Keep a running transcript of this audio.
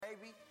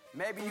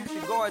Maybe you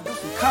should go and do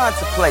some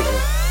contemplating.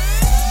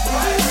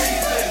 Right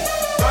reasons,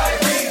 right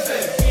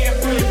reasons. Being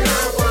pretty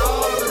girl for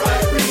all the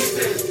right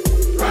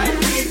reasons. Right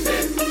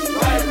reasons,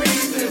 right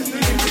reasons.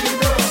 Being pretty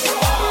girl for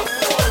all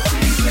 4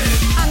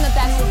 seasons. I'm the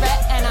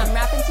Bachelorette, and I'm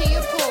rapping to you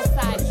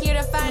poolside. Here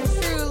to find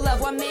true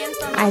love, one man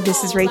from. Hi,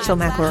 this is Rachel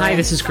McElroy. Hi,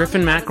 this is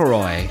Griffin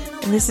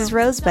McElroy. And this is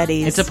Rose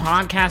Buddies. It's a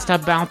podcast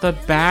about the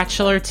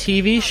Bachelor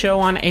TV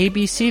show on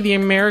ABC, the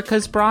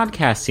America's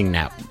Broadcasting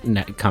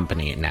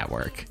Company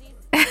network.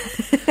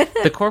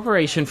 The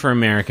Corporation for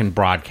American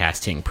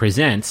Broadcasting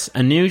presents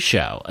a new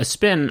show, a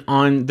spin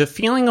on the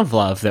feeling of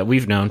love that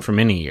we've known for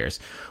many years.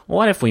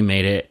 What if we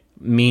made it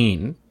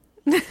mean?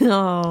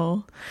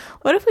 Oh,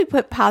 what if we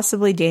put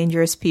possibly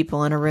dangerous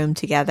people in a room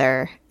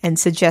together and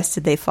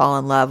suggested they fall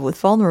in love with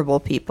vulnerable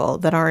people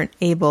that aren't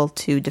able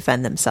to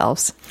defend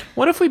themselves?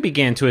 What if we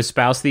began to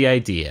espouse the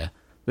idea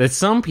that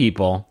some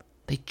people,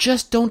 they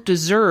just don't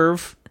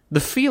deserve the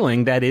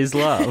feeling that is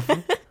love?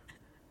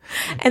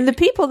 And the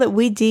people that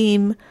we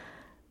deem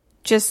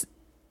just,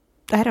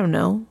 I don't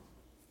know,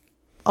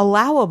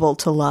 allowable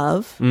to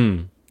love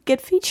get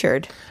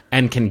featured.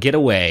 And can get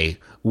away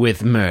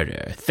with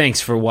murder. Thanks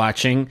for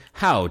watching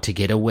How to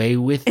Get Away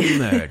with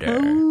Murder.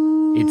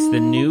 It's the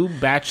new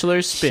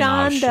Bachelor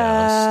spin-off show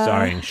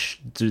starring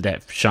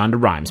that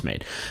Shonda Rhimes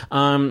made.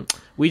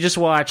 We just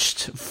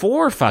watched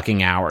 4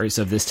 fucking hours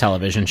of this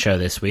television show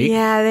this week.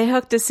 Yeah, they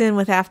hooked us in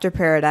with After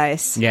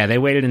Paradise. Yeah, they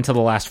waited until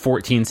the last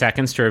 14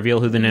 seconds to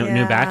reveal who the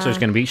new Bachelor is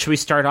going to be. Should we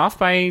start off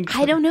by...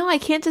 I don't know. I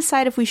can't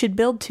decide if we should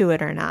build to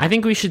it or not. I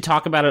think we should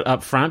talk about it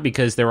up front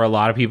because there were a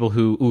lot of people a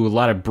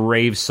lot of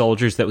brave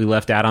soldiers that we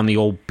left out on the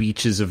old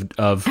beaches of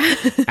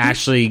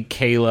Ashley,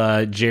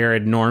 Kayla,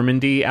 Jared,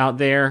 Normandy out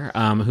there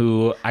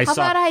who I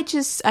saw... How about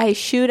I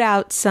shoot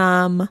out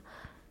some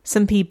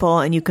people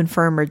and you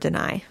confirm or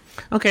deny?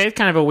 Okay, it's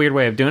kind of a weird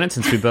way of doing it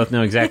since we both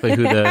know exactly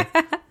who the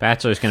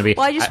Bachelor is going to be.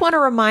 Well, I just want to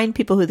remind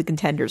people who the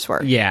contenders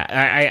were.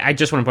 Yeah, I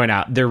just want to point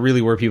out there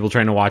really were people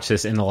trying to watch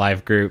this in the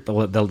live group, the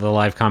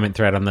live comment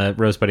thread on the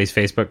Rose Buddies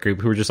Facebook group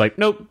who were just like,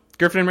 nope,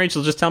 Griffin and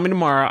Rachel, just tell me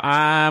tomorrow.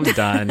 I'm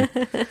done.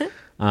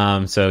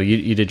 So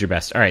you did your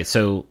best. All right,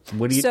 so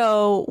what do you...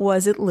 So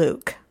was it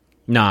Luke?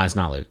 No, it's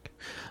not Luke.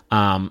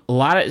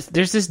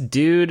 There's this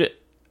dude,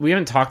 we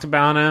haven't talked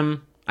about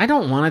him. I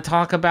don't want to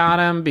talk about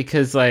him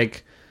because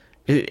like...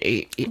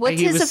 What's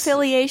his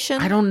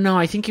affiliation? I don't know.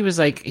 I think he was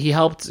like he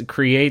helped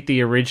create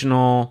the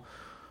original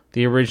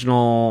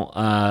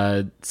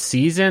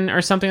season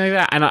or something like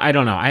that. I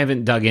don't know. I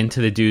haven't dug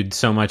into the dude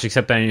so much,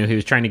 except that I knew he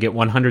was trying to get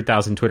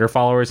 100,000 Twitter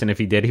followers, and if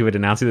he did, he would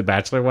announce who the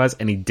Bachelor was,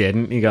 and he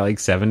didn't. He got like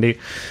 70.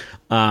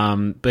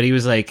 But he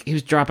was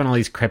dropping all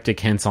these cryptic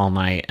hints all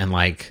night, and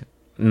like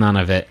none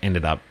of it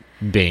ended up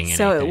being anything.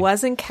 So it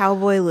wasn't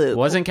Cowboy Luke. It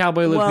wasn't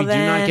Cowboy Luke. Well, we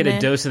do not get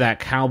a dose of that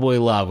cowboy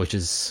love, which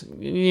is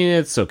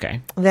it's okay.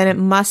 Then it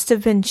must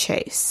have been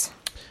Chase.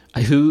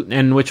 Who's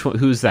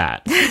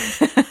that?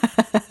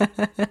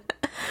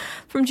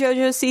 From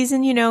JoJo's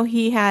season,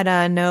 he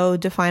had no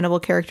definable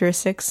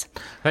characteristics. I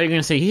thought you were going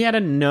to say he had a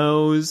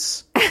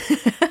nose.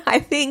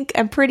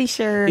 I'm pretty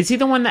sure. Is he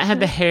the one that had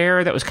the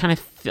hair that was kind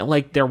of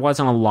like there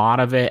wasn't a lot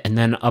of it, and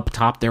then up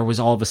top there was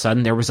all of a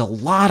sudden there was a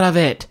lot of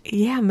it?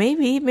 Yeah,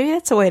 maybe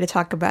that's a way to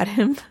talk about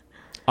him.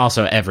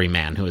 Also, every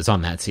man who was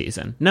on that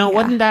season. No,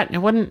 it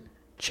wasn't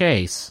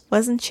Chase.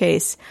 Wasn't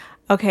Chase.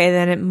 Okay,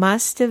 then it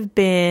must have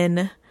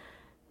been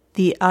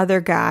the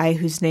other guy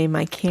whose name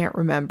I can't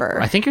remember.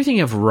 I think you're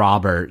thinking of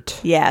Robert.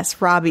 Yes,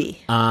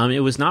 Robbie.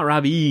 It was not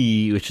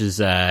Robbie, which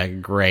is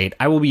great.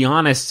 I will be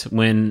honest,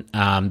 when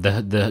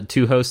the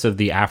 2 hosts of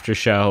the after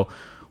show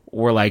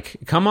were like,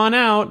 come on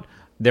out,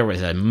 there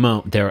was a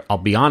moment there. I'll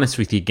be honest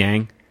with you,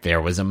 gang.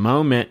 There was a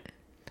moment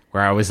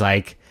where I was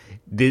like,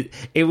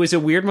 it was a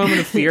weird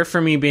moment of fear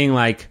for me being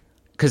like,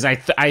 because I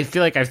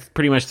feel like I've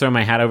pretty much thrown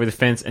my hat over the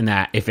fence in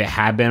that if it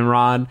had been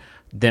Rod,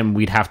 then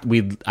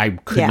I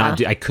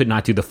could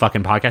not do the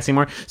fucking podcast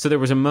anymore. So there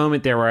was a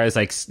moment there where I was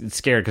like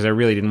scared because I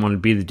really didn't want to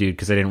be the dude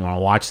because I didn't want to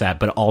watch that,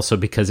 but also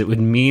because it would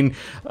mean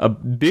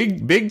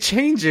big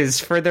changes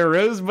for the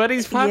Rose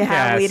Buddies podcast.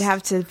 Yeah, we'd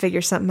have to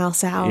figure something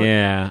else out.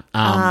 Yeah.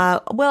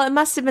 Well, it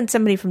must have been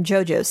somebody from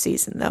JoJo's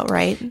season though,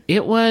 right?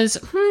 It was, so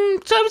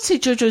I would say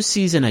JoJo's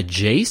season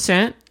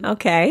adjacent.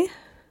 Okay.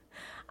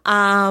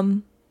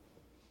 Gosh,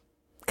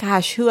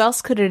 who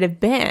else could it have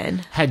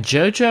been? Had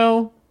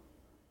JoJo...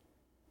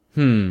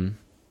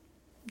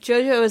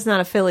 JoJo is not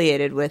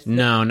affiliated with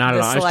no, not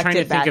at all. I was trying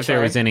to think if there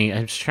was any.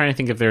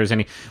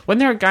 Wasn't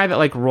there a guy that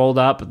like rolled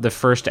up the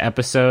first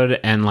episode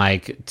and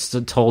like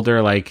told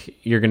her like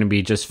you're going to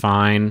be just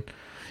fine?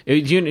 Do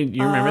you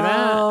remember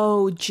that?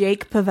 Oh,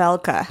 Jake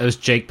Pavelka. It was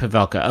Jake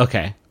Pavelka.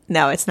 Okay.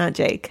 No, it's not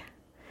Jake.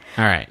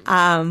 All right.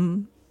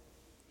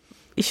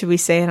 Should we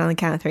say it on the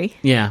count of 3?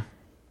 Yeah.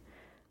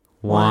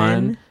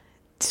 1,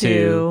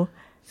 2,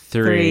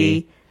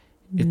 3.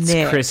 It's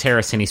Nick. Chris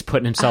Harrison. He's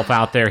putting himself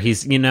out there.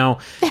 He's,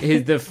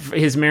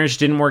 his marriage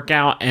didn't work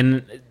out,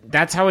 and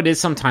that's how it is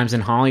sometimes in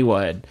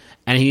Hollywood.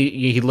 And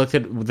he looked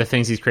at the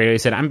things he's created. He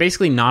said, "I'm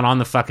basically not on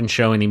the fucking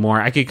show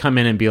anymore. I could come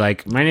in and be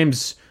like, my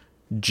name's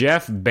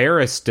Jeff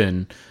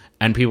Barriston,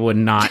 and people would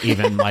not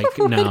even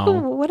know.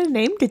 What a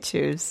name to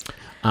choose.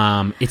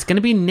 It's going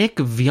to be Nick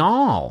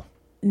Viall.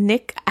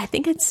 Nick, I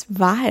think it's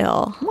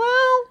Vile.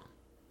 Well,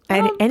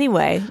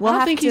 Anyway, I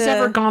don't think he's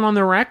ever gone on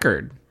the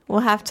record.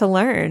 We'll have to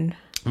learn.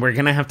 We're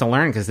gonna have to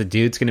learn because the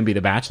dude's gonna be the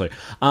Bachelor.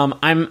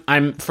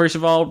 I'm first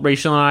of all,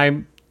 Rachel and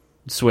I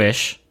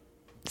swish.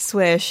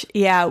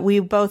 Yeah, we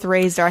both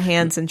raised our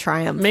hands in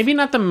triumph. Maybe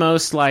not the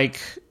most maybe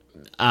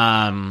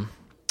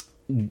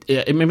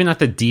not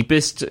the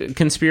deepest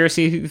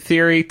conspiracy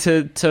theory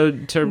to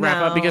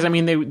wrap up, because I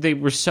mean they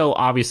were so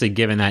obviously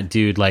giving that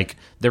dude like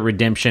the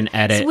redemption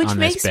edit, which on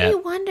makes this bit.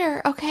 me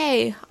wonder.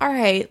 Okay, all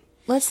right,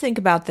 let's think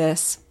about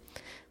this.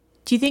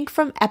 Do you think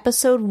from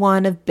episode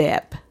 1 of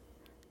BIP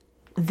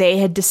they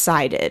had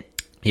decided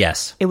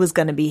Yes, it was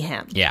going to be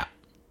him? Yeah,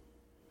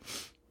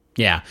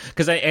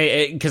 because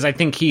I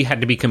think he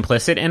had to be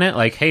complicit in it.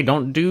 Like, hey,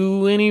 don't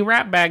do any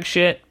rat bag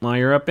shit while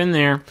you're up in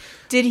there.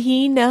 Did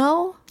he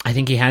know I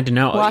think he had to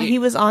know while he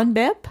was on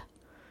BIP?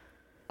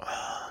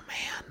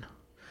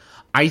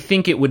 I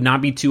think it would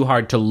not be too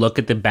hard to look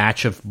at the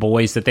batch of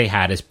boys that they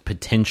had as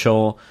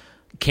potential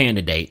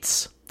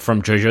candidates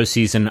from JoJo's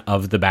season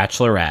of The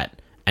Bachelorette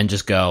and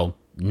just go,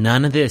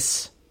 none of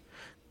this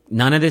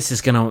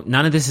is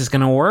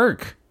gonna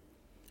work.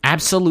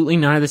 Absolutely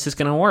none of this is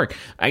gonna work.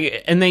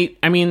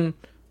 I mean,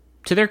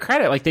 to their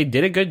credit, like, they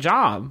did a good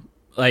job.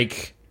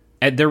 Like,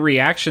 their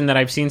reaction that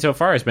I've seen so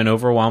far has been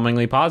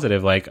overwhelmingly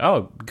positive. Like,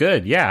 oh,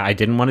 good, yeah, I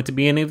didn't want it to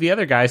be any of the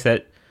other guys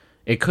that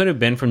it could have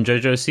been from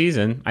JoJo's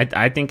season.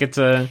 I think it's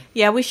a...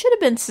 Yeah, we should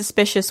have been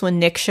suspicious when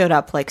Nick showed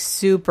up, like,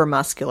 super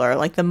muscular,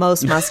 like the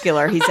most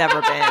muscular he's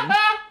ever been.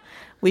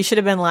 We should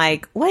have been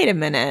like, wait a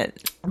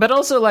minute. But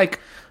also, like,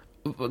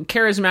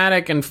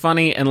 charismatic and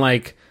funny, and,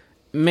 like,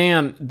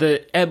 man,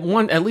 at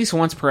least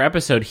once per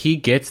episode, he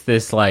gets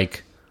this,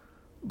 like,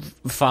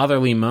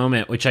 fatherly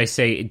moment, which I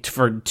say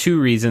for two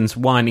reasons.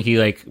 One, he,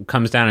 like,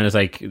 comes down and is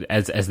like,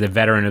 as the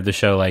veteran of the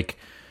show, like,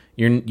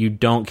 you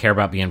don't care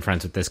about being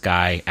friends with this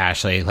guy,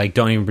 Ashley. Like,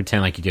 don't even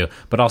pretend like you do.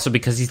 But also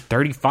because he's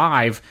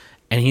 35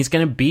 and he's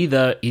gonna be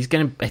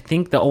I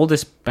think the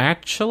oldest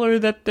bachelor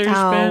that there's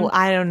been.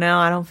 I don't know.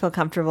 I don't feel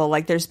comfortable.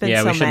 Like, there's been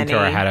so we shouldn't many. throw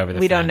our hat over the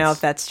we don't fence. know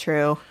if that's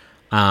true.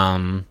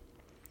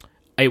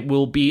 It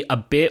will be a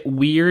bit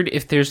weird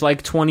if there's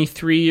like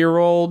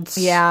 23-year-olds.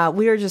 Yeah,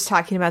 we were just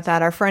talking about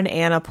that. Our friend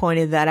Anna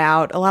pointed that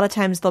out. A lot of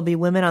times there'll be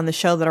women on the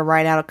show that are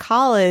right out of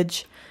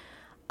college.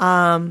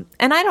 And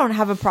I don't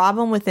have a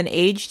problem with an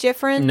age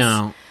difference.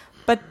 No.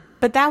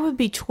 But that would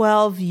be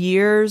 12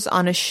 years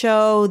on a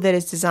show that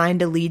is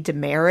designed to lead to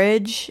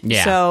marriage.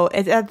 Yeah. So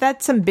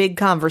that's some big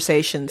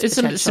conversations. It's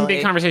some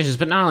big conversations,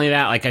 but not only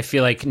that, like, I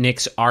feel like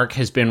Nick's arc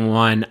has been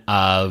one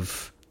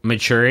of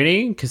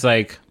maturity, because,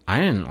 like, I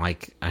didn't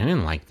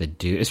like the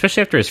dude,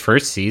 especially after his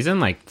first season.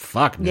 Like,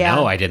 fuck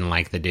no, I didn't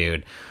like the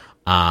dude.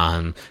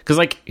 Because,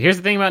 like, here's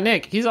the thing about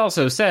Nick. He's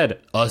also said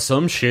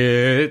some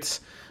shit.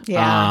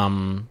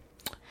 Yeah.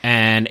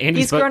 And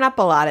Andy's he's grown up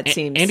a lot, it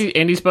seems.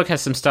 Andy's book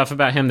has some stuff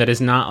about him that is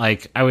not,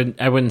 like, I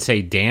wouldn't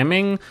say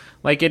damning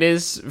like it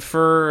is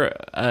for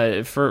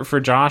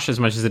Josh, as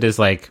much as it is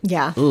like,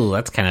 yeah,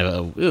 that's kind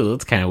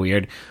of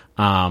weird.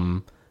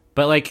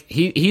 But, like,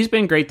 he's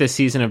been great this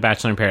season of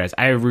Bachelor in Paradise.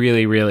 I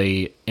really,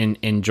 really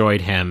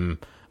enjoyed him.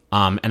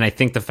 And I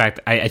think the fact,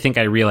 I think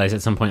I realized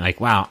at some point, like,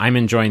 wow, I'm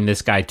enjoying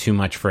this guy too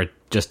much for it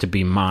just to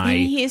be my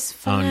he's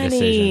own funny.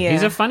 decision.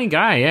 He's a funny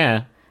guy,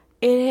 yeah.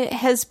 It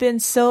has been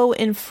so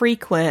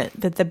infrequent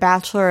that the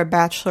Bachelor or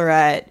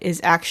Bachelorette is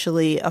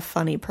actually a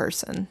funny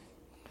person.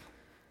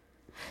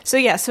 So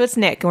yeah, so it's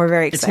Nick, and we're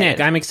very excited. It's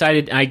Nick. I'm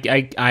excited.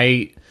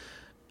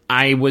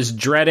 I was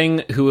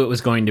dreading who it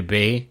was going to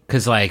be,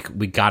 because, like,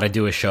 we got to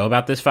do a show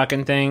about this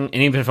fucking thing.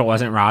 And even if it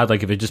wasn't Rod,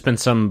 like, if it had just been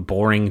some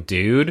boring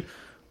dude,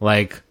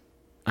 like,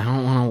 I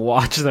don't want to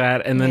watch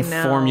that and then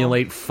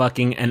formulate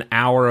fucking an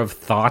hour of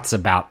thoughts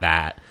about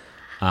that.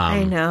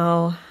 I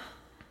know.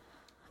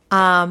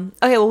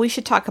 Okay, well, we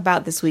should talk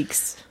about this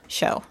week's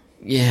show.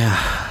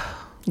 Yeah.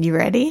 You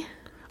ready?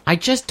 I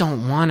just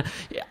don't want to.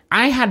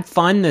 I had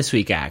fun this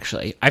week,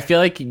 actually. I feel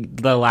like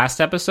the last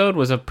episode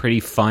was a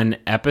pretty fun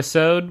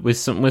episode with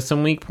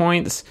some weak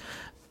points.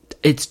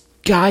 It's,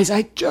 guys,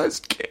 I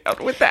just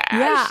can't with the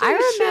Ashley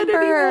shit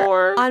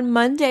anymore. On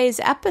Monday's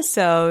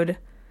episode,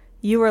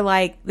 you were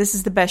like, this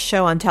is the best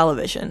show on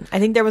television. I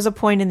think there was a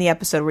point in the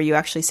episode where you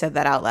actually said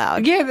that out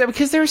loud. Yeah,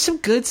 because there was some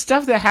good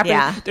stuff that happened.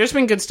 Yeah. There's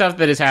been good stuff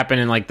that has happened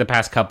in, like, the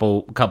past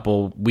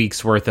couple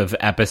weeks worth of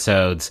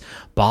episodes,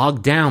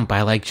 bogged down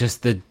by, like,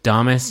 just the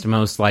dumbest,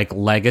 most, like,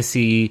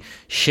 legacy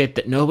shit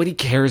that nobody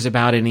cares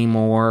about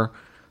anymore.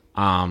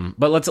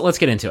 But let's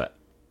get into it.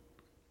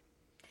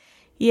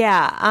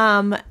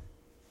 Yeah.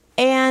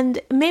 And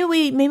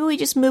maybe we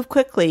just move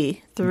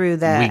quickly through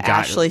the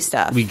Ashley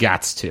stuff. We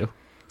gots to.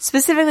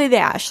 Specifically the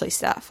Ashley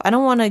stuff. I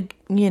don't want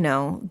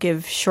to,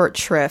 give short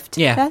shrift.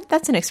 Yeah.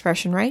 That's an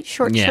expression, right?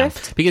 Short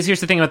shrift. Because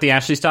here's the thing about the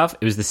Ashley stuff.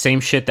 It was the same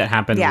shit that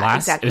happened It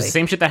was the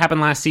same shit that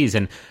happened last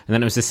season. And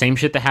then it was the same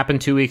shit that happened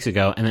 2 weeks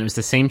ago. And then it was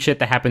the same shit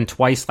that happened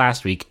twice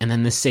last week. And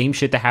then the same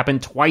shit that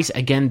happened twice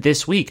again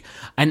this week.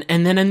 And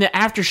then in the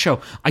after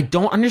show, I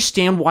don't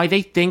understand why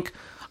they think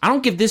I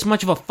don't give this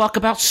much of a fuck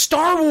about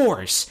Star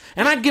Wars.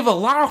 And I give a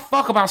lot of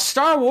fuck about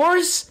Star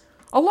Wars.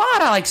 A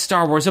lot. I like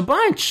Star Wars a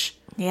bunch.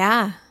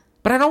 Yeah.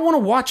 But I don't want to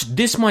watch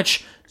this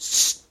much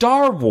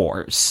Star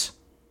Wars.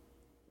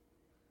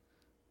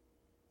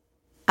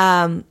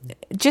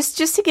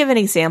 Just to give an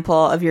example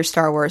of your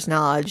Star Wars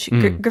knowledge,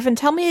 Griffin,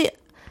 tell me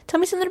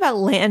something about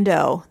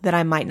Lando that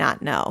I might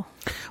not know.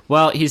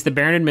 Well, he's the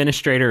Baron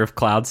Administrator of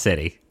Cloud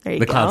City. There you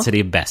go. Cloud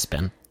City of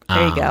Bespin.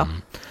 There you go.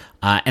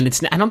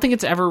 And I don't think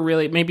it's ever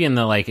really, maybe in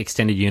the like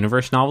extended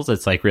universe novels,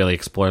 it's like really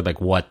explored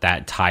like what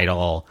that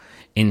title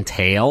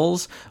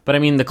entails. But I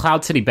mean, the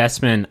Cloud City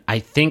Bespin, I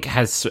think,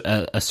 has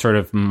a sort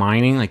of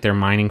mining, like they're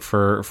mining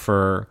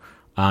for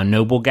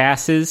noble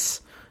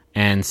gases.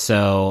 And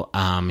so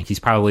he's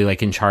probably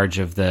like in charge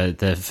of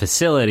the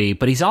facility,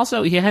 but he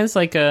has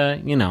like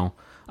a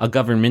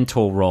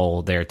governmental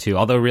role there too.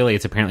 Although really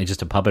it's apparently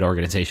just a puppet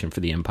organization for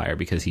the Empire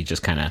because he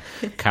just kind of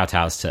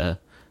kowtows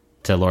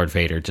to Lord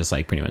Vader, just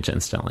like pretty much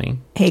instantly.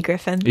 Hey,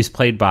 Griffin. He's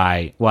played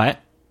by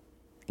what?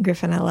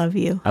 Griffin, I love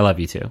you. I love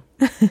you too.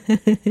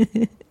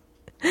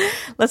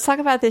 Let's talk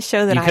about this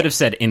show that you could have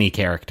said any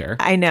character.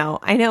 I know,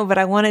 but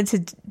I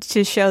wanted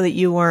to show that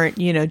you weren't,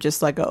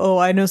 just like, oh,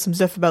 I know some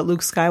stuff about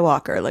Luke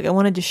Skywalker. Like, I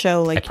wanted to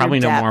show, like, I probably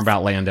your know depth. more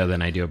about Lando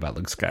than I do about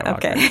Luke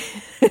Skywalker.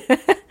 Okay.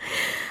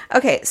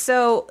 Okay,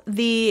 so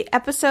the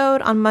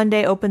episode on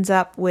Monday opens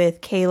up with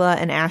Kayla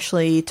and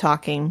Ashley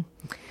talking.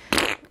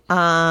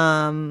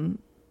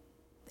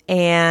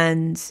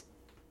 And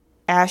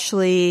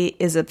Ashley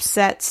is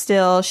upset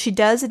still. She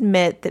does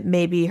admit that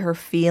maybe her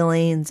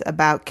feelings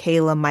about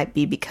Kayla might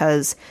be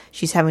because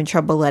she's having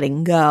trouble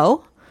letting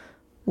go,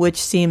 which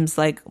seems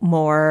like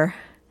more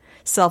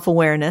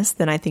self-awareness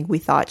than I think we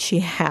thought she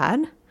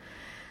had.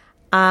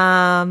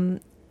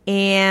 And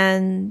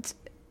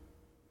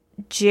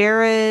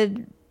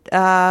Jared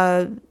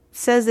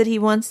says that he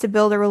wants to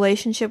build a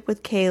relationship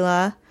with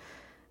Kayla.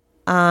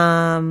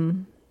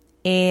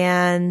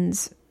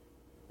 And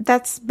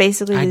that's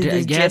basically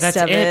the gist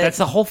of it. That's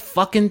the whole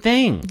fucking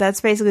thing. That's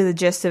basically the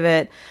gist of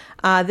it.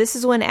 This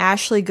is when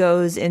Ashley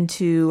goes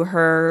into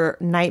her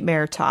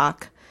nightmare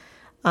talk.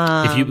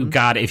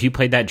 If you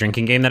played that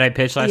drinking game that I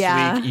pitched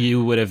last week,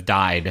 you would have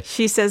died.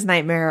 She says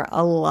nightmare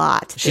a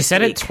lot. She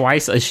said it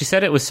twice. She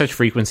said it with such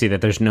frequency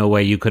that there's no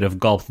way you could have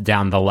gulped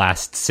down the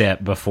last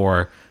sip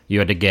before you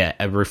had to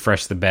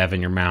refresh the bev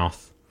in your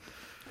mouth.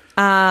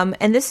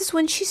 And this is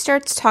when she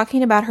starts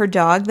talking about her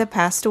dog that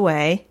passed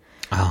away.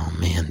 Oh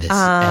man, this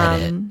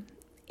edit.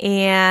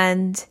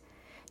 And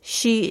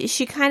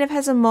she kind of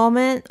has a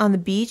moment on the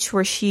beach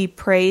where she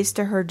prays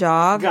to her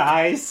dog,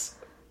 guys,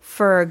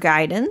 for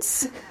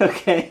guidance.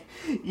 Okay,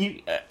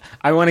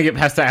 I want to get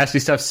past the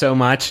Ashley stuff so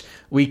much.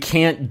 We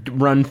can't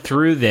run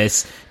through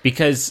this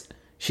because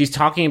she's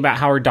talking about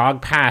how her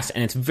dog passed,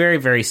 and it's very,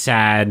 very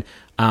sad.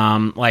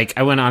 Like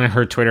I went on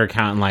her Twitter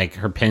account and like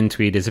her pinned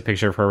tweet is a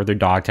picture of her with her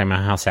dog, telling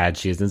about how sad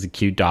she is. And it's a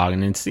cute dog,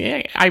 and it's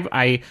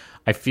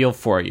I feel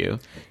for you.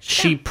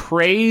 She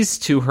prays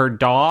to her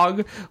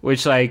dog,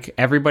 which like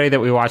everybody that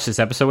we watched this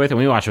episode with, and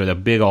we watched it with a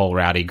big old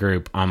rowdy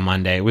group on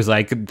Monday, was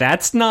like,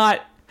 that's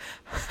not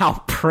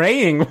how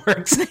praying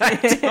works.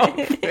 I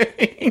don't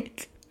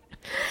think.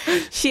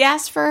 She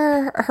asked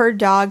for her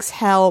dog's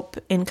help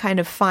in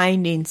kind of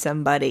finding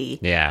somebody.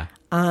 Yeah.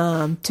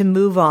 To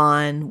move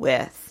on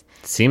with.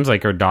 Seems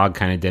like her dog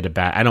kind of did a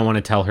bad. I don't want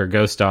to tell her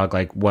ghost dog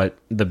like what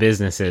the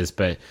business is,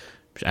 but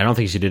I don't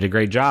think she did a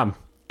great job.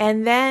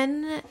 And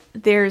then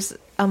there's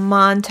a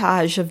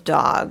montage of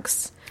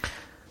dogs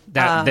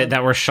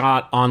that were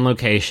shot on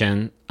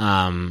location.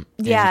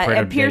 It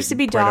appears to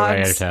be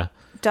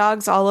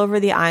dogs all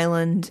over the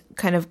island,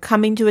 kind of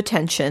coming to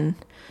attention.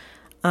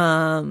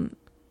 And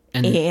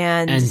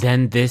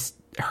then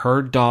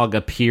her dog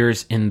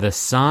appears in the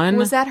sun.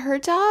 Was that her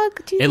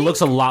dog? Do you think?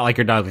 Looks a lot like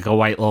her dog, like a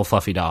white little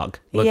fluffy dog.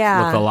 Look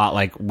a lot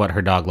like what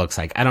her dog looks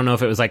like. I don't know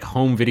if it was like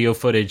home video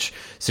footage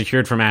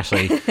secured from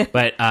Ashley,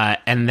 but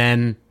and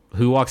then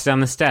who walks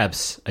down the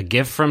steps? A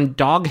gift from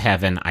dog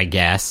heaven, I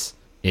guess,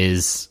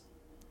 is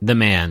the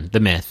man, the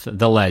myth,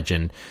 the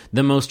legend,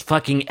 the most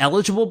fucking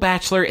eligible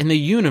bachelor in the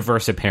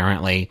universe,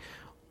 apparently.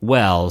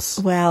 Wells,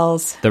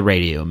 the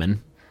Radioman.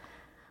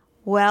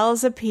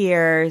 Wells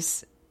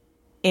appears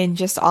in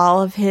just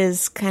all of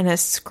his kind of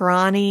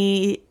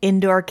scrawny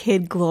indoor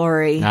kid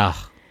glory. Ugh.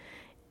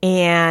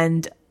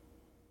 And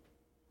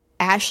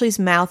Ashley's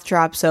mouth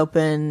drops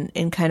open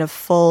in kind of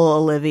full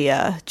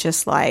Olivia,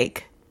 just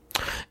like...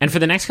 And for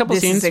the next couple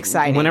scenes,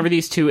 whenever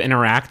these two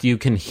interact, you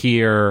can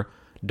hear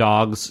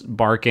dogs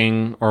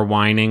barking or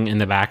whining in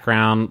the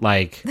background.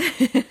 Like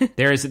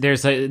there's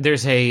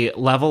a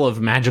level of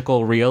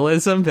magical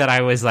realism that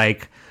I was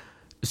like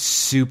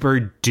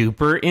super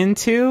duper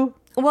into.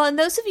 Well, and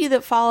those of you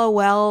that follow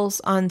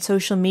Wells on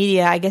social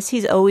media, I guess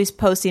he's always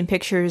posting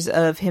pictures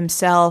of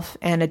himself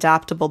and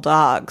adoptable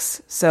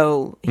dogs.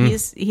 So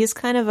he's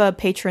kind of a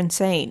patron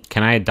saint.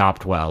 Can I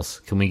adopt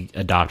Wells? Can we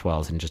adopt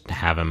Wells and just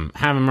have him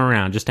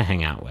around just to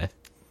hang out with?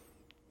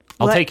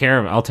 I'll take care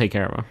of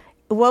him.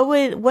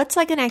 What's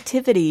like an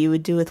activity you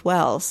would do with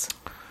Wells?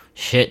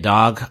 Shit,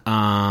 dog.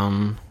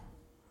 I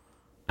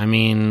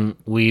mean,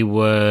 we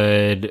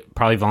would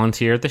probably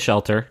volunteer at the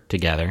shelter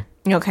together.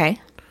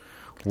 Okay.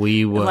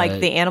 We would...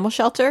 Like the animal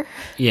shelter?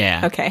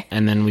 Yeah. Okay.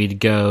 And then we'd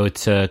go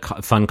to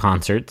fun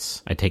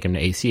concerts. I'd take him to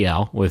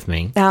ACL with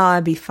me. Oh,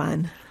 that'd be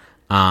fun.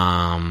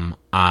 Bathing.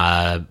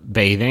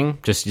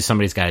 Just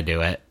somebody's got to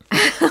do it.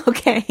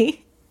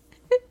 Okay.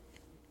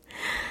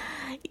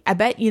 I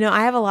bet,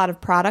 I have a lot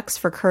of products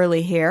for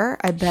curly hair.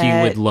 I bet he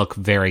would look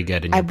very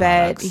good in your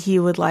products. He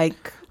would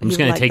like... I'm just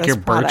going to take your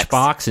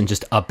Birchbox and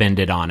just upend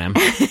it on him.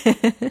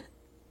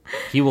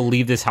 He will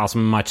leave this house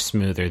much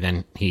smoother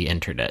than he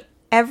entered it.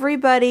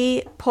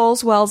 Everybody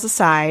pulls Wells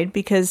aside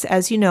because,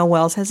 as you know,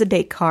 Wells has a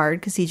date card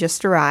because he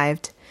just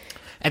arrived.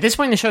 At this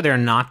point in the show, there are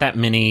not that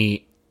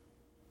many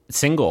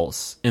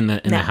singles in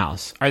the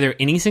house. Are there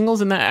any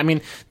singles in that? I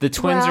mean, the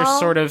twins are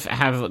sort of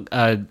have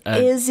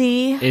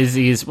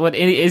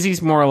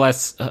Izzy's more or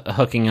less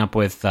hooking up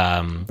with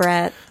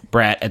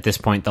Brett at this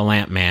point, the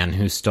lamp man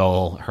who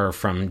stole her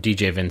from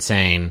DJ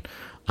Vinsane.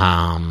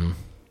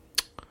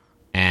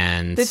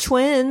 And the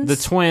twins but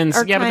the twins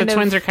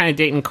are kind of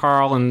dating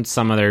Carl and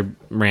some other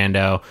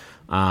rando.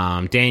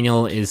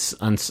 Daniel is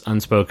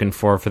unspoken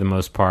for the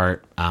most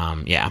part.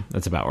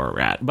 That's about where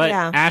we're at. But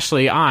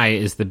Ashley I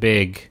is the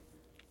big.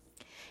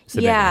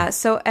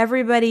 So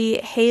everybody,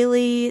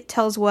 Haley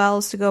tells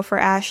Wells to go for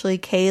Ashley.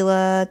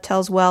 Kayla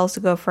tells Wells to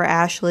go for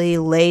Ashley.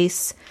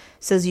 Lace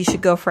says you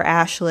should go for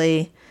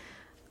Ashley.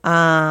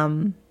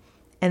 And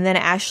then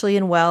Ashley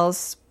and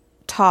Wells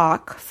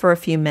talk for a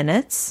few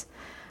minutes.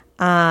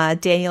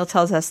 Daniel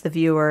tells us, the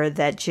viewer,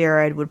 that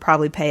Jared would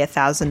probably pay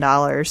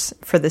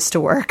 $1,000 for this to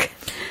work.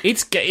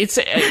 It's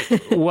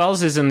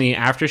Wells is in the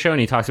after show and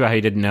he talks about how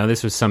he didn't know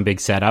this was some big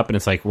setup, and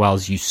it's like,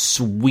 Wells, you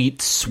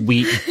sweet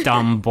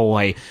dumb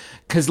boy,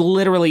 because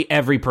literally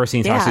every person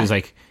he talks to is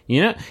like,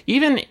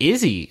 even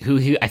Izzy,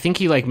 who I think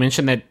he like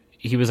mentioned that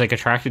he was like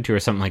attracted to or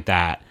something like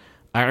that.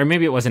 Or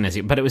maybe it wasn't Izzy,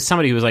 but it was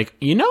somebody who was like,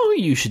 who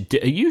you should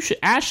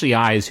Ashley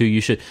I is who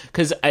you should,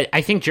 because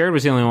I think Jared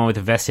was the only one with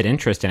a vested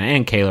interest in it,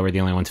 and Kayla were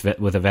the only ones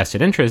with a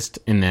vested interest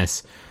in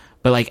this.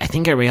 But like, I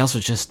think everybody else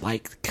was just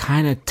like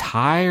kind of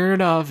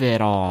tired of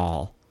it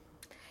all.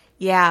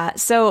 Yeah.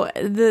 So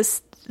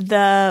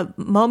the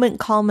moment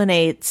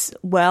culminates.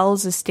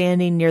 Wells is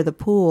standing near the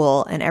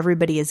pool, and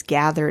everybody is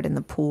gathered in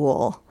the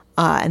pool,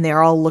 and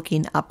they're all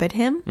looking up at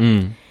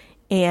him.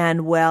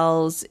 And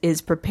Wells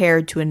is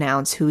prepared to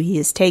announce who he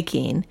is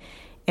taking.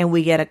 And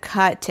we get a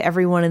cut to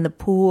everyone in the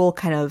pool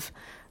kind of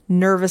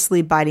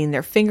nervously biting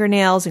their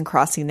fingernails and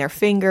crossing their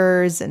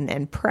fingers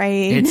and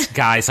praying. It's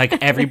guys,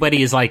 like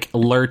everybody is like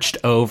lurched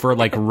over,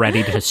 like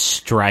ready to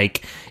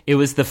strike. It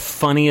was the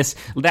funniest.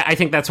 I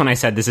think that's when I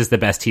said this is the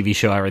best TV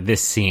show ever,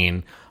 this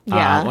scene.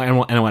 Yeah.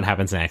 And what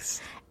happens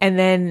next? And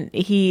then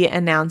he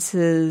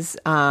announces,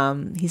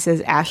 he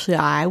says, Ashley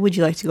I, would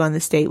you like to go on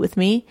this date with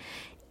me?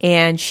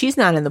 And she's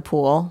not in the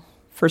pool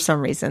for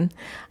some reason.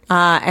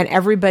 And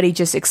everybody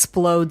just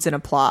explodes in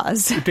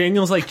applause.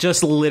 Daniel's like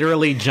just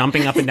literally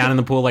jumping up and down in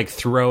the pool, like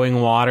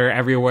throwing water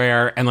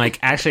everywhere. And like,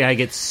 actually, I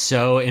get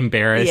so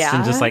embarrassed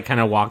and just like kind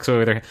of walks away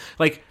with her.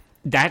 Like,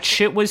 that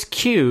shit was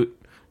cute.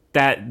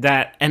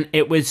 And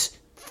it was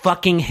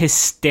fucking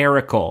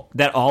hysterical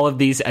that all of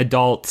these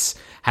adults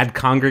had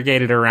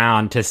congregated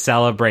around to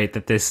celebrate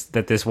that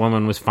this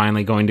woman was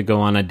finally going to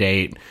go on a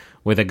date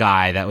with a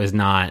guy that was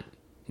not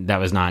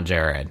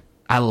Jared.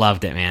 I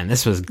loved it, man.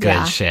 This was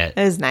good shit.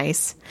 It was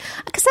nice.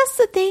 Because that's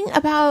the thing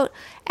about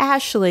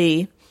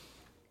Ashley.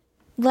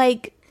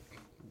 Like,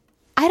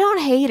 I don't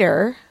hate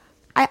her.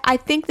 I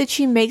think that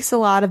she makes a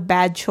lot of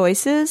bad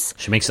choices.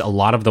 She makes a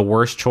lot of the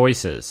worst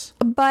choices.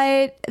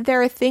 But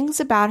there are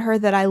things about her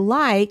that I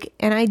like,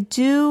 and I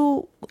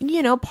do,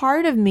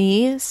 part of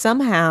me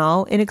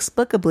somehow,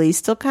 inexplicably,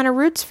 still kind of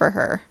roots for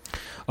her.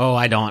 Oh,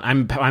 I don't.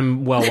 I'm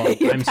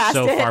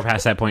so far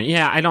past that point.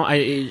 Yeah, I don't.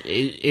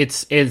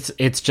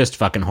 It's just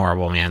fucking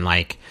horrible, man.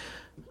 Like,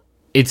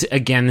 it's,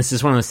 again, this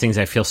is one of those things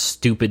I feel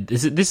stupid.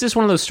 This is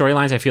one of those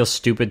storylines I feel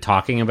stupid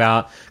talking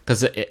about,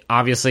 because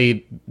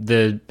obviously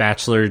the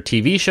Bachelor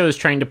TV show is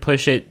trying to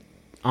push it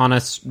on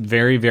us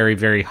very, very,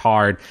 very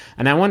hard.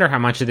 And I wonder how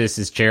much of this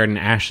is Jared and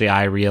Ashley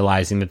I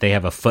realizing that they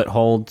have a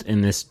foothold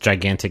in this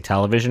gigantic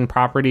television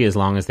property as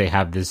long as they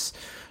have this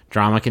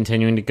drama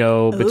continuing to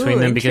go between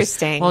them,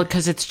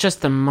 because it's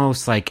just the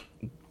most like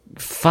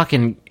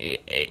fucking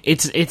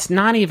it's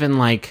not even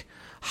like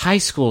high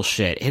school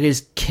shit, it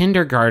is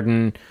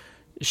kindergarten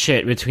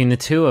shit between the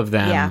two of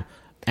them.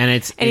 And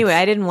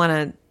I didn't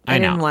want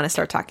to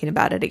start talking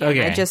about it again.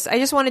 Okay. I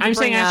just wanted to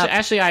bring up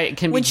Ashley I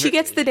can, when she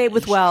gets the date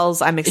with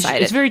Wells, I'm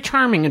excited. It's very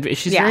charming and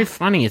she's very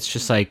funny. It's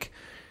just like,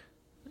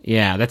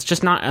 that's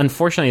just not,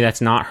 unfortunately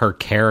that's not her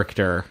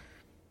character.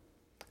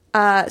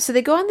 So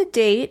they go on the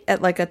date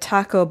at like a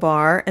taco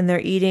bar, and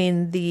they're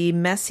eating the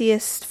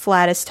messiest,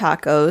 flattest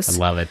tacos. I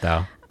love it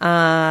though.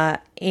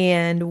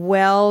 And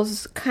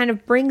Wells kind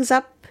of brings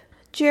up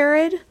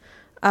Jared,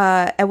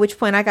 at which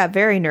point I got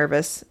very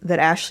nervous that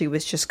Ashley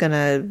was just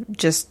gonna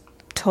just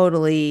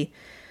totally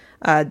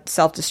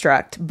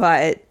self-destruct.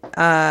 But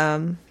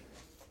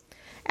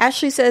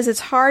Ashley says it's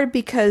hard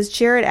because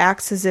Jared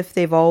acts as if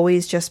they've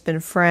always just been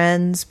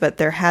friends, but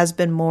there has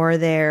been more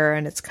there,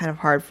 and it's kind of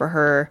hard for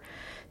her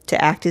to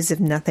act as if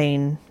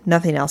nothing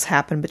else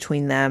happened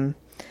between them.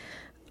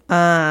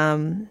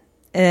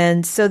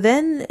 And so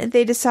then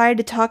they decide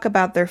to talk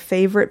about their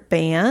favorite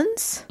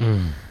bands.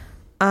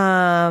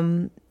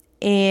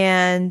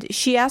 And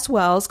she asks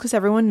Wells, because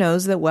everyone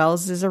knows that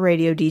Wells is a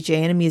radio DJ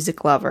and a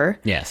music lover.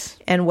 Yes.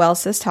 And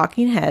Wells says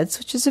Talking Heads,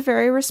 which is a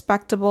very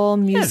respectable,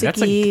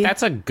 music-y,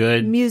 that's a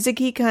good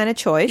music-y kind of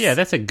choice. Yeah,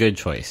 that's a good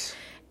choice.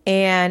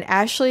 And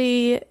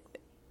Ashley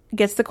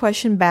gets the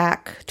question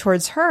back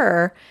towards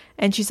her,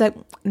 and she's like,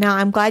 now,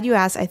 I'm glad you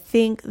asked. I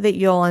think that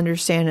you'll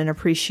understand and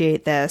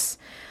appreciate this.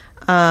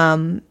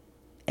 And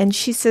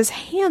she says,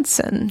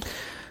 Hanson.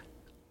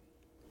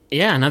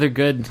 Yeah, another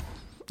good,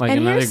 like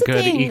And another here's the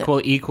good, thing.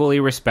 equally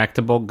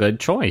respectable, good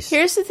choice.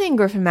 Here's the thing,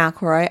 Griffin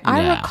McElroy.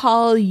 I Yeah.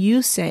 recall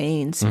you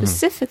saying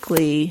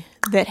specifically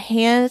that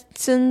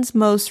Hanson's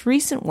most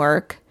recent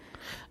work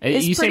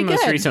is You say pretty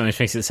most good. recent, which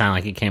makes it sound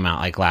like it came out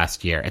like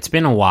last year. It's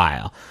been a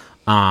while.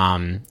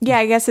 Yeah,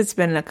 I guess it's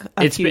been a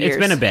few years. It's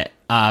been a bit.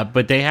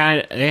 But they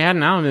had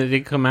an album that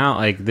did come out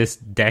like this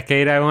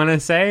decade, I want to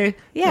say.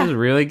 Yeah. It was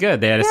really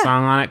good. They had a Yeah.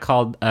 song on it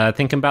called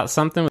Thinking About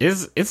Something.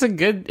 It's a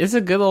good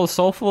little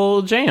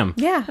soulful jam.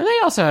 Yeah. And they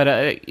also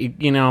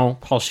had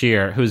Paul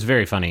Scheer, who was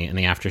very funny in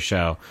the after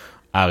show.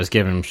 I was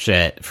giving him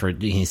shit for,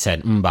 he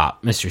said,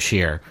 "Mbop, Mr.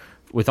 Scheer."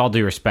 With all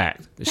due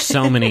respect, there's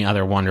so many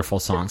other wonderful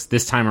songs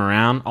this time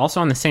around.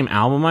 Also on the same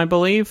album, I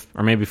believe,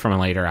 or maybe from a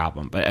later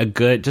album. But a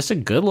good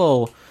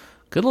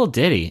little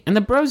ditty. And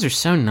the Bros are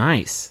so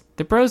nice.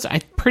 The Bros, I'm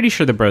pretty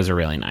sure the Bros are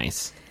really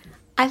nice.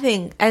 I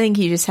think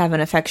you just have an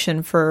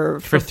affection for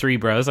For three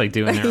bros like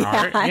doing their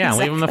art. Yeah,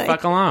 leave them the exactly.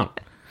 fuck alone.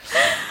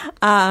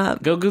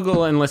 Go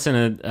Google and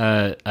listen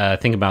to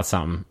Think About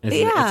Something.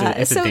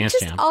 It's a so dance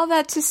just jam. all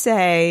that to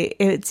say,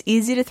 it's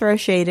easy to throw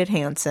shade at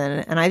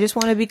Hanson, and I just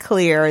want to be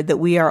clear that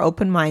we are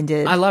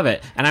open-minded. I love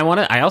it. And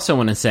I also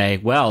want to say,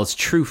 Wells,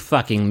 true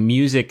fucking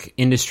music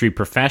industry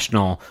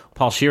professional,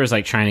 Paul Scheer was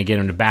like trying to get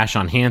him to bash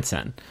on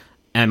Hanson.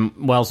 And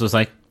Wells was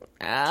like,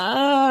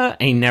 and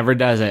he never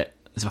does it.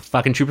 He's a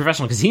fucking true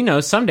professional because he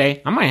knows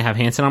someday I might have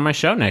Hanson on my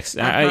show next.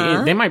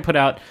 They might put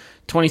out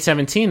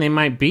 2017. They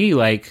might be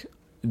like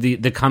the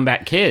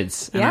comeback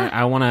kids. And Yeah.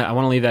 I want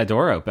to leave that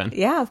door open.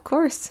 Yeah, of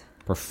course.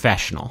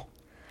 Professional.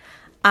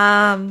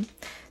 The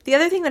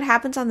other thing that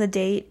happens on the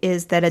date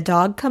is that a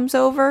dog comes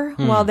over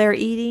while they're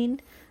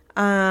eating.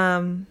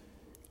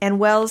 And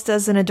Wells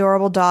does an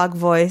adorable dog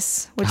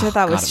voice, which I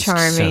thought God, was it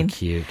charming. So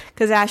cute.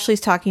 Because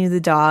Ashley's talking to the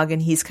dog,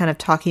 and he's kind of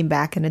talking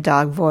back in a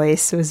dog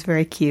voice. It was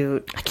very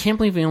cute. I can't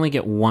believe we only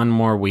get one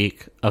more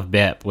week of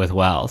Bip with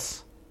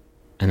Wells,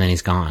 and then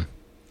he's gone.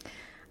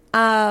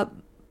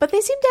 But they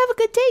seem to have a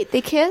good date.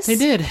 They kiss. They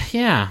did,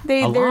 yeah,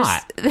 a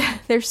lot.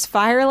 There's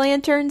fire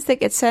lanterns that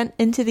get sent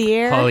into the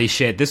air. Holy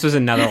shit, this was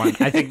another one.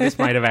 I think this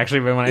might have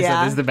actually been when I said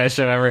Yeah. this is the best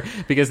show ever,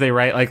 because they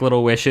write like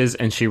little wishes,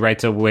 and she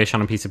writes a wish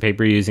on a piece of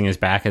paper using his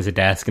back as a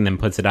desk, and then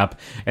puts it up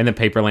in the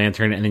paper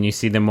lantern, and then you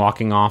see them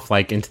walking off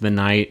like into the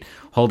night,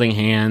 holding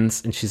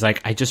hands, and she's like,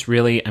 I just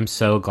really am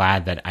so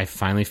glad that I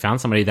finally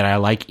found somebody that I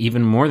like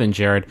even more than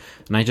Jared,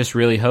 and I just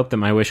really hope that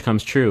my wish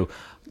comes true.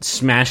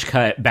 Smash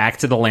cut back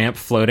to the lamp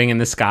floating in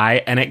the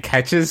sky, and it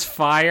catches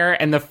fire,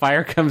 and the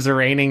fire comes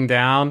raining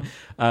down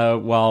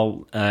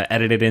while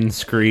edited in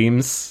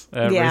screams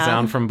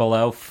resound from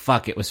below.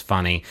 Fuck, it was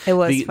funny. It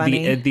was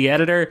funny. The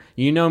editor,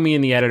 you know me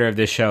and the editor of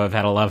this show have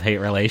had a love-hate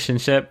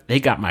relationship. They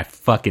got my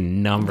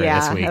fucking number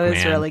this week, it was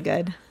man. really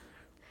good.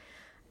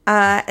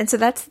 And so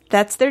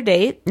that's their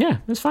date. Yeah,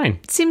 it was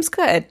fine. Seems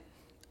good.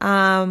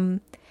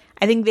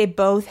 I think they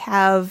both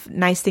have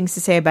nice things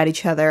to say about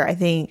each other. I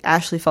think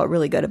Ashley felt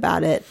really good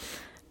about it.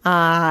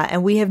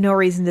 And we have no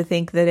reason to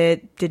think that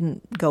it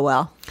didn't go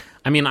well.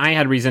 I mean, I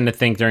had reason to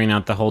think during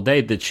the whole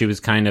day that she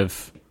was kind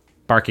of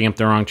barking up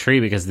the wrong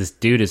tree, because this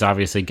dude is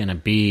obviously going to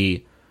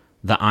be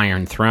the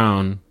Iron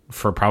Throne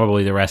for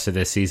probably the rest of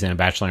this season of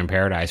Bachelor in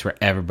Paradise, where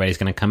everybody's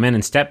going to come in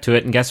and step to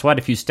it. And guess what?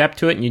 If you step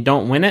to it and you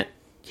don't win it,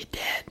 you're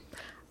dead.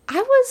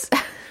 I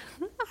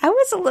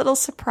was a little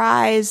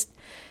surprised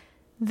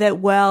that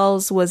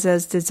Wells was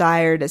as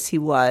desired as he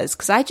was,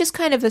 because I just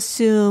kind of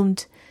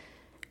assumed,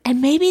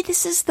 and maybe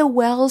this is the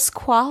Wells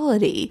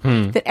quality,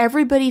 that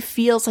everybody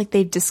feels like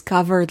they've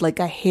discovered like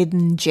a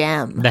hidden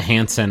gem. The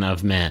Hanson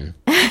of men.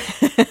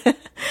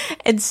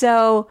 And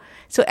so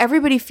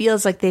everybody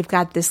feels like they've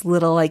got this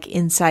little like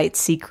insight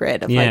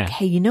secret of Yeah. like,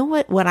 hey, you know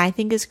what I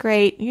think is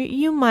great?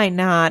 You might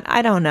not,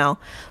 I don't know,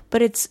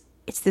 but it's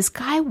this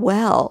guy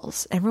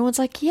Wells. Everyone's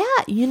like, yeah,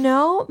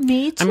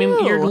 me too. I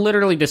mean, you're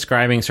literally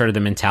describing sort of the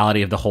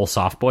mentality of the whole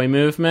soft boy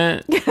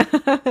movement,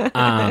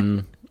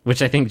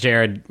 which I think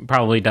Jared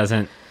probably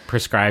doesn't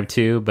prescribe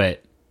to,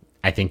 but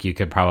I think you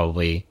could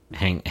probably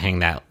hang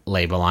that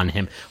label on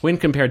him when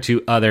compared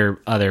to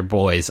other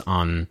boys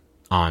on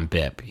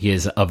BIP. He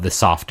is of the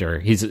softer.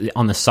 He's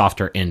on the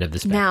softer end of the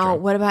spectrum. Now,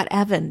 what about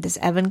Evan? Does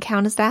Evan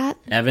count as that?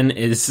 Evan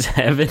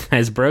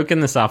has broken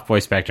the soft boy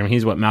spectrum.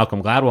 He's what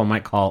Malcolm Gladwell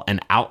might call an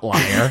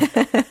outlier.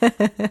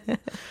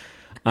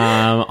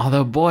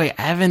 Although, boy,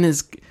 Evan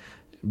is,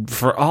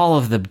 for all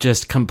of the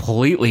just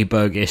completely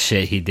bogus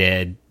shit he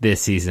did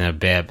this season of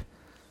BIP,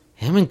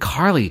 him and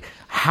Carly,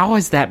 how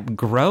is that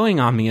growing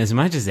on me as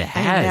much as it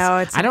has? I know,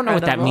 it's I don't know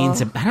what that means.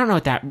 incredible. I don't know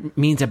what that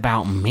means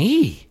about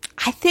me.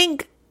 I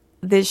think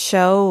this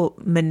show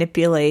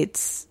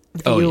manipulates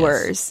Oh, yes.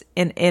 viewers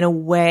in a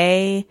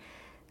way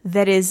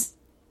that is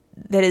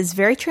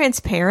very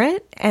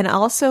transparent and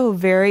also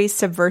very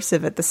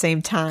subversive at the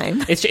same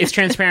time. It's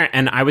transparent,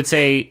 and I would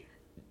say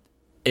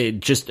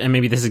and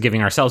maybe this is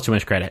giving ourselves too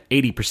much credit.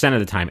 80% of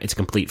the time, it's a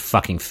complete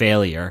fucking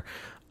failure.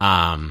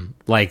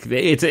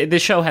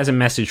 This show has a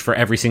message for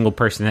every single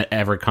person that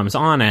ever comes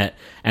on it,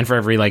 and for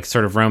every like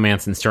sort of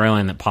romance and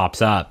storyline that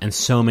pops up. And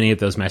so many of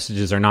those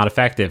messages are not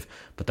effective,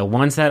 but the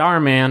ones that are,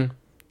 man,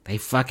 they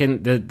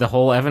fucking the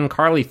whole Evan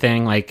Carly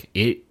thing, like,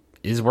 it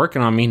is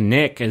working on me.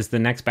 Nick is the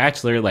next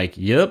Bachelor. Like,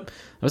 yep,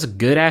 that was a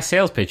good ass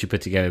sales pitch you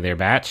put together there,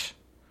 Batch.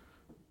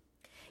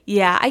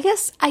 Yeah, I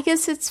guess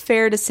it's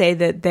fair to say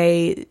that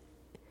they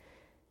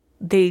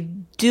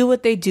do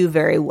what they do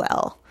very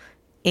well,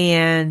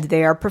 and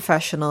they are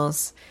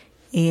professionals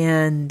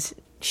and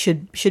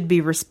should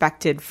be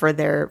respected for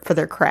their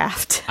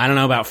craft. I don't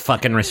know about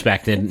fucking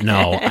respected.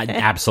 No,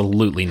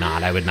 absolutely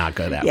not. I would not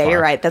go that far. Yeah,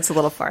 you're right. That's a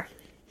little far.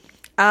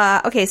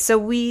 Okay, so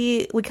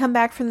we come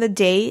back from the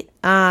date,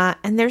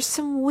 and there's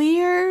some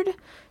weird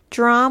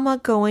drama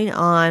going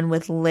on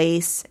with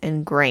Lace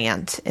and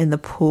Grant in the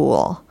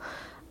pool.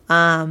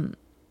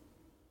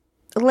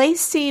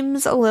 Lace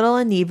seems a little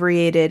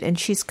inebriated, and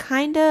she's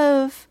kind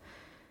of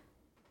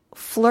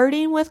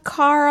flirting with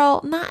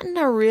Carl, not in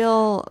a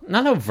real...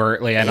 Not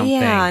overtly, I don't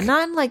think. Yeah,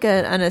 not in like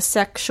in a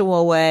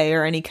sexual way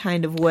or any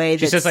kind of way.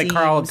 She says, like, seems...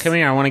 Carl, come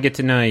here, I want to get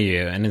to know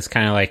you. And it's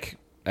kind of like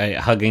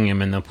hugging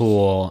him in the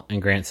pool, and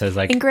Grant says,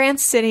 like... And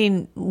Grant's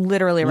sitting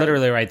literally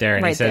right there.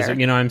 And right he says, there.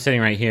 you know, I'm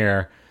sitting right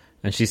here.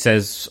 And she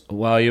says,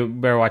 well, you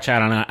better watch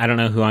out. I don't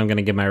know who I'm going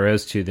to give my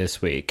rose to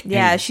this week.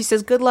 Yeah, And, she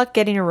says, good luck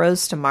getting a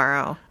rose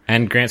tomorrow.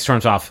 and Grant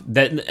storms off.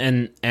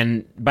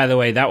 And by the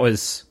way, that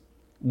was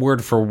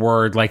word for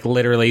word, like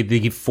literally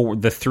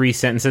the three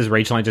sentences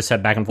Rachel and I just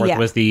said back and forth Yeah.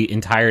 was the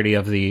entirety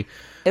of the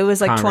It was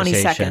like 20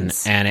 conversation,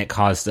 seconds. and it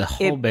caused a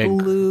whole It big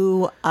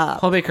blew up.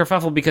 whole big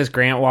kerfuffle because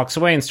Grant walks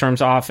away and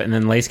storms off, and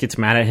then Lace gets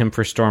mad at him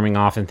for storming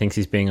off and thinks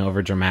he's being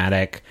over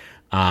dramatic.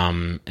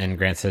 And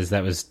Grant says,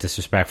 that was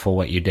disrespectful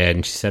what you did.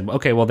 And she said,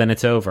 okay, well then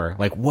it's over.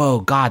 Like, whoa,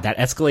 God, that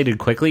escalated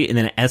quickly, and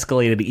then it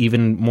escalated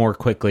even more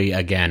quickly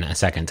again a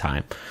second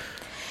time.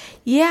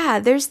 Yeah,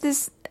 there's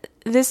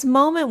this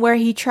moment where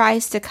he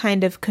tries to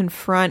kind of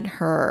confront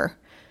her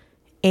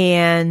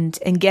and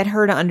get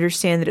her to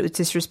understand that it was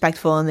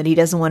disrespectful and that he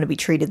doesn't want to be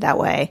treated that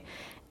way.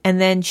 And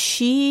then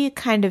she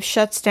kind of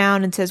shuts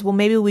down and says, well,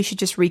 maybe we should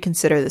just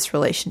reconsider this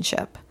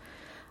relationship.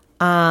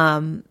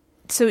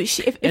 So this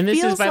feels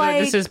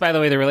this is, by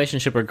the way, the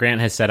relationship where Grant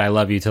has said, I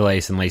love you to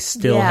Lace, and Lace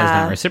still has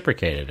Yeah. not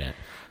reciprocated it.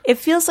 It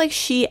feels like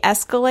she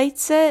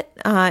escalates it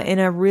in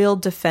a real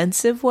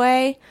defensive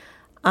way.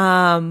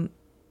 And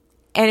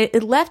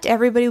it left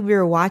everybody we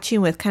were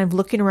watching with kind of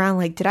looking around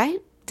like, did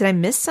I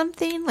miss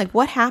something? Like,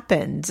 what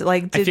happened?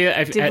 Like,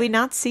 did we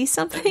not see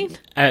something?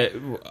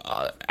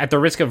 At the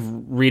risk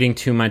of reading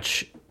too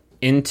much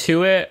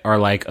into it or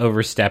like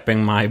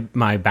overstepping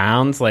my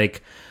bounds,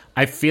 like,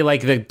 I feel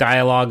like the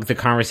dialogue, the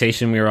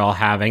conversation we were all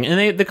having,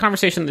 and the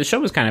conversation the show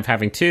was kind of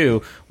having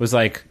too, was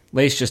like,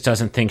 Lace just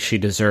doesn't think she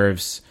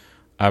deserves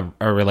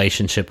a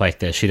relationship like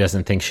this. She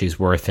doesn't think she's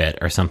worth it,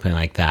 or something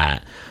like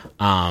that.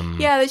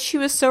 Yeah, that she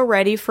was so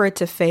ready for it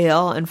to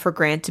fail and for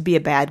Grant to be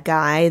a bad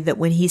guy that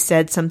when he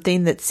said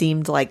something that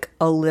seemed like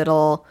a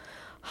little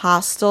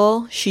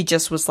hostile, she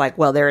just was like,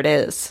 well, there it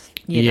is.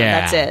 You know,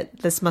 that's it.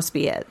 This must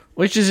be it.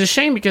 Which is a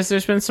shame because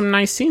there's been some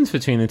nice scenes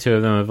between the two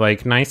of them of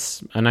like a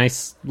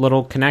nice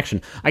little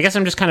connection. I guess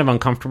I'm just kind of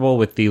uncomfortable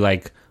with the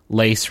like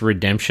Lace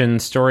redemption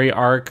story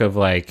arc of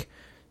like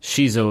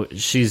she's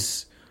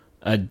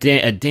a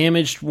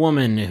damaged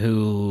woman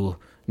who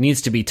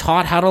needs to be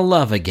taught how to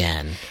love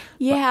again.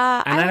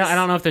 Yeah, And I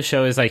don't know if the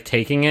show is like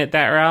taking it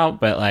that route,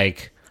 but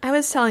like I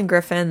was telling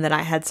Griffin that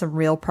I had some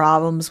real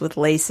problems with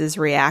Lace's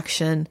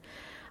reaction.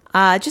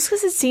 Just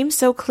because it seems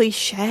so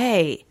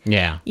cliche.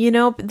 yeah. You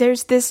know,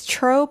 there's this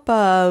trope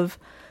of,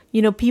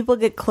 you know, people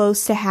get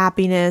close to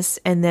happiness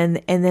and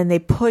then they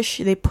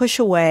push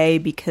away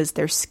because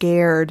they're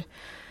scared.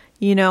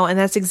 You know, and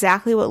that's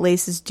exactly what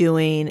Lace is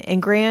doing.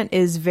 And Grant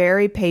is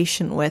very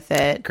patient with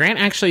it. Grant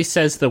actually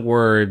says the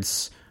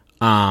words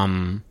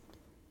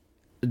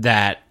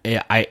that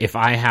if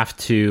I have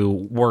to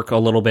work a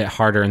little bit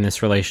harder in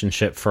this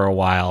relationship for a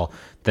while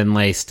than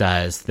Lace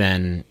does,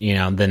 then, you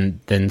know,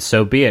 then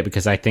so be it,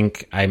 because I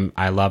think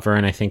I love her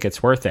and I think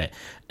it's worth it.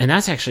 And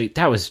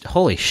that was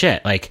holy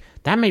shit. Like,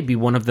 that may be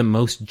one of the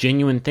most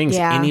genuine things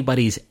Yeah.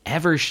 anybody's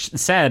ever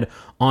said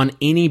on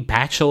any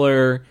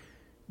Bachelor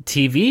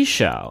TV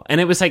show.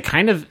 And it was like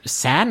kind of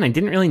sad, and I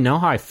didn't really know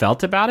how I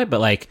felt about it, but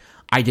like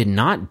I did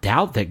not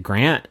doubt that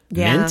Grant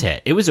Yeah. meant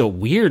it. It was a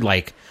weird,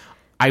 like,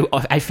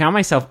 I found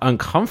myself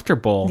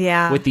uncomfortable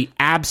Yeah. with the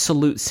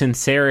absolute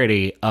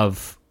sincerity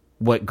of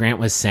what Grant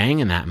was saying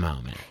in that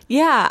moment.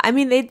 Yeah, I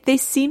mean, they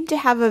seem to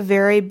have a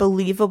very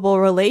believable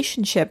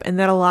relationship, and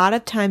that a lot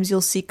of times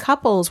you'll see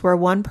couples where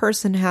one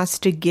person has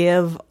to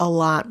give a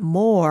lot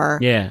more.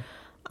 Yeah.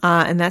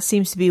 And that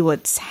seems to be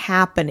what's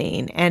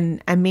happening.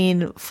 And I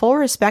mean, full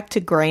respect to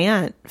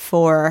Grant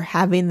for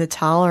having the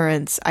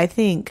tolerance. I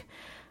think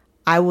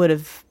I would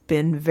have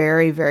been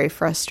very, very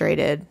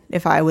frustrated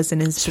if I was in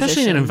his Especially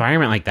position. in an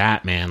environment like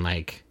that, man.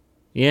 Like,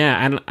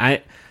 yeah,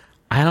 I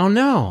don't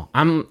know.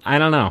 I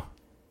don't know.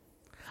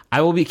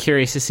 I will be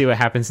curious to see what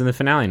happens in the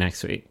finale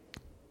next week.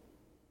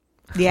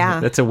 Yeah.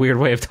 That's a weird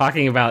way of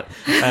talking about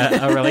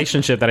a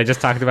relationship that I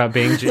just talked about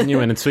being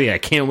genuine and sweet. I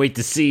can't wait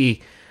to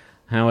see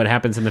how it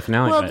happens in the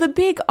finale. Well, but- the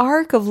big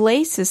arc of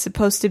Lace is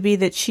supposed to be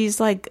that she's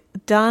like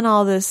done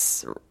all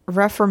this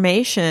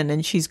reformation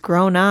and she's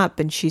grown up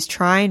and she's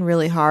trying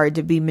really hard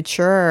to be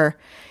mature.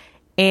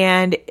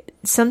 And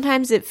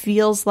sometimes it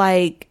feels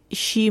like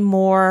she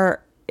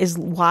more is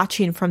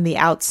watching from the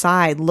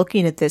outside,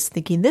 looking at this,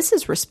 thinking this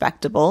is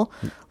respectable.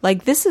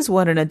 Like this is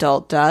what an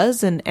adult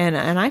does. And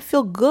I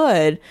feel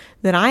good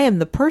that I am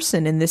the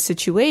person in this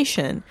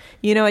situation.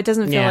 You know, it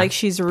doesn't feel Yeah. like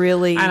she's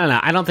really. I don't know.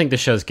 I don't think the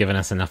show's given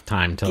us enough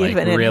time to like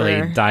Given it really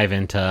her. dive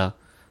into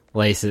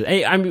Lace's.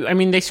 I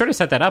mean, they sort of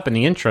set that up in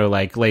the intro,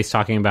 like Lace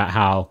talking about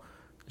how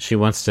she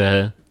wants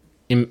to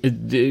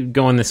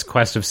go on this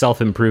quest of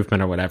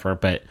self-improvement or whatever.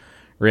 But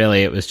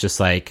really, it was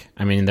just like,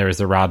 I mean, there was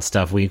the Rod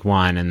stuff week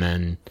 1, and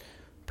then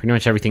pretty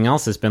much everything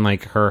else has been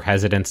like her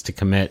hesitance to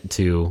commit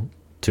to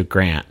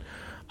Grant.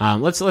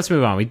 Let's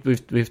move on.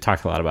 We've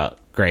talked a lot about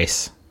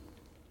Grace.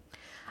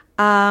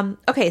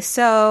 Okay,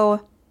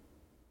 so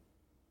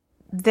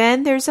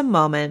then there's a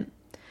moment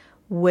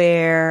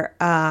where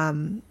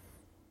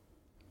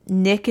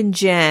Nick and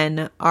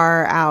Jen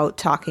are out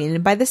talking,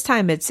 and by this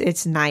time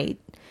it's night,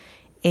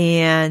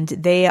 and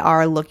they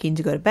are looking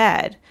to go to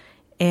bed,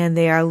 and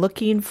they are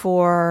looking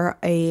for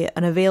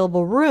an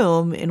available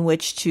room in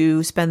which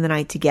to spend the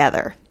night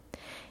together.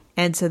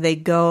 And so they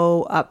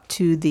go up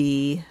to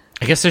the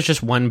I guess there's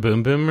just one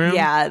boom boom room.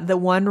 the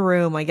one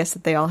room, I guess,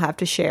 that they all have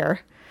to share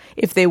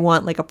if they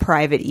want like a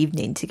private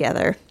evening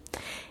together.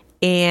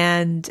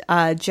 And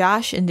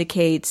Josh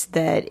indicates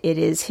that it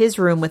is his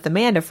room with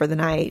Amanda for the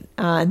night,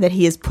 and that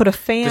he has put a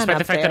fan Despite up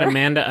the fact there.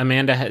 that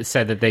Amanda had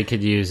said that they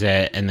could use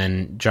it, and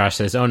then Josh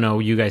says, "Oh no,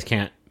 you guys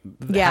can't."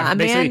 Yeah,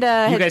 basically,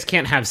 Amanda you had- guys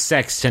can't have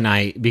sex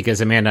tonight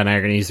because Amanda and I are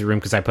going to use the room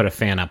because I put a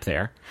fan up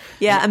there.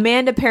 Yeah,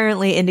 Amanda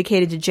apparently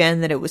indicated to Jen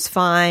that it was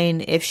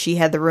fine if she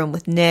had the room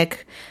with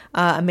Nick.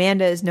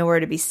 Amanda is nowhere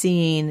to be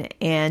seen,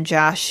 and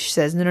Josh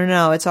says,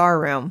 no, it's our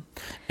room.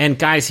 And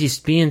guys, he's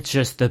being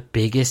just the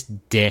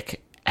biggest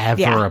dick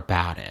ever Yeah.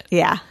 about it.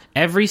 Yeah.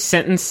 Every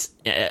sentence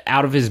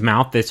out of his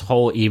mouth this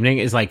whole evening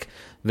is like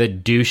the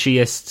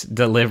douchiest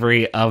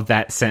delivery of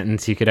that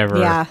sentence you could ever.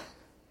 Yeah.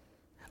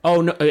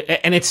 Oh no!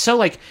 And it's so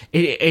like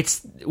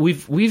it's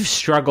we've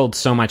struggled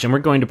so much, and we're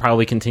going to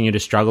probably continue to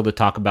struggle to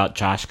talk about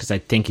Josh because I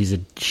think he's a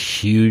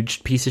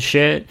huge piece of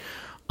shit.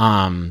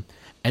 And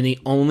the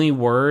only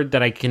word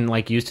that I can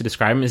like use to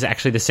describe him is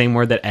actually the same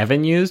word that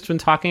Evan used when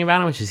talking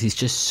about him, which is he's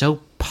just so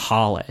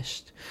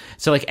polished.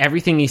 So like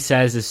everything he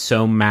says is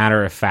so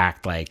matter of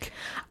fact. Like,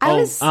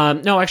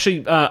 no,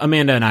 actually,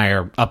 Amanda and I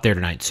are up there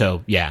tonight,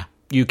 so yeah,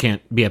 you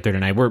can't be up there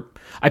tonight.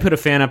 I put a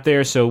fan up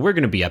there, so we're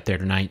gonna be up there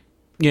tonight.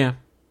 Yeah.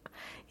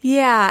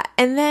 Yeah,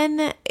 and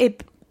then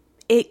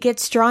it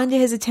gets drawn to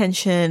his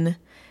attention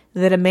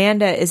that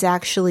Amanda is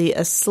actually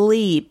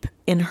asleep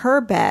in her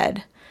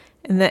bed,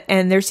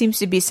 and there seems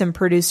to be some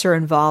producer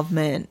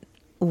involvement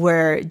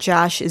where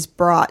Josh is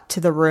brought to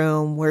the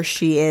room where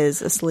she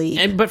is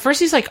asleep. But first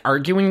he's like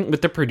arguing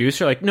with the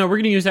producer, like, no, we're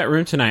going to use that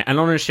room tonight. I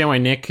don't understand why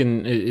Nick I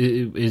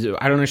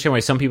don't understand why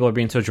some people are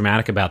being so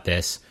dramatic about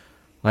this.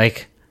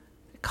 Like,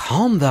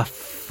 calm the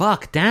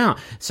fuck down.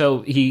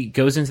 So he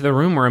goes into the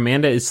room where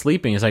Amanda is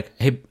sleeping. He's like,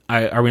 hey,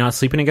 are we not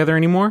sleeping together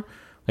anymore?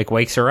 Like,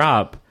 wakes her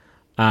up.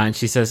 And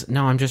she says,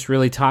 no, I'm just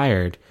really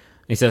tired.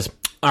 And he says,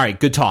 all right,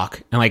 good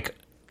talk. And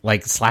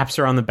like slaps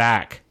her on the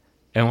back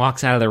and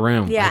walks out of the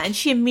room. Yeah, Like, and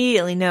she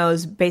immediately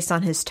knows based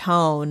on his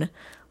tone,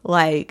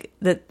 like,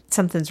 that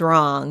something's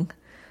wrong.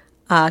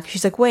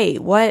 She's like,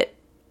 wait, what?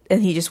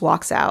 And he just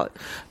walks out.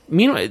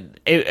 meanwhile,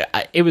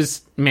 it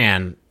was,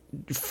 man,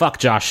 fuck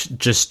Josh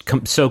just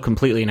so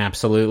completely and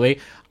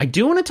absolutely. I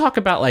do want to talk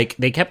about, like,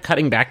 they kept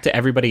cutting back to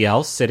everybody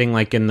else sitting,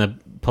 like, in the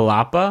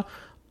palapa.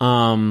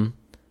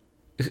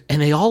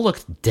 And they all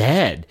looked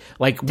dead.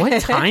 Like,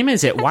 what time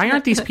is it? Why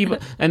aren't these people...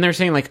 And they're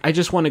saying, like, I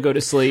just want to go to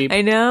sleep.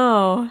 I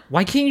know.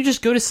 Why can't you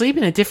just go to sleep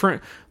in a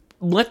different...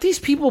 Let these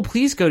people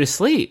please go to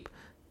sleep.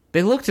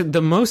 They looked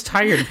the most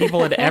tired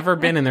people had ever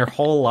been in their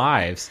whole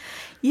lives.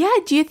 Yeah,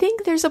 do you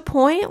think there's a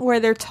point where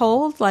they're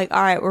told, like,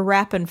 all right, we're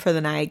wrapping for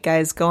the night,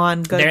 guys, go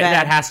on, go to bed?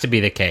 That has to be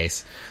the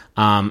case.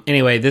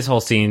 Anyway, this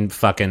whole scene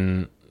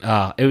fucking...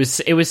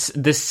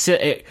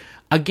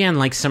 again,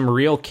 like some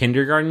real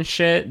kindergarten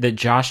shit that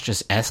Josh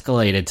just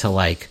escalated to,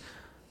 like,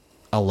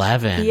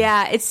 11.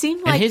 Yeah, it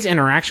seemed like... And his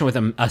interaction with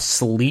a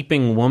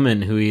sleeping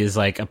woman who he is,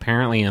 like,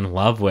 apparently in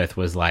love with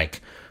was,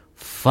 like,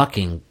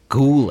 fucking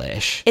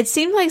ghoulish. It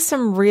seemed like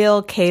some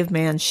real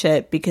caveman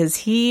shit because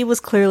he was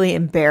clearly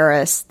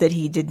embarrassed that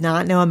he did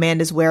not know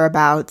Amanda's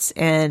whereabouts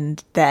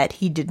and that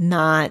he was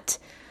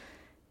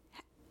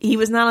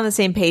not on the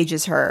same page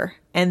as her.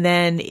 And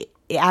then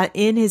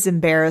in his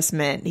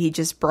embarrassment, he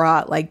just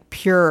brought like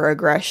pure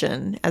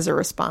aggression as a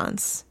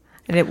response.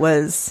 And it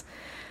was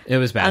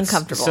bad.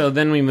 Uncomfortable. So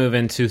then we move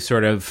into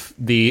sort of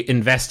the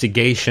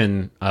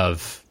investigation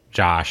of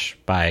Josh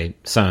by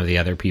some of the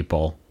other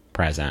people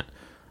present.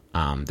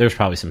 There's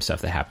probably some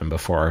stuff that happened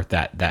before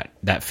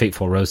that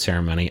fateful rose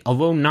ceremony,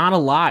 although not a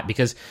lot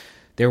because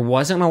there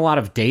wasn't a lot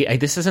of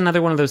this is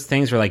another one of those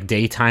things where like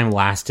daytime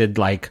lasted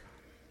like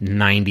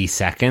 90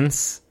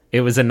 seconds. It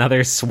was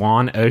another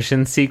Swan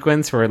Ocean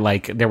sequence where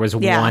like there was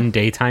one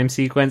daytime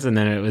sequence and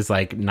then it was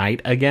like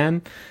night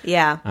again.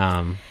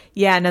 Yeah.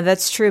 Yeah, no,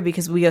 that's true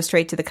because we go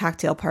straight to the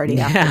cocktail party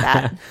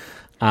after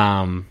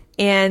that.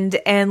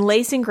 And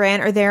Lace and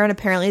Grant are there and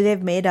apparently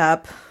they've made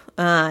up.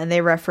 And they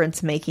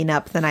reference making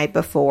up the night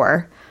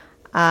before.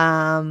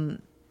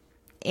 And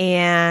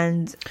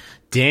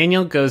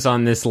Daniel goes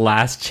on this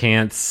last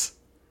chance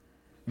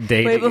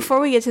date. wait, before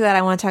we get to that,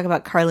 I want to talk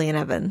about Carly and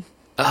Evan.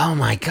 Oh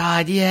my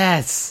God,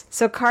 yes.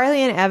 So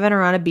Carly and Evan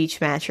are on a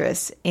beach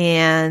mattress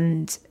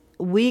and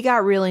we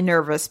got really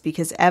nervous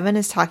because Evan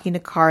is talking to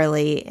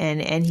Carly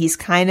and he's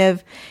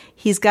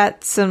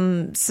got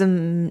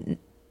some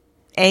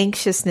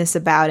anxiousness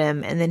about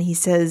him. And then he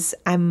says,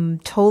 I'm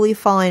totally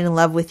falling in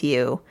love with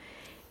you.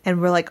 And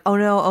we're like, oh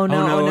no,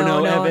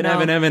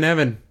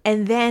 Evan.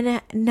 And then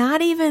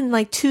not even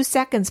like 2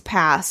 seconds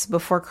pass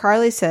before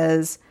Carly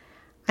says,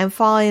 I'm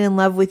falling in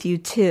love with you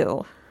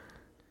too.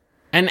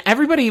 And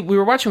everybody we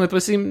were watching with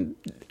was seemed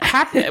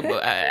happy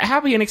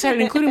and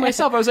excited, including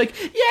myself. I was like,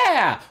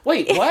 yeah,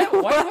 wait, what?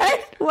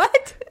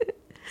 What?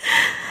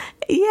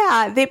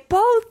 Yeah,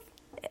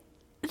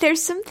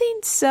 there's something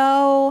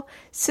so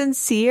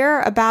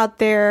sincere about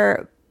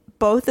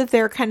both of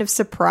their kind of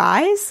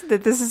surprise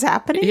that this is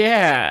happening.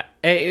 Yeah,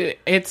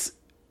 it's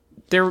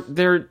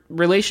their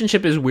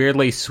relationship is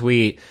weirdly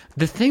sweet.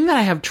 The thing that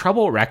I have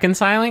trouble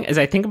reconciling is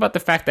I think about the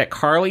fact that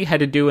Carly had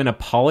to do an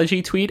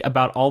apology tweet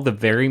about all the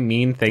very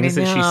mean things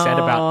that she said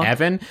about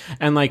Evan,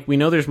 and like we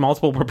know there's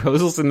multiple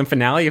proposals in the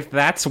finale. If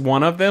that's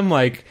one of them,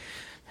 like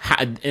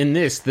in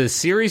the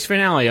series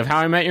finale of How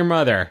I Met Your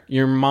Mother,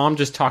 your mom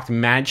just talked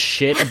mad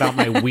shit about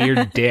my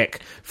weird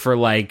dick for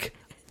like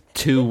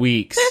 2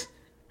 weeks.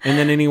 And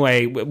then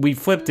anyway, we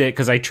flipped it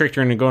because I tricked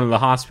her into going to the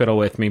hospital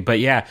with me. But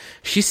yeah,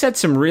 she said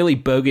some really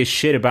bogus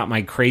shit about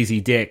my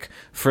crazy dick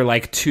for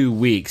like 2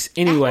 weeks.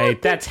 Anyway,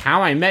 that's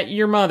How I Met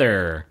Your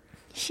Mother.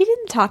 She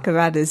didn't talk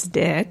about his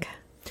dick.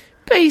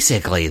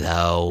 Basically,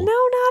 though. No,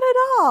 not at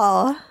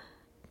all.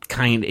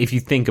 Kind, if you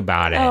think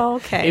about it. Oh,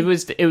 okay. It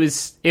was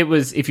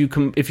if you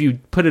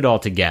put it all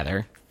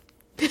together.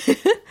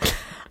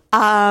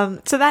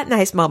 So that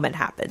nice moment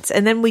happens,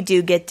 and then we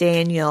do get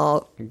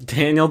Daniel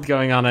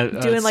going on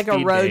doing like a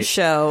road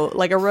show,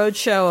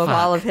 of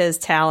all of his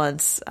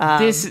talents.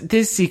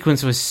 This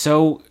sequence was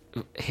so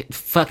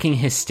fucking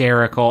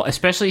hysterical,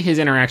 especially his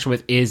interaction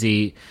with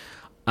Izzy.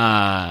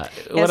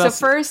 So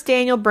first,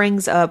 Daniel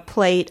brings a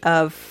plate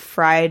of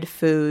fried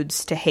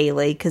foods to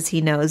Haley because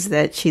he knows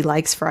that she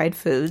likes fried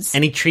foods,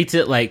 and he treats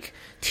it like,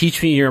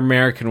 teach me your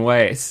American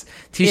ways.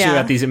 Teach me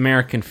about these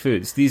American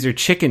foods. These are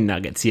chicken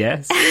nuggets,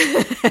 yes?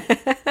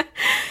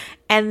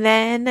 And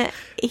then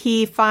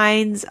he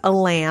finds a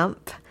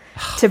lamp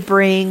to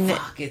bring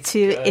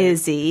to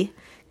Izzy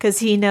because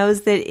he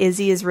knows that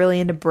Izzy is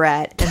really into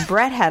Brett, and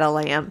Brett had a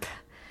lamp.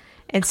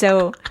 And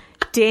so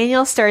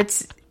Daniel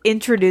starts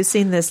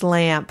introducing this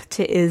lamp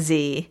to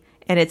Izzy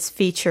and its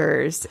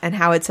features and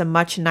how it's a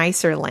much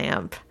nicer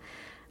lamp.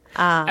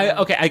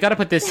 I gotta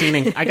put this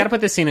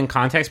scene in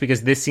context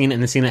because this scene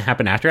and the scene that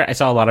happened after it, I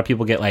saw a lot of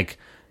people get like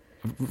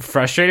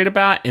frustrated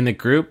about in the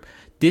group.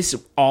 This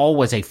all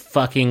was a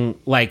fucking,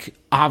 like,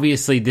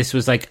 obviously this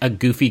was like a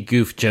goofy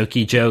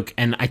jokey joke,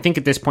 and I think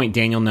at this point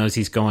Daniel knows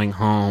he's going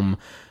home,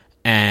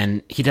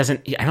 and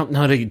I don't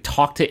know how to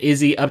talk to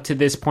Izzy up to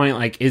this point.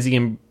 Like, Izzy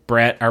and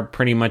Brett are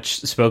pretty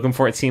much spoken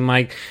for, it seemed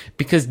like,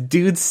 because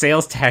dude's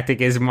sales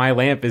tactic is my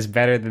lamp is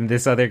better than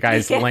this other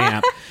guy's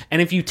lamp.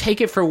 And if you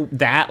take it for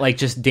that, like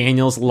just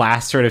Daniel's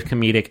last sort of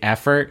comedic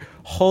effort,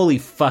 holy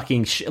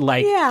fucking shit.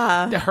 Like,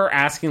 her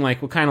asking,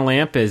 like, what kind of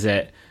lamp is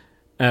it?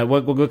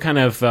 What kind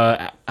of,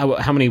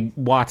 how many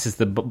watts is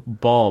the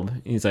bulb?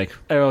 He's like,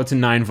 oh, it's a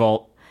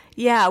 9-volt.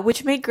 Yeah,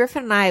 which made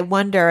Griffin and I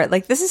wonder,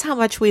 like, this is how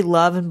much we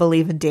love and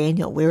believe in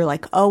Daniel. We were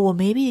like, oh, well,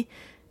 maybe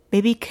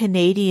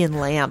Canadian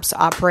lamps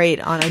operate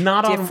on a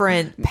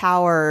different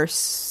power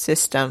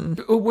system.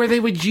 Where they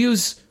would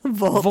use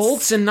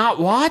volts and not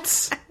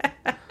watts?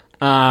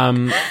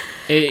 And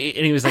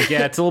he was like,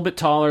 yeah, it's a little bit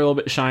taller, a little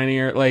bit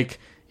shinier. Like,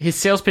 his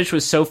sales pitch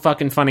was so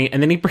fucking funny.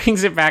 And then he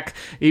brings it back.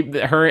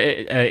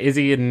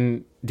 Izzy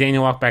and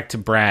Daniel walk back to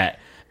Brett.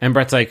 And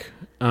Brett's like,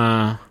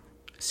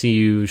 see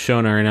you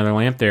showing her another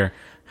lamp there.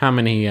 How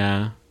many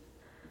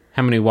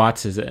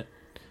watts is it?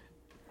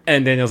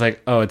 And Daniel's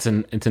like, oh, it's a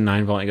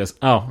 9-volt. He goes,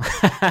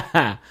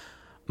 oh,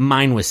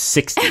 mine was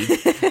 60.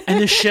 And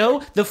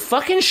the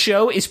fucking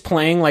show is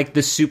playing like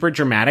the super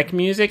dramatic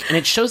music, and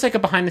it shows like a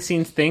behind the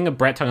scenes thing of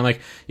Brett talking like,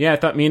 yeah, I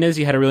thought me and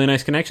Izzy had a really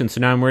nice connection, so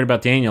now I'm worried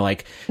about Daniel.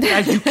 Like,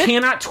 guys, you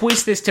cannot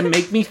twist this to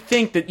make me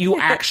think that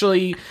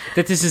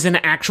that this is an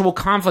actual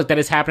conflict that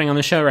is happening on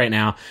the show right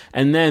now.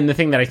 And then the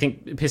thing that I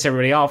think pissed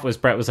everybody off was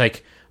Brett was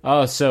like,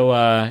 oh,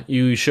 so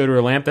you showed her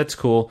a lamp? That's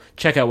cool.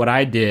 Check out what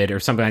I did, or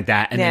something like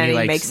that. And then he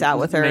like makes out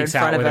with her in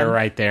front of him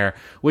right there,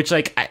 which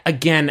like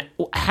again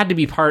had to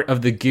be part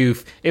of the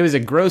goof. It was a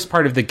gross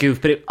part of the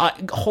goof, but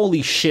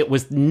holy shit,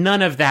 was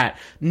none of that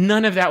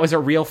was a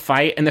real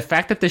fight. And the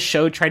fact that the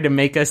show tried to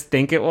make us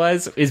think it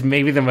was is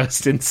maybe the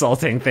most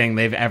insulting thing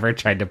they've ever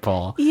tried to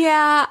pull.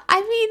 Yeah,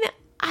 I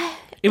mean,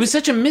 it was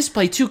such a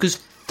misplay too, because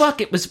fuck,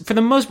 it was, for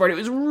the most part, it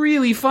was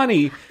really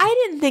funny.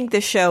 I didn't think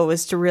the show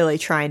was really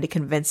trying to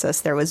convince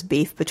us there was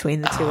beef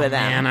between the two of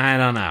them. Man, I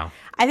don't know.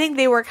 I think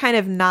they were kind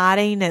of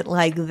nodding at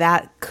like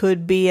that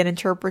could be an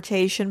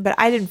interpretation, but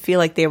I didn't feel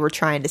like they were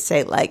trying to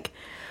say like,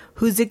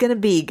 who's it going to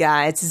be,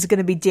 guys? Is it going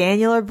to be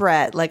Daniel or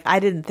Brett? Like, I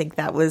didn't think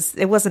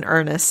it wasn't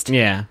earnest.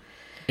 Yeah.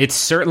 It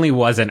certainly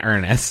wasn't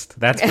earnest.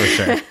 That's for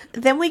sure.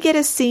 Then we get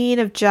a scene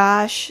of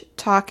Josh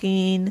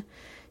talking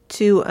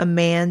to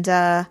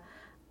Amanda,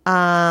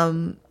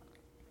 kind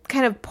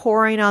of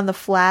pouring on the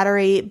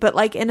flattery, but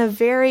like in a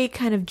very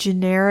kind of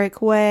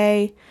generic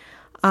way.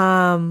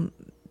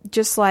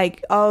 Just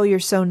like, oh, you're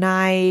so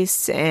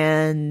nice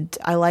and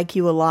I like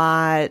you a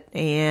lot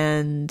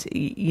and,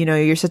 you know,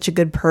 you're such a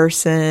good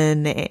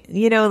person.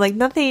 You know, like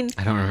nothing.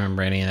 I don't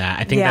remember any of that.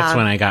 I think that's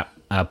when I got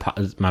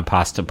my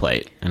pasta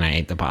plate and I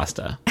ate the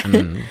pasta.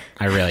 And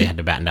I really had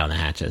to batten down the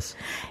hatches.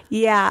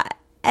 Yeah.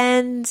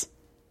 And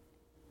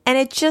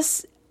it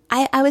just,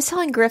 I was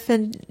telling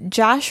Griffin,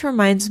 Josh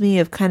reminds me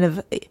of kind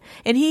of,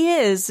 and he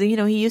is, you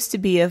know, he used to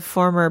be a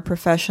former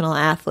professional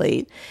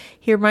athlete.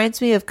 He reminds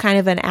me of kind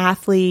of an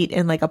athlete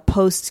in like a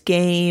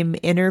post-game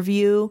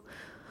interview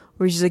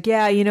where he's like,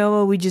 yeah, you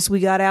know, we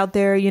got out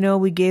there, you know,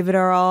 we gave it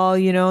our all,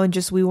 you know, and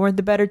just, we weren't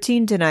the better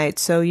team tonight.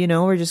 So, you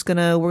know, we're going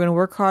to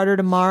work harder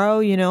tomorrow,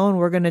 you know, and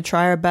we're going to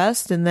try our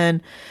best. And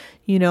then,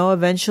 you know,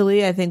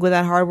 eventually I think with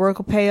that hard work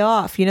will pay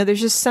off. You know, there's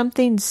just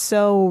something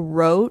so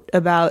rote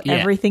about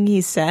everything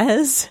he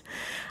says.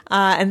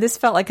 And this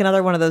felt like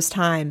another one of those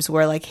times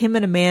where like him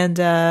and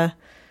Amanda,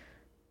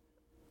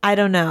 I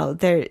don't know,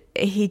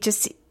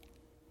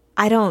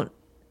 I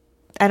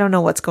don't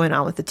know what's going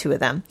on with the two of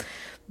them,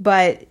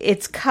 but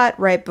it's cut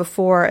right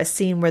before a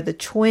scene where the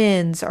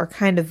twins are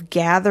kind of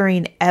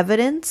gathering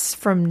evidence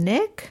from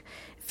Nick.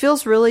 It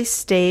feels really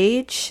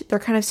staged. They're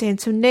kind of saying,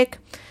 so Nick,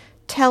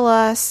 tell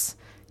us,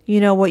 you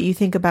know, what you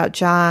think about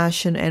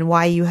Josh and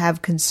why you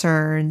have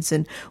concerns.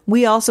 And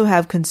we also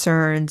have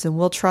concerns and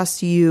we'll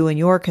trust you and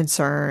your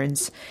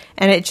concerns.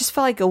 And it just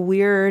felt like a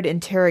weird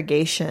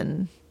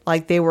interrogation.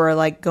 Like they were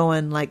like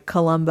going like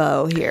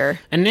Columbo here.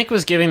 And Nick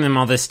was giving them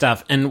all this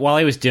stuff. And while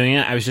I was doing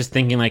it, I was just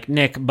thinking like,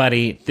 Nick,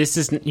 buddy, this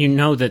is, you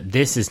know that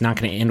this is not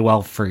going to end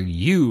well for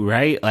you,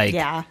 right? Like,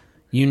 yeah.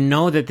 You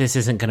know that this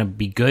isn't going to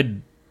be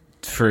good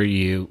for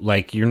you.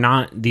 Like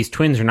these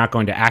twins are not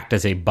going to act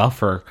as a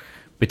buffer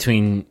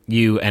between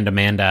you and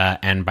Amanda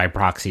and by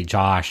proxy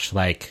Josh.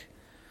 Like,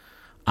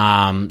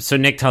 so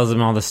Nick tells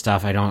them all this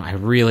stuff. This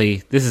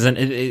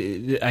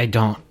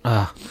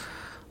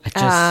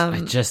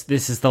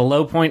is the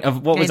low point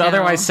of what was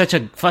otherwise such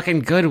a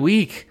fucking good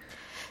week.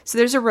 So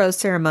there's a rose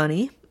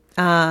ceremony,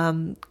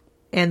 and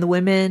the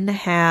women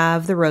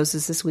have the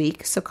roses this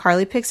week. So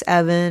Carly picks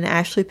Evan,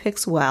 Ashley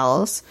picks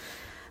Wells,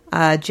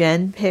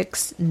 Jen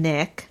picks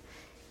Nick,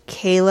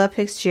 Kayla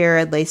picks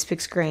Jared, Lace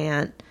picks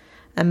Grant,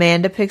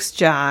 Amanda picks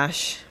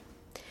Josh,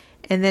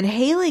 and then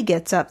Haley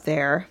gets up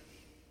there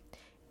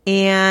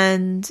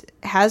and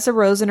has a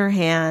rose in her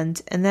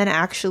hand, and then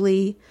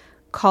actually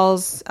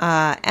calls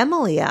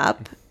Emily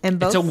up, and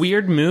both. It's a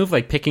weird move,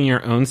 like picking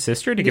your own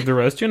sister to give the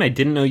rose to, and I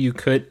didn't know you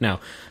could.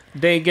 No,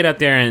 they get up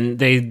there and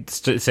they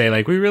say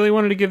like, we really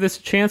wanted to give this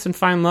a chance and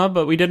find love,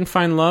 but we didn't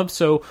find love,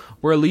 so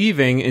we're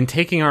leaving and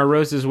taking our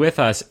roses with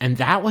us. And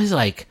that was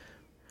like,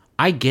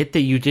 I get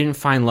that you didn't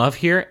find love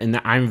here,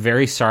 and I'm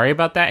very sorry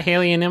about that,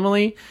 Haley and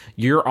Emily.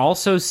 You're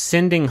also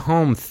sending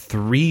home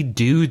 3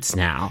 dudes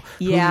now.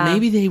 Yeah,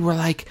 maybe they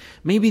woulda.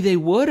 Maybe they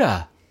would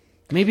have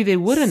next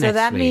week. So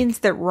that means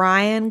that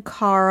Ryan,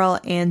 Carl,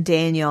 and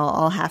Daniel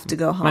all have to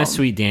go home. My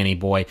sweet Danny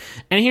boy.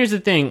 And here's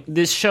the thing.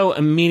 This show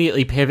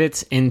immediately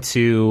pivots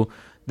into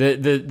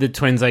the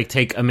twins like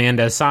take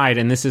Amanda aside,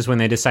 and this is when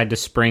they decide to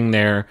spring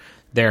their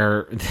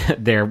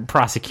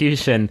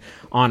prosecution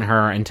on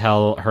her and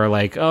tell her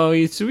like, oh,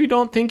 we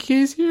don't think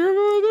he's here.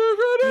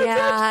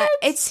 Yeah,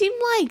 it seemed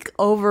like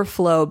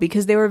overflow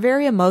because they were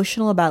very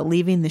emotional about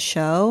leaving the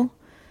show.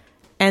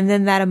 And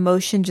then that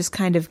emotion just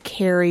kind of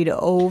carried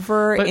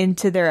over But-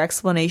 into their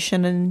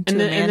explanation and to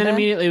Amanda. And then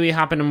immediately we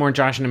hop into more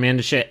Josh and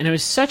Amanda shit. And it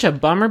was such a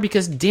bummer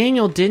because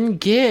Daniel didn't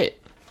get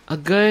a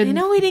good... I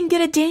know we didn't get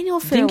a Daniel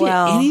didn't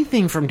farewell. get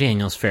anything from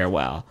Daniel's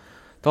farewell.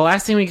 The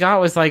last thing we got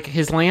was like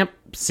his lamp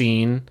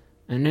scene,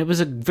 and it was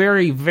a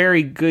very,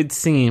 very good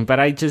scene. But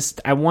I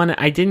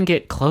didn't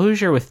get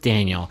closure with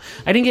Daniel.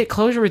 I didn't get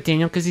closure with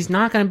Daniel because he's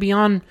not going to be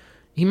on.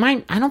 He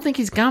might. I don't think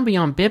he's going to be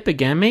on BIP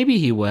again. Maybe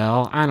he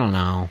will. I don't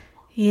know.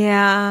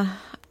 Yeah.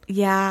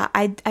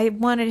 I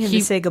wanted him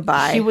to say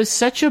goodbye. He was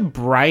such a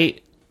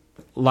bright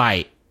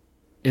light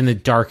in the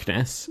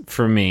darkness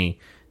for me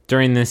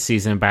during this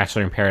season of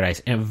Bachelor in Paradise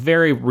in a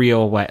very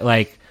real way.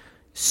 Like,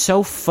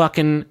 so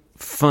fucking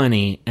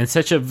funny and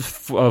such a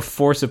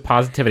force of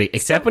positivity.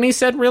 Except when he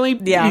said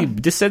he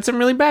just said some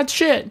really bad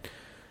shit.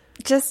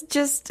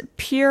 Just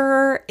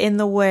pure in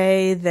the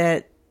way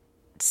that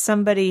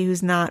somebody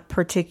who's not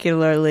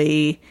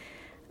particularly...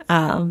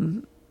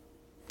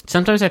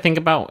 Sometimes I think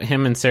about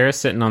him and Sarah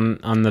sitting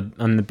on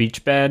the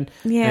beach bed,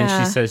 Yeah. and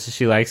she says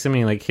she likes him. And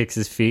he like kicks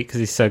his feet because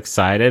he's so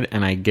excited,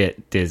 and I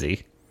get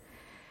dizzy.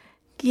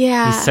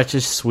 Yeah. He's such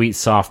a sweet,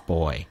 soft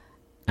boy,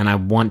 and I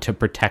want to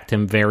protect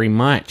him very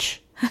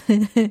much.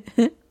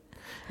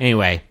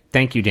 Anyway,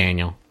 thank you,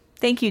 Daniel.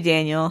 Thank you,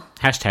 Daniel.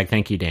 Hashtag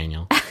thank you,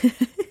 Daniel.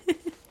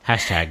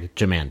 Hashtag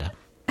Jamanda.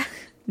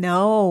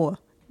 No.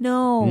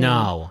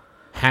 No.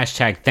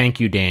 Hashtag thank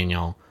you,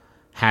 Daniel.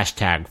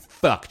 Hashtag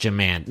fuck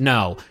Jamanda.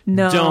 No.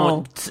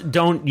 No.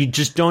 Don't. You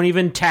just don't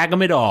even tag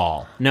him at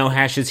all. No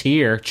hashes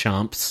here,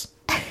 chumps.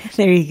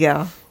 There you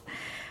go.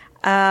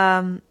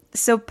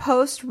 So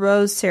post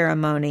rose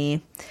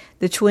ceremony,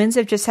 the twins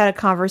have just had a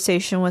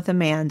conversation with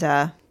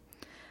Amanda.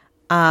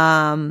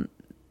 Amanda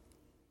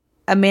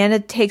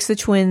takes the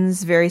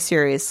twins very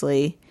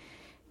seriously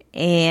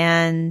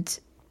and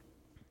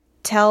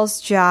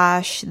tells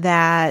Josh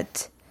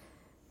that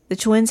the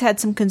twins had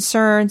some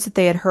concerns that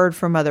they had heard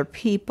from other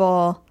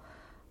people.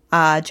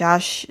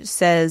 Josh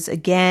says,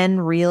 again,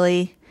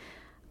 really?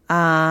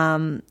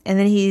 And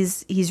then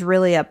he's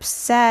really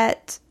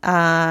upset.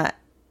 And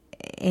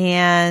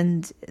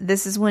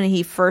this is when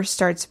he first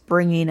starts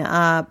bringing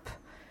up,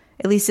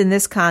 at least in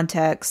this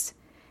context,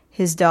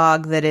 his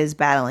dog that is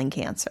battling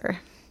cancer.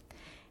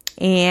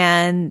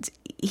 And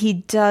he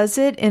does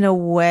it in a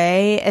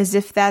way as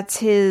if that's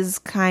his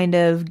kind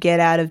of get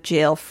out of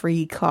jail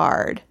free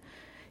card.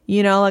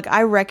 You know, like,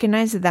 I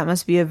recognize that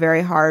must be a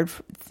very hard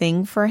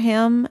thing for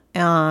him.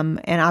 And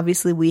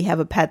obviously we have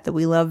a pet that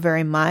we love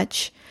very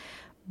much.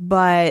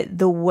 But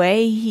the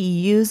way he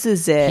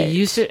uses it... He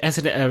used it as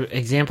an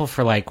example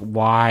for, like,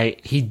 why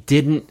he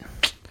didn't...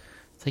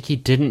 It's like he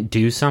didn't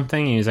do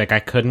something. He was like,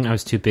 I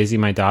was too busy.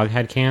 My dog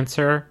had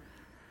cancer.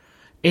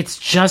 It's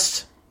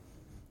just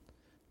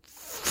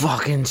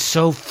fucking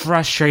so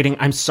frustrating.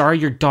 I'm sorry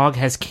your dog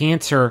has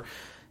cancer.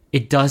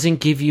 It doesn't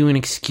give you an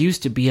excuse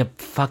to be a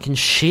fucking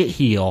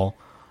shitheel.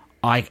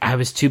 Like, I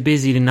was too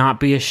busy to not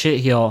be a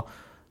shitheel.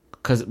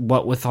 Because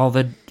what with all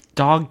the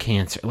dog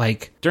cancer?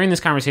 Like, during this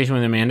conversation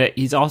with Amanda,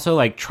 he's also,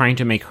 like, trying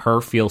to make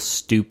her feel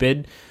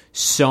stupid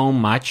so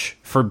much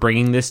for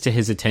bringing this to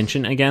his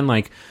attention again.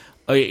 Like,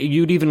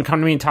 you'd even come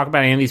to me and talk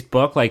about Andy's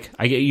book. Like,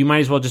 you might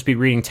as well just be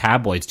reading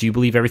tabloids. Do you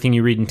believe everything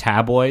you read in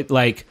tabloid?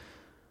 Like,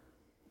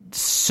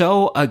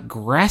 so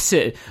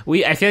aggressive.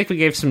 I feel like we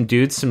gave some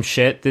dudes some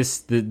shit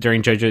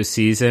during JoJo's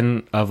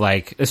season of,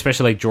 like,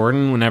 especially like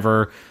Jordan,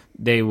 whenever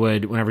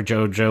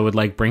JoJo would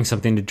like bring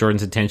something to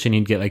Jordan's attention,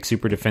 he'd get like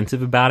super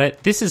defensive about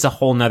it. This is a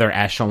whole nother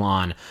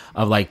echelon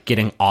of like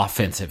getting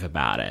offensive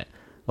about it.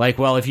 Like,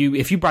 well, if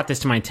you brought this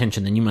to my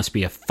attention, then you must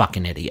be a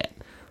fucking idiot.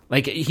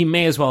 Like, he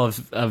may as well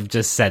have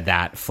just said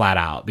that flat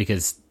out,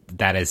 because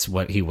that is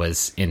what he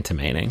was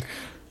intimating.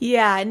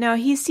 Yeah, no,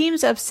 he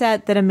seems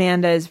upset that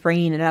Amanda is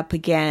bringing it up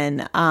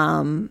again,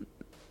 and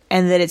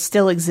that it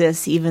still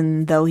exists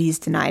even though he's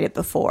denied it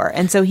before.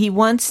 And so he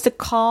wants to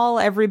call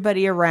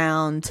everybody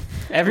around.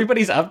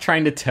 Everybody's up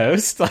trying to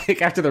toast,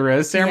 like, after the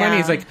rose ceremony. Yeah.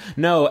 He's like,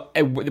 no,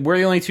 we're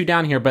the only two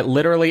down here, but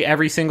literally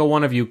every single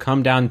one of you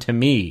come down to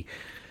me.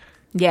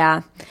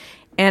 Yeah,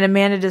 and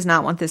Amanda does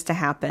not want this to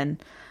happen.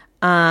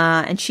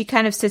 And she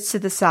kind of sits to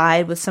the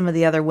side with some of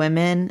the other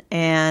women,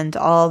 and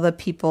all the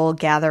people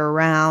gather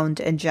around,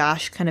 and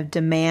Josh kind of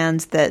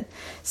demands that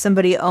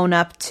somebody own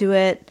up to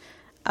it.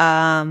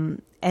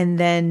 And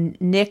then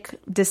Nick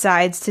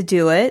decides to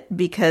do it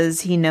because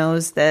he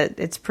knows that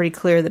it's pretty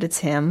clear that it's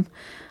him.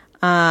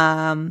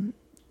 And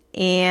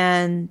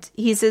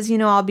he says, you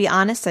know, I'll be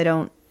honest, I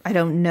don't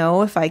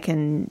know if I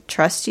can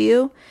trust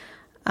you.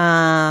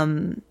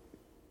 And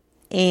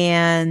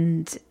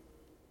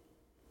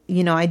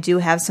you know, I do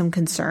have some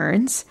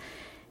concerns.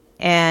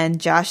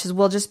 And Josh says,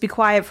 well, just be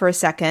quiet for a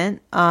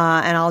second,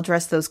 and I'll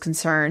address those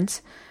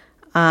concerns.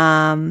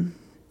 And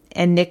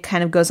Nick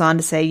kind of goes on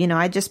to say, you know,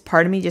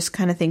 part of me just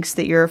kind of thinks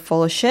that you're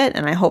full of shit,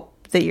 and I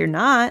hope that you're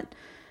not.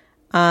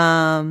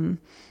 And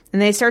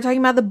they start talking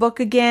about the book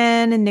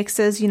again, and Nick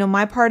says, you know,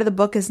 my part of the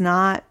book is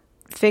not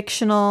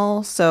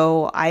fictional,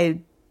 so I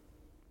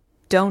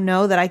don't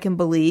know that I can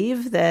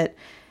believe that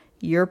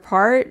your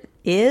part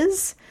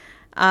is.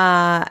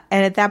 And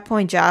at that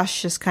point,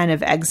 Josh just kind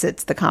of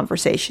exits the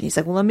conversation. He's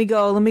like, well, let me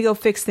go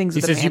fix things. He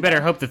with says, you Amanda."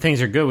 better hope that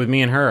things are good with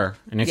me and her.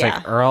 And it's Yeah.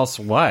 like, or else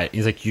what?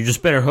 He's like, you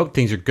just better hope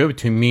things are good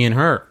between me and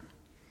her.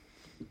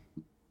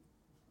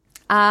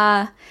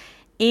 And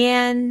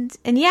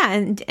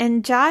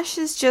Josh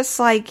is just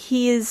like,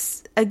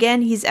 he's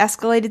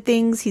escalated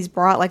things. He's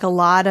brought like a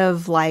lot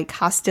of like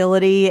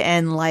hostility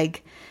and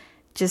like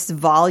just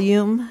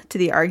volume to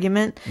the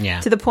argument. Yeah.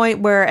 To the point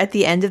where at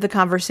the end of the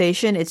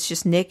conversation, it's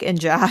just Nick and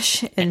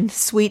Josh and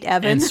Sweet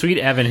Evan. And Sweet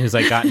Evan, who's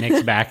like got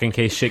Nick's back in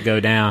case shit go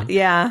down.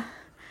 Yeah.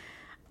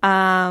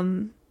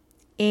 And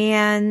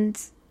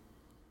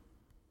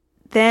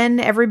then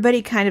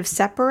everybody kind of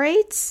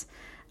separates.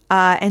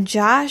 And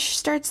Josh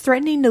starts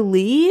threatening to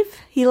leave.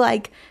 He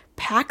like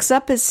packs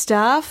up his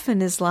stuff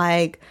and is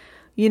like,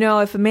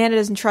 if Amanda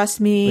doesn't trust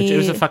me. Which it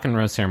was a fucking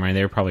rose ceremony.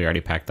 They were probably already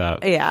packed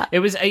up. Yeah. It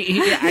was.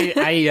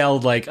 I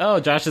yelled like,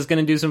 "Oh, Josh is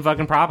going to do some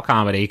fucking prop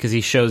comedy," because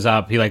he shows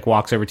up. He like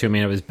walks over to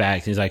Amanda with his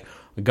bags. He's like,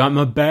 "I got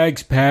my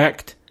bags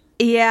packed."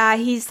 Yeah,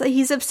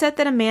 he's upset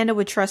that Amanda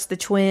would trust the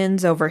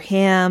twins over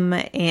him,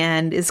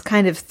 and is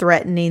kind of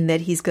threatening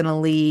that he's going to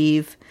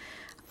leave.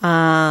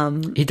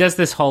 He does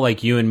this whole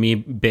like you and me,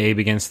 babe,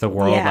 against the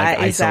world, Yeah, like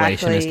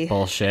isolationist exactly.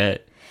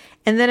 bullshit.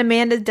 And then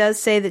Amanda does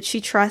say that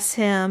she trusts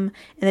him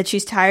and that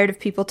she's tired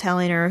of people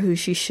telling her who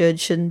she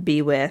shouldn't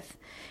be with.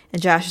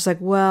 And Josh is like,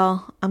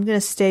 well, I'm going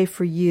to stay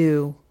for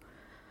you.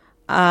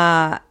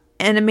 And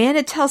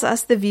Amanda tells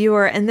us, the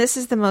viewer, and this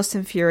is the most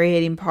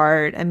infuriating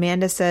part.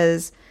 Amanda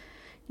says,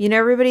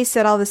 everybody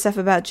said all this stuff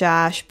about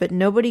Josh, but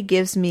nobody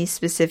gives me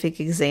specific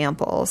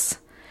examples.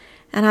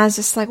 And I was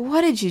just like, what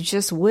did you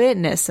just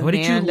witness, Amanda? What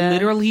did you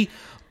literally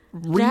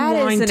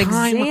rewind That is an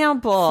time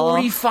example.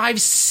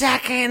 45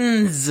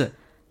 seconds?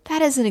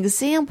 That is an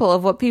example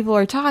of what people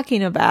are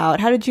talking about.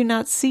 How did you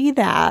not see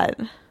that?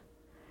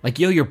 Like,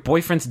 yo, your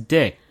boyfriend's a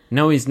dick.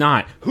 No, he's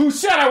not. Who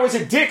said I was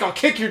a dick? I'll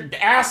kick your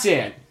ass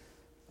in.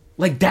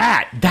 Like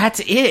that. That's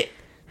it.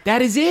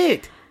 That is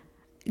it.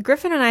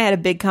 Griffin and I had a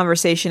big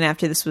conversation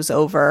after this was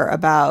over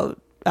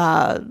about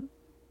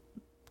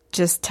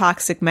just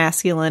toxic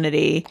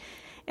masculinity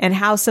and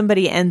how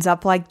somebody ends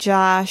up like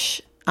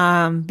Josh.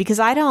 Because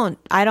I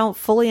don't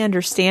fully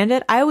understand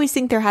it. I always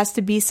think there has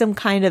to be some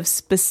kind of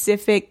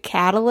specific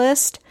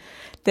catalyst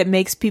that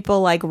makes people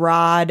like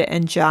Rod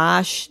and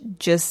Josh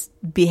just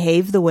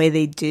behave the way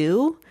they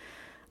do.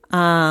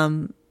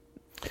 I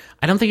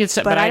don't think it's,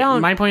 but I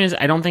don't- my point is,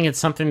 I don't think it's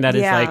something that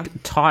is Yeah.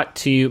 like taught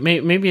to you.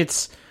 Maybe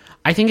it's,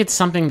 I think it's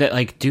something that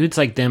like dudes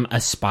like them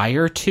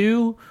aspire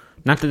to.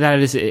 Not that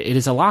it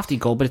is a lofty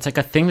goal, but it's like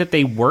a thing that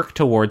they work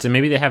towards, and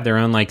maybe they have their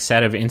own like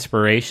set of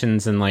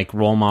inspirations and like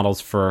role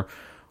models for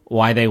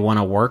why they want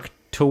to work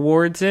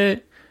towards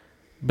it.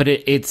 But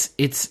it's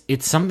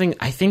something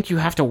I think you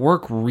have to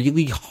work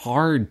really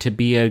hard to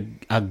be a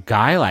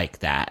guy like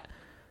that,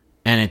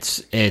 and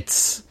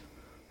it's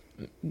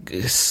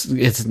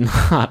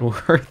not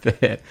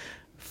worth it.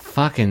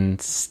 Fucking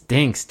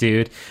stinks,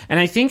 dude. And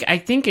I think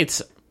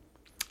it's,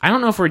 I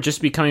don't know if we're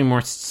just becoming more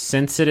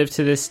sensitive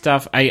to this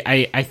stuff.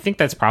 I think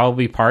that's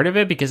probably part of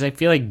it, because I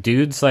feel like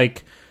dudes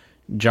like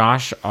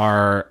Josh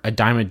are a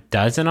dime a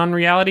dozen on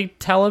reality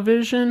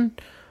television.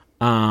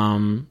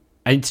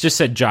 I just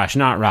said Josh,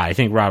 not Rod. I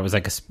think Rod was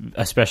like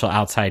a special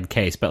outside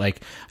case, but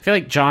like I feel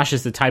like Josh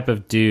is the type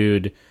of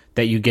dude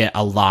that you get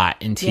a lot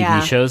in TV Yeah.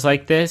 shows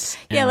like this.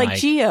 Yeah, And, like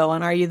Gio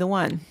on Are You the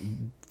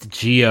One?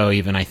 Gio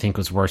even I think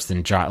was worse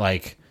than Josh.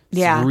 Like,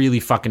 Yeah. it's really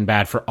fucking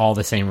bad for all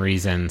the same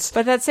reasons.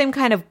 But that same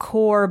kind of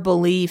core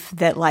belief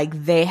that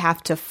like they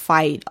have to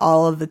fight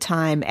all of the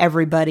time,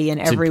 everybody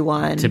and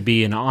everyone. To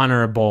be an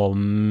honorable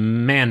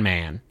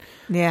man.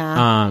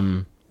 Yeah.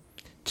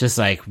 Just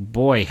like,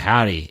 boy,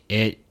 howdy,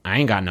 I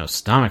ain't got no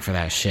stomach for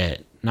that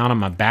shit. Not on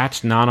my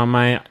batch, not on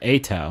my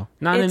ATO.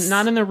 Not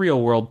in the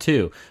real world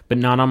too, but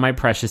not on my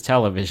precious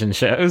television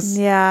shows.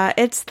 Yeah,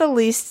 it's the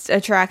least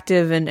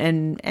attractive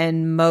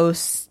and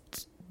most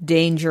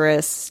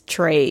dangerous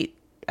trait,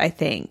 I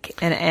think.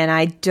 And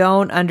I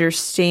don't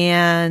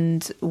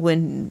understand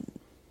when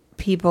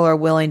people are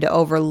willing to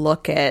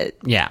overlook it.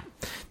 Yeah.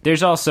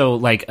 There's also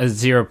like a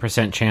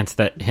 0% chance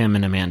that him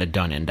and Amanda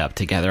don't end up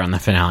together on the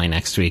finale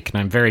next week. And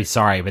I'm very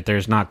sorry, but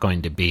there's not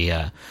going to be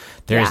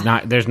there's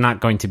not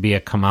going to be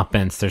a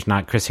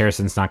comeuppance. Chris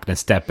Harrison's not going to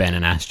step in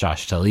and ask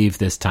Josh to leave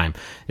this time.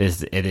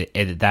 That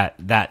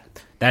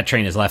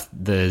train has left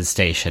the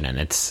station and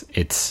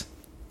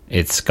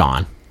it's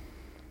gone.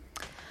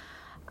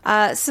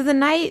 So the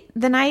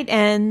night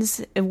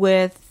ends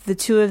with the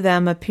two of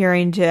them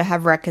appearing to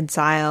have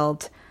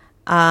reconciled.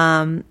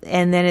 And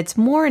then it's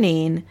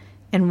morning,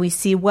 and we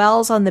see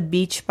Wells on the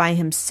beach by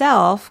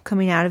himself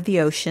coming out of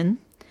the ocean.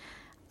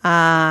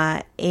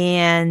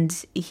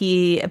 And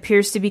he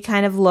appears to be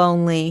kind of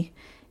lonely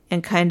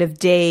and kind of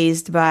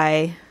dazed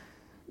by,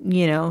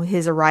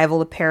 his arrival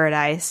to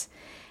paradise.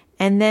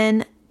 And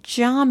then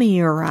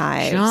Jami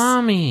arrives.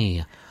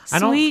 Jami.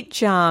 Sweet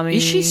Jami.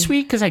 Is she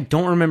sweet? Because I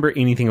don't remember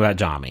anything about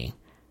Jami.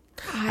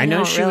 I know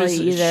don't she really was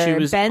either. She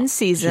was Ben's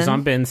season. She was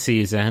on Ben's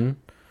season.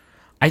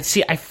 I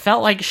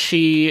felt like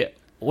she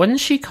wasn't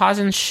she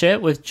causing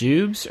shit with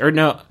Jubes? Or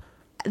no,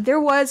 There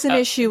was an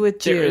issue with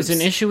Jubes. there was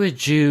an issue with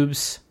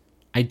Jubes.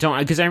 I don't,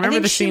 because I I remember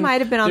think the she scene.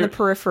 might have been on the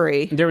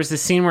periphery. There was the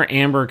scene where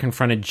Amber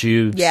confronted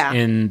Jubes Yeah.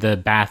 in the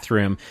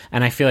bathroom,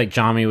 and I feel like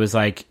Jami was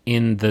like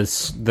in the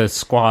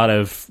squad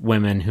of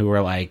women who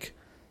were like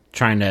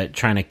trying to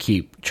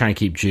keep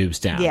Jubes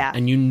down. Yeah.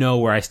 And you know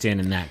where I stand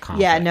in that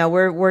conflict. Yeah, no,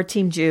 we're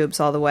Team Jubes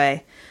all the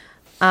way.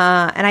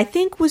 And I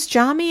think was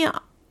Jami.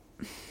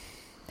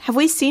 Have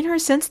we seen her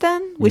since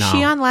then? Was No.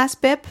 she on Last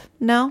Bip?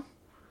 No.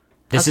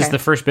 This is Okay. the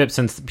first bit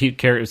since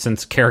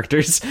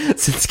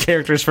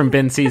characters from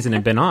Ben's season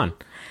have been on.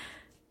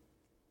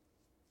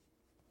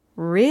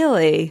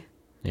 Really?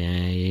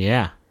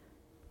 Yeah.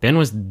 Ben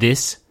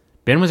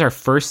was our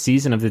first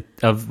season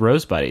of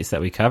Rose Buddies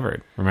that we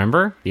covered.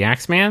 Remember? The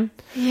Axeman?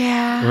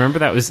 Yeah. Remember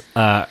that was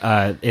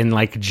in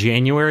like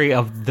January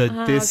of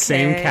this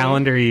same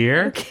calendar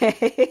year?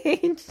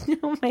 Okay.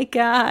 Oh my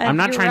god. I'm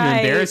not you're trying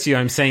right. to embarrass you.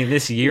 I'm saying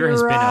this year has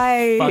You're been a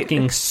right.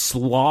 fucking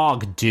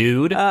slog,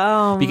 dude.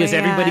 Oh, because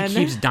man. everybody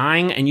keeps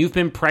dying and you've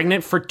been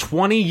pregnant for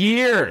 20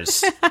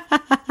 years.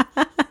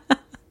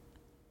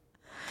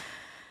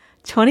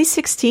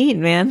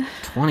 2016, man.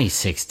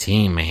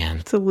 2016, man.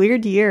 It's a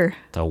weird year.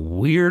 It's a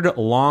weird,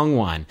 long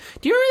one.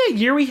 Do you remember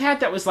that year we had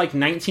that was like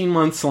 19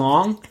 months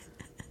long?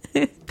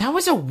 That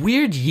was a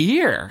weird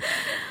year.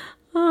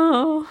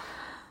 So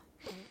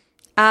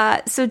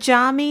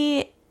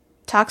Jami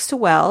talks to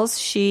Wells.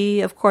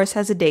 She, of course,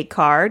 has a date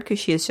card because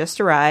she has just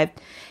arrived.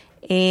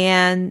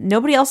 And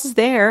nobody else is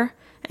there.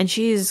 And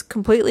she's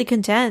completely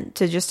content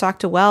to just talk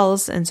to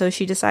Wells. And so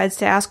she decides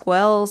to ask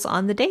Wells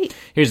on the date.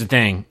 Here's the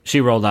thing. She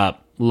rolled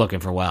up looking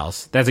for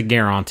Wells. That's a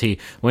guarantee.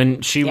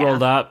 When she Yeah.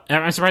 rolled up,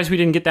 I'm surprised we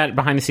didn't get that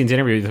behind-the-scenes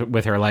interview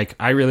with her. Like,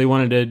 I really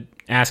wanted to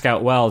ask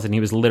out Wells, and he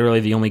was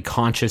literally the only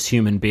conscious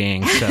human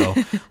being. So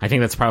I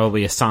think that's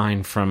probably a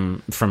sign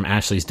from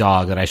Ashley's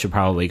dog that I should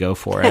probably go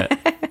for it.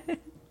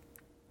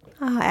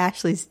 Oh,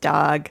 Ashley's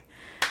dog.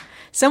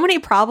 So many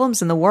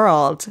problems in the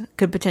world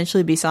could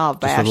potentially be solved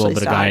by Just with a Ashley's little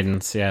bit dog. of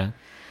guidance, yeah.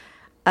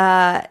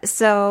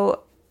 So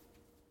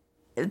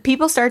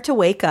people start to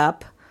wake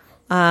up,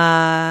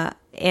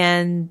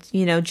 and,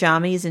 you know,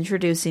 Jami is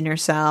introducing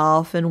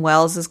herself, and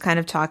Wells is kind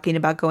of talking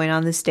about going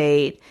on this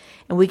date.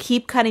 And we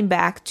keep cutting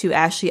back to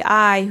Ashley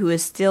I, who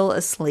is still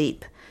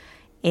asleep.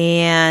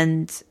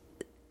 And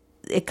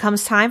it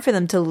comes time for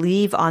them to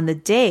leave on the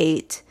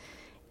date,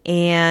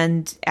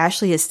 and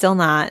Ashley is still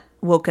not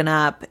woken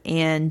up,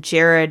 and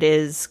Jared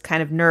is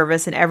kind of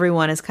nervous, and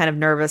everyone is kind of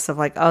nervous of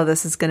like, oh,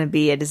 this is going to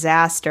be a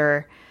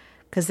disaster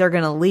because they're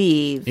going to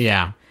leave.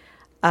 Yeah.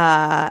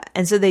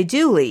 And so they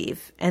do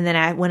leave. And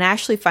then when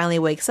Ashley finally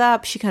wakes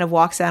up, she kind of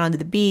walks out onto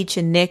the beach,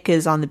 and Nick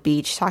is on the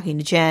beach talking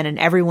to Jen, and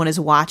everyone is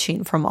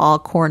watching from all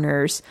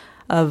corners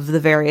of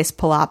the various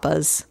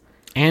palapas.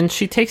 And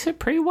she takes it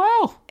pretty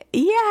well.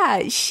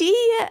 Yeah,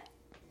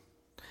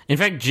 In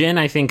fact, Jen,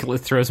 I think,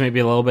 throws maybe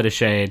a little bit of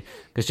shade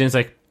because Jen's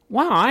like,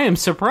 wow, I am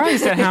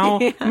surprised at how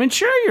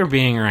mature you're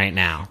being right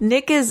now.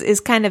 Nick is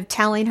kind of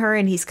telling her,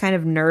 and he's kind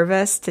of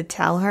nervous to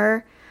tell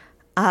her.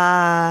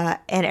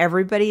 And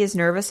everybody is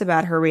nervous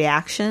about her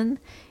reaction.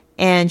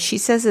 And she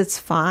says it's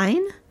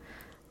fine.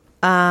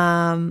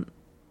 And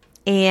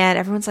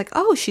everyone's like,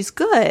 oh, she's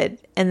good.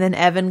 And then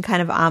Evan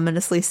kind of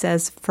ominously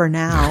says, for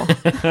now.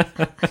 Which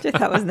I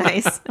thought was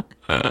nice.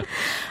 But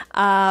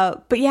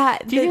yeah.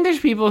 Do you think there's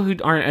people who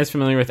aren't as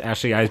familiar with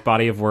Ashley I's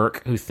body of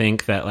work who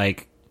think that,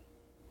 like,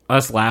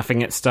 us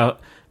laughing at stuff...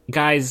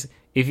 Guys,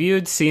 if you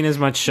had seen as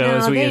much show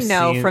as we they have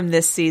know seen... from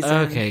this season.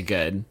 Okay,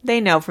 good.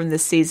 They know from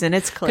this season.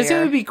 It's clear. Because it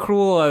would be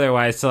cruel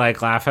otherwise to,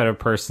 like, laugh at a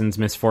person's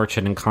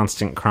misfortune and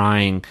constant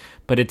crying.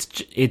 But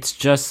it's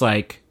just,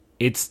 like...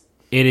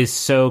 It is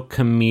so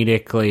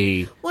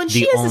comedically... Well, and the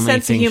she has a only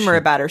sense of thing humor she-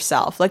 about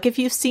herself. Like, if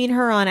you've seen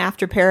her on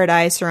After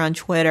Paradise or on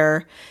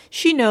Twitter,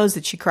 she knows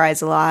that she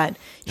cries a lot.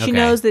 She Okay.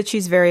 knows that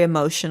she's very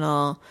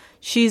emotional.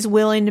 She's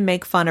willing to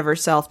make fun of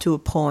herself to a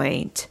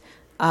point.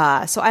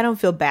 So I don't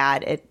feel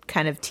bad at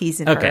kind of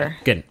teasing Okay, her.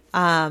 good.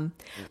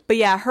 But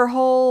yeah, her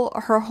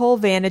whole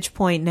vantage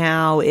point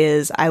now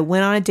is I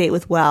went on a date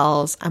with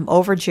Wells. I'm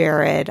over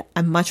Jared.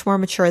 I'm much more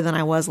mature than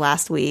I was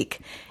last week.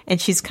 And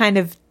she's kind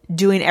of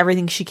doing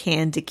everything she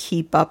can to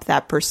keep up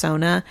that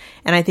persona.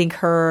 And I think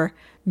her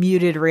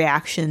muted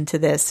reaction to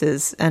this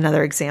is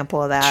another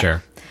example of that.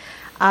 Sure.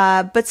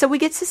 But so we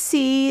get to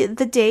see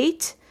the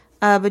date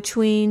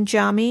between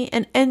Jami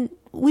and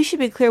we should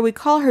be clear, we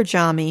call her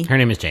Jami. Her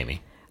name is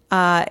Jamie.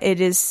 It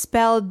is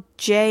spelled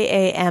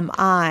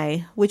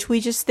Jami, which we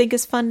just think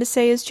is fun to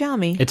say as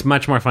Jami. It's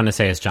much more fun to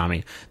say as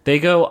Jami. They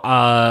go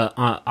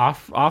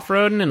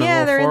off-roading in a Yeah,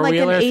 little they're in like an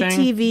four-wheeler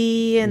thing.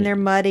 ATV and they're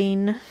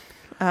mudding,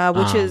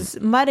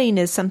 mudding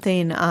is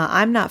something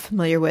I'm not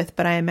familiar with,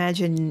 but I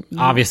imagine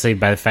Obviously,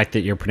 by the fact that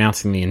you're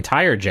pronouncing the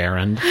entire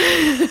gerund.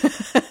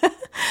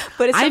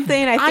 but it's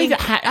something I think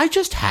I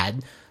just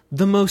had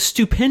the most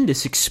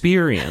stupendous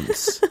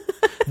experience.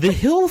 The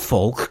hill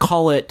folk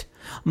call it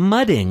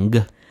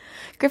mudding.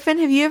 Griffin,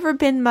 have you ever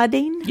been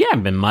mudding? Yeah,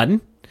 I've been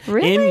mudding.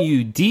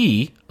 Really?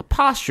 MUD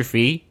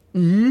apostrophe.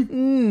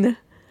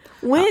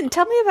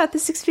 Tell me about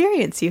this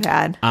experience you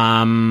had.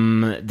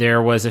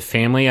 There was a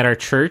family at our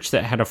church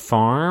that had a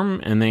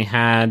farm, and they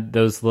had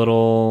those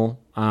little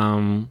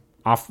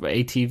off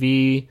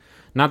ATV,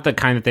 not the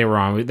kind that they were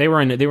on. They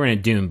were in a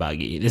dune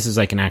buggy. This is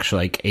like an actual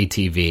like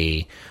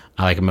ATV,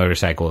 like a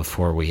motorcycle with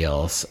four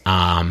wheels.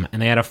 And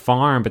they had a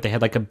farm, but they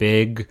had like a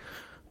big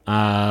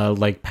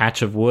like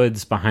patch of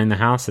woods behind the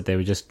house that they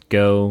would just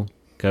go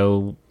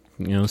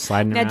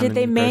sliding Now, around. did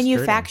they and go skirting.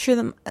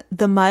 manufacture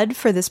the mud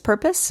for this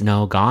purpose?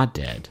 No, God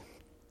did.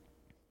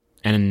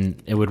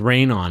 And it would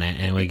rain on it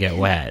and it would get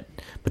wet.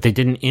 But they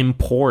didn't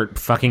import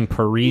fucking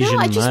Parisian No,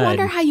 I just mud.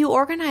 wonder how you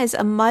organize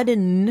a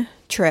muddin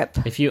trip.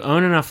 If you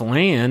own enough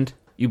land,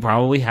 you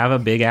probably have a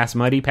big ass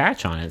muddy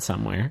patch on it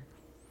somewhere.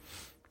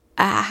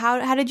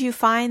 How did you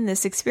find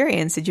this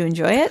experience? Did you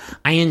enjoy it?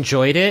 I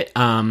enjoyed it.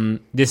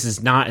 This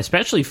is not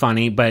especially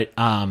funny, but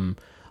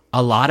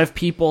a lot of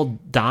people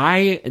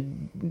die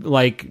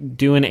like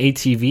doing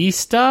ATV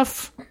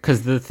stuff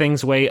because the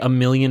things weigh 1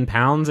 million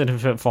pounds, and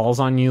if it falls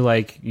on you,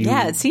 like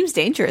Yeah, it seems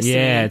dangerous. to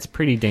yeah, me. it's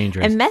pretty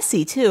dangerous. And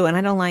messy too, and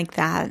I don't like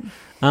that.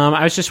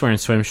 I was just wearing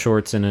swim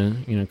shorts and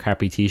a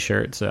crappy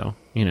t-shirt, so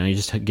you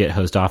just get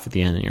hosed off at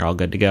the end and you're all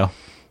good to go.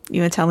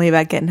 You want to tell me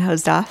about getting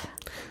hosed off?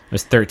 I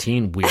was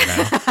 13,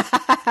 weirdo.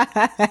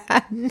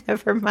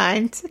 Never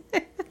mind.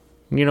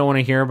 You don't want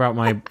to hear about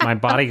my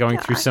body going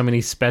through so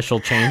many special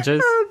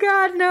changes. Oh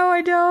God, no,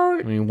 I don't.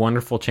 I mean,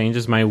 wonderful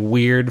changes. My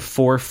weird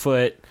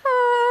 4'6"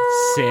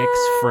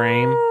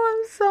 frame.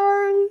 Oh, I'm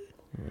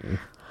sorry.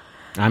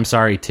 I'm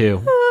sorry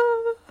too.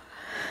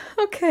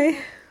 Okay.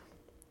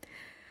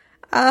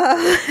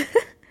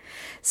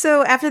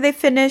 So after they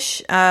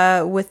finish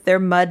with their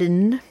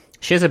muddin,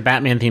 She has a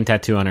Batman themed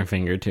tattoo on her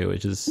finger too,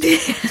 which is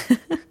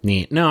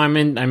neat. No, I'm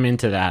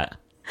into that.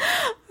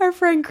 our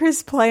friend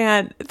Chris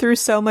Plant threw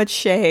so much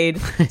shade.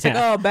 It's like,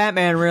 oh,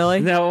 Batman, really?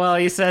 No, well,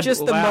 he said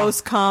Just the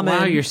most common.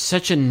 Wow, you're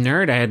such a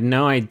nerd. I had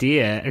no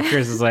idea. And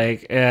Chris is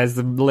like, yeah, it's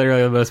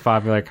literally the most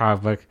popular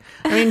comic book.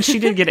 I mean, she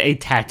did get a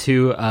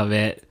tattoo of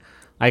it.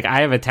 Like,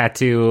 I have a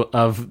tattoo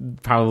of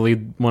probably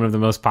one of the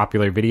most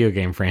popular video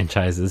game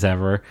franchises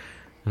ever.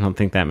 I don't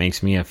think that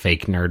makes me a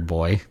fake nerd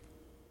boy.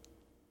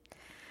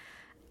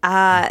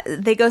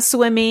 They go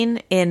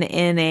swimming in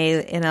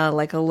a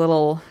like a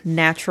little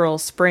natural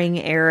spring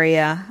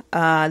area.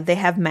 They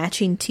have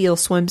matching teal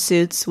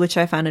swimsuits, which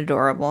I found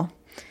adorable.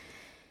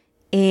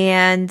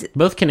 And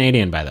Both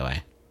Canadian, by the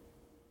way.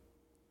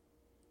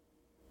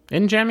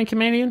 Isn't Jamie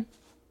Canadian?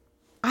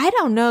 I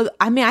don't know.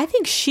 I mean, I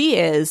think she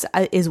is.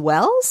 Is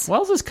Wells?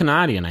 Wells is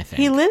Canadian, I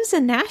think. He lives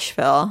in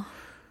Nashville.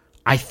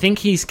 I think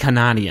he's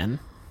Canadian.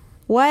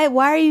 Why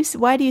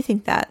do you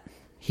think that?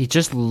 He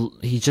just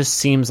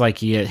seems like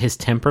his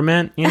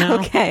temperament, you know?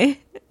 Okay.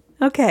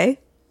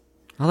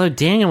 Although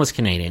Daniel was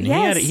Canadian.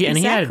 Yes, he had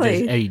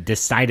exactly. a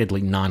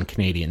decidedly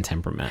non-Canadian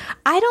temperament.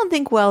 I don't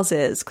think Wells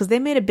is, because they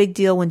made a big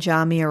deal when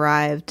Jami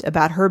arrived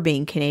about her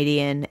being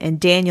Canadian and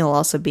Daniel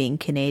also being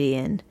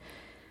Canadian.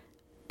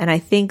 And I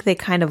think they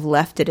kind of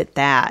left it at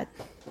that.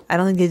 I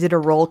don't think they did a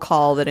roll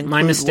call that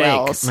included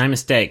Wells. My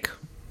mistake.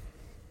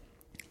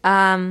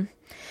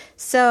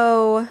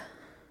 So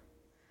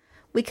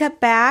we cut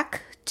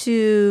back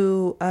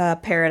to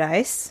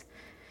Paradise,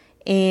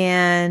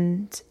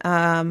 and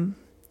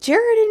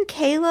Jared and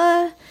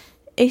Kayla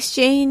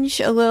exchange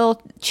a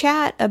little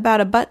chat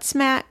about a butt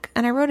smack,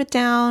 and I wrote it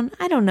down.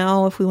 I don't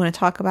know if we want to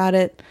talk about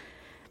it,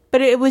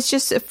 but it was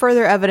just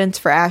further evidence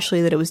for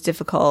Ashley that it was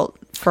difficult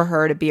for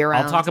her to be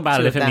around. I'll talk about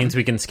it if it means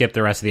we can skip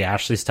the rest of the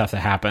Ashley stuff that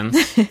happens.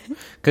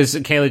 Because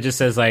Kayla just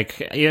says,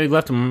 like, you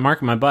left a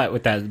mark on my butt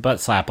with that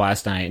butt slap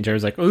last night. And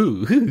Jared's like,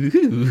 ooh, ooh,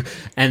 ooh.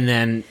 And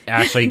then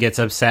Ashley gets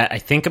upset. I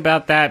think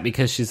about that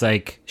because she's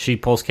like, she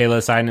pulls Kayla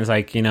aside and is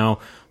like, I'm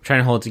trying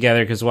to hold it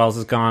together because Wells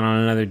is gone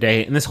on another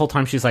date. And this whole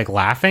time she's like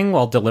laughing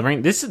while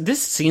delivering.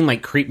 This scene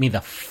like creeped me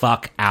the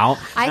fuck out.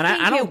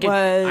 I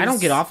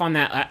don't get off on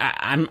that.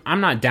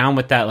 I'm not down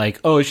with that. Like,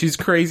 oh, she's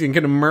crazy and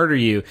gonna murder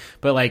you.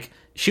 But like,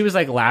 she was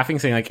like laughing,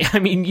 saying like, I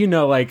mean,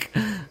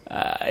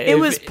 it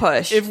was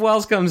push. If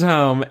Wells comes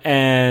home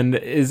and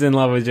is in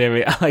love with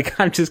Jamie, like,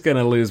 I'm just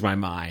gonna lose my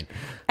mind.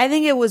 I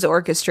think it was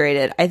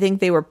orchestrated. I think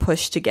they were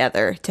pushed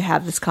together to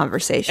have this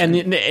conversation.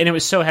 And it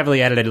was so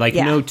heavily edited. Like,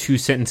 no two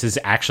sentences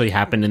actually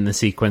happened in the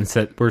sequence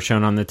that were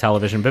shown on the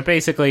television. But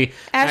basically,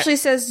 Ashley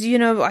says,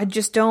 I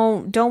just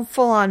don't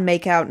full on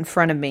make out in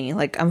front of me.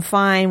 Like, I'm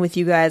fine with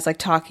you guys like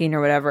talking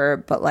or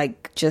whatever, but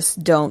like,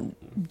 just don't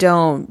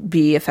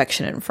be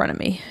affectionate in front of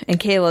me. And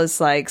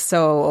Kayla's like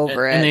so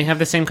over it. And they have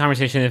the same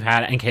conversation they've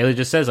had. And Kayla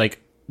just says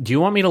like, do you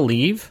want me to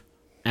leave?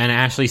 And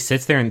Ashley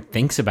sits there and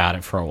thinks about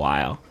it for a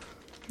while.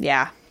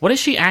 Yeah. What does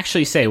she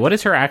actually say? What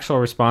is her actual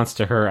response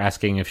to her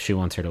asking if she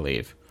wants her to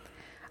leave?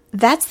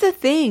 That's the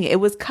thing. It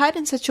was cut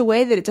in such a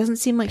way that it doesn't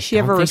seem like she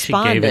ever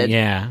responded.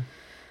 Yeah.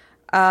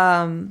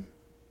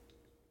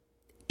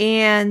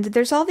 And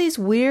there's all these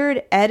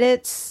weird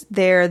edits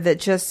there that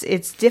just,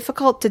 it's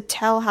difficult to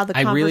tell how the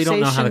conversation is going. I really don't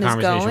know how the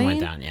conversation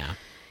went down, yeah.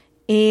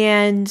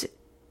 And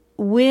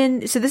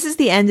so this is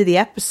the end of the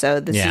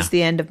episode. This is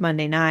the end of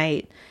Monday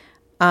night.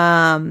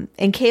 And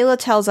Kayla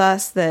tells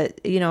us that,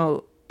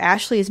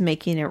 Ashley is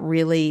making it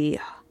really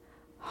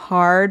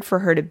hard for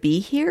her to be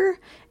here.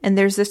 And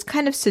there's this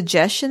kind of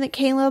suggestion that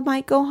Kayla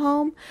might go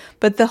home.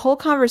 But the whole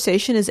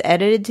conversation is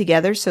edited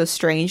together so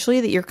strangely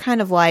that you're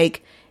kind of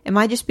like, am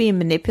I just being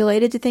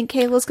manipulated to think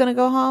Kayla's going to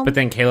go home? But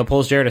then Kayla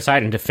pulls Jared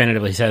aside and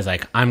definitively says,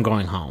 like, I'm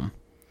going home.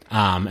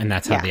 And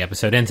that's how the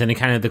episode ends. And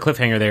kind of the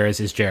cliffhanger there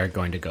is Jared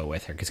going to go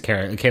with her? Because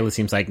Kayla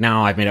seems like,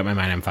 no, I've made up my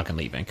mind. I'm fucking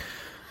leaving.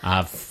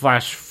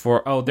 Flash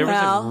for... Oh, there was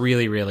a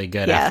really, really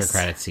good after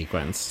credit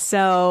sequence.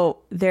 So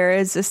there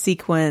is a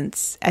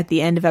sequence at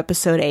the end of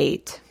episode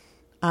 8,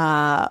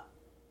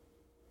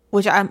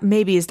 which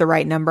maybe is the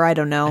right number. I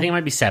don't know. I think it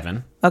might be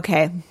 7.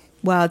 Okay.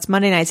 Well, it's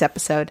Monday night's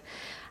episode.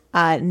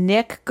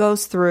 Nick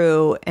goes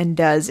through and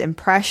does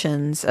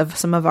impressions of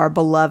some of our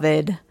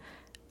beloved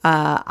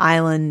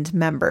island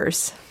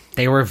members.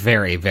 They were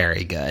very,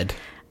 very good.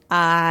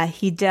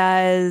 He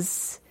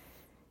does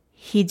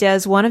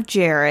one of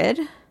Jared.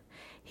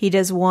 He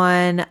does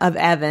one of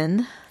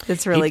Evan.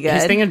 That's really good.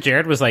 His thing of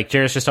Jared was like,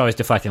 Jared's just always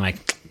deflecting,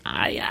 like,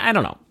 I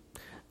don't know.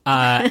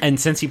 And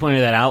since he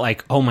pointed that out,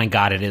 like, oh my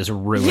God, it has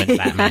ruined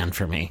Batman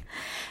for me.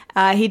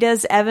 He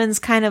does Evan's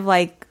kind of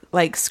like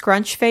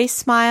scrunch face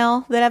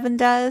smile that Evan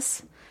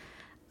does.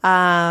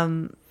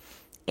 And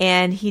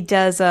he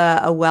does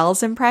a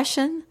Wells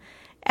impression,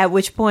 at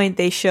which point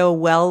they show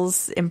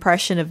Wells'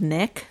 impression of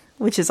Nick,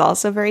 which is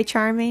also very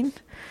charming.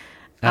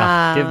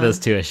 Give those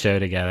two a show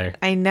together.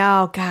 I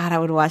know. God, I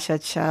would watch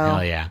that show.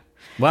 Hell yeah.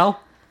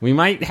 Well, we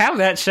might have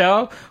that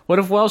show. What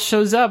if Wells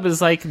shows up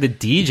as like the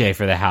DJ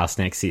for the house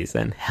next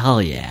season?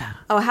 Hell yeah.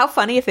 Oh, how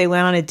funny if they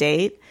went on a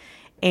date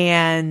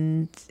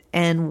and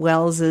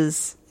Wells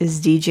is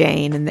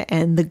DJing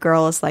and the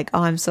girl is like,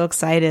 oh, I'm so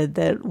excited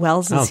that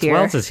Wells is here.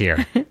 Wells is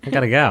here. I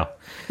gotta go.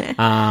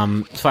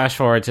 Flash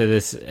forward to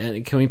this.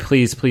 Can we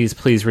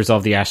please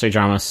resolve the Ashley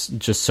drama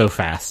just so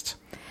fast?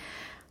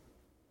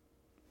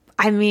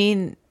 I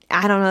mean,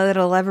 I don't know that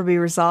it'll ever be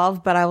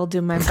resolved, but I will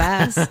do my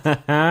best.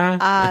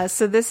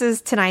 So this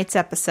is tonight's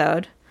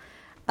episode.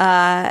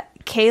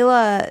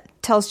 Kayla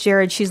tells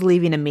Jared she's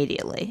leaving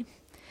immediately.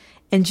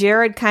 And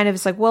Jared kind of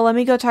is like, well, let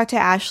me go talk to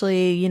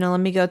Ashley. Let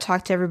me go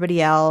talk to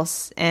everybody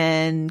else.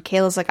 And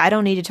Kayla's like, I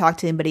don't need to talk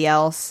to anybody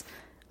else.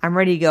 I'm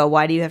ready to go.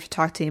 Why do you have to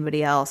talk to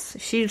anybody else?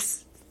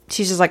 She's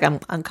just like,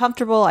 I'm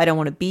uncomfortable. I don't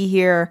want to be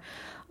here.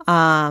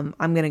 I'm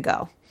going to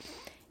go.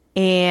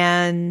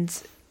 And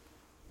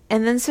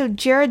then so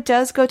Jared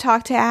does go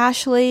talk to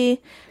Ashley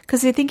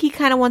because I think he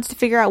kind of wants to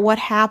figure out what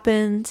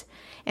happened.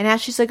 And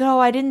Ashley's like, oh,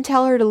 I didn't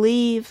tell her to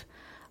leave.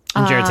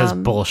 And Jared says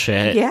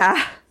bullshit.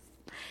 Yeah.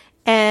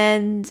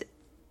 And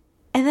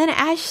then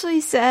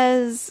Ashley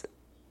says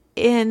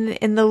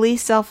in the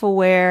least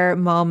self-aware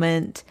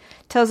moment,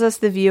 tells us,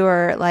 the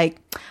viewer, like,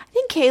 I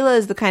think Kayla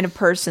is the kind of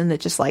person that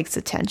just likes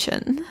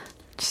attention.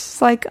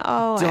 Just like,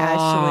 oh, Dog.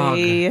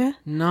 Ashley.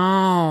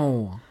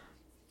 No.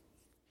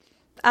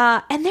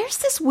 And there's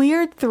this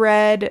weird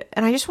thread,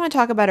 and I just want to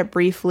talk about it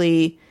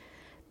briefly,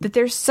 that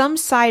there's some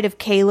side of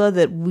Kayla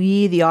that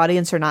we, the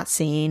audience, are not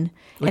seeing.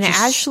 And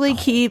Ashley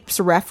keeps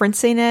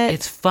referencing it.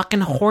 It's fucking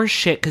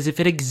horseshit, because if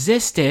it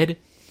existed,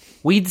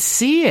 we'd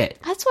see it.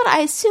 That's what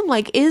I assume.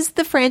 Like, is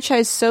the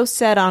franchise so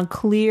set on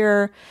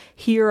clear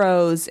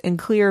heroes and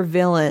clear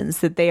villains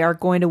that they are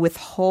going to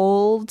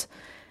withhold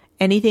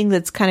anything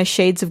that's kind of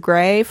shades of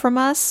gray from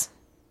us?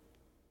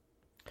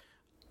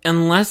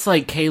 Unless,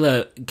 like,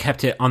 Kayla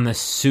kept it on the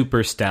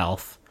super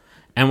stealth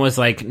and was,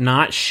 like,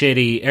 not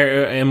shitty,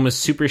 and was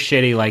super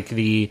shitty, like,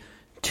 the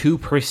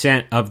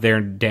 2% of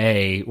their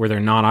day where they're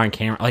not on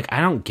camera. Like,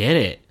 I don't get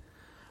it.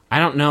 I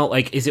don't know.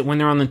 Like, is it when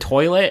they're on the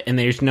toilet and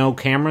there's no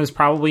cameras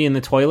probably in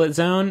the toilet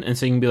zone? And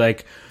so you can be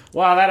like,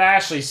 wow, that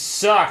Ashley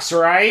sucks,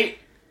 right?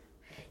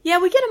 Yeah,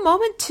 we get a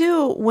moment,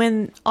 too,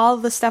 when all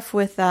the stuff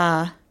with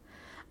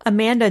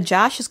Amanda and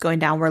Josh is going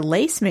down, where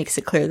Lace makes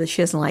it clear that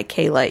she doesn't like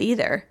Kayla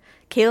either.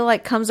 Kayla,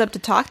 like, comes up to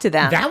talk to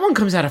them. That one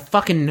comes out of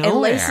fucking nowhere. And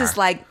Lace is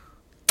like,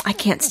 I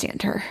can't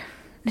stand her.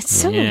 It's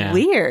so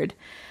weird.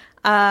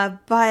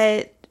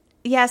 But,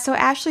 yeah, so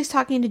Ashley's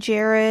talking to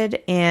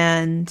Jared,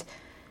 and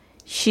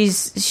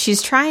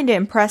she's trying to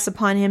impress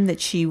upon him that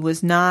she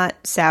was not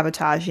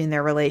sabotaging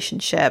their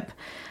relationship.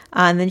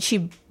 And then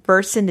she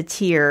bursts into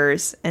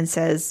tears and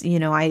says,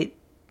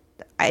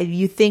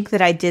 you think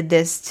that I did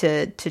this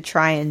to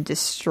try and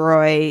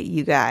destroy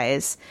you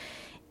guys.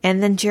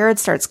 And then Jared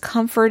starts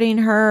comforting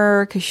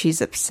her because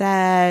she's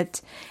upset.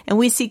 And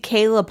we see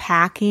Kayla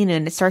packing,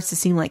 and it starts to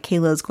seem like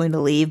Kayla is going to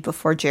leave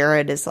before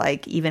Jared is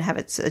like even have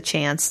a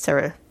chance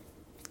to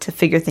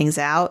figure things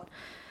out.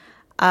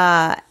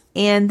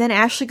 And then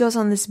Ashley goes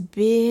on this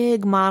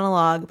big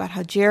monologue about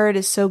how Jared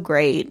is so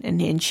great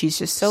and she's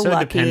just so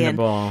lucky.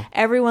 Dependable. And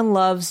everyone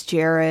loves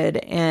Jared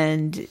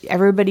and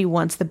everybody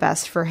wants the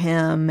best for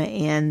him.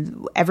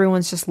 And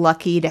everyone's just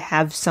lucky to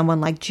have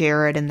someone like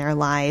Jared in their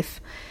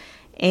life.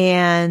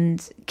 And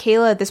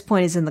Kayla at this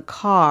point is in the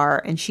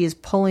car and she is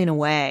pulling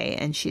away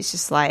and she's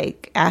just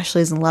like,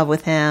 Ashley's in love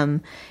with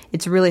him.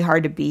 It's really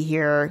hard to be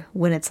here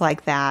when it's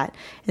like that.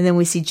 And then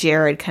we see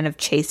Jared kind of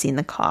chasing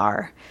the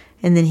car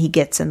and then he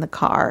gets in the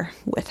car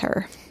with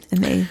her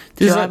and they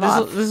This drive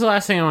off. is the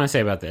last thing I want to say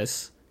about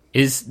this.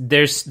 Is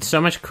there's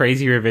so much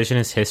crazy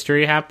revisionist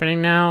history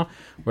happening now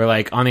where,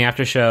 like, on the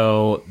after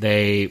show,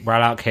 they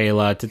brought out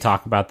Kayla to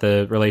talk about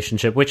the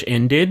relationship, which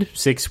ended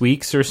 6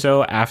 weeks or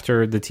so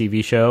after the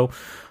TV show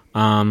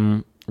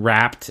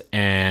wrapped,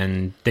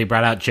 and they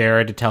brought out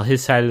Jared to tell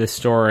his side of the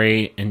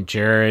story, and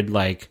Jared,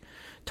 like,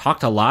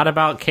 talked a lot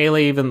about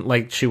Kayla, even,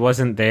 like, she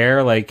wasn't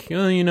there, like,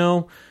 oh, you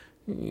know,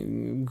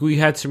 we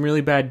had some really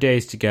bad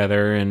days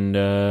together, and,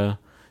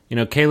 you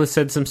know, Kayla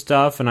said some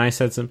stuff, and I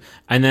said some...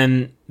 And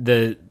then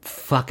the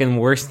fucking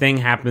worst thing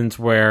happens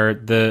where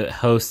the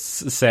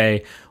hosts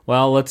say,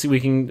 well, let's see, we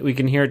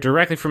can hear it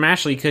directly from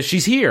Ashley because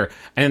she's here.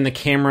 And then the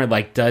camera,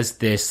 like, does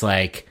this,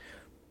 like,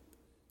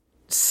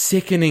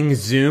 sickening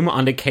zoom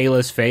onto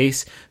Kayla's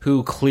face,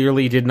 who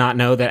clearly did not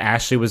know that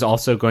Ashley was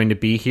also going to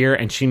be here,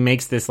 and she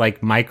makes this,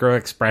 like, micro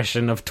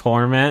expression of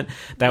torment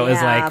that was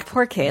like,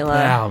 poor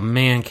Kayla. oh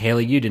man,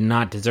 Kayla, you did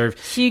not deserve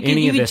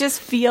any You of could this. just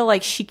feel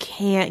like she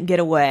can't get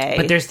away.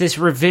 But there's this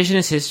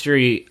revisionist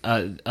history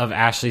of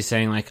Ashley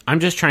saying, like, I'm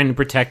just trying to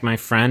protect my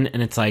friend,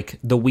 and it's like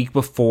the week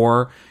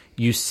before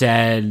you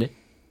said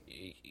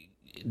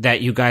that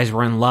you guys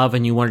were in love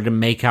and you wanted to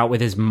make out with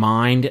his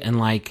mind, and,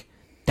 like,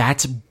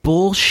 that's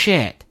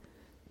bullshit.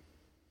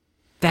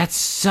 That's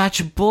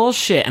such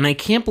bullshit. And I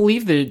can't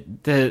believe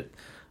that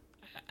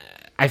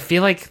I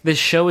feel like this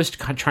show is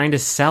trying to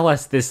sell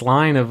us this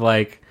line of,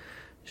 like,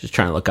 she's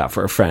trying to look out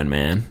for a friend,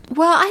 man.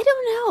 Well, I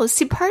don't know.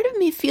 See, part of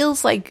me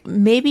feels like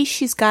maybe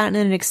she's gotten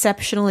an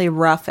exceptionally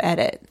rough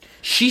edit.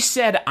 She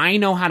said, I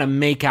know how to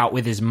make out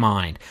with his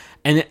mind.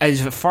 And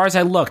as far as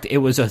I looked, it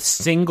was a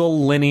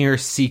single linear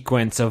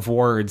sequence of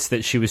words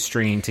that she was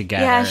stringing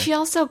together. Yeah, she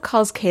also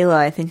calls Kayla,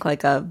 I think,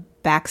 like a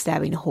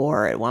backstabbing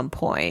whore at one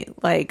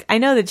point. Like, I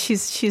know that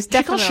she's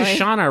definitely... She calls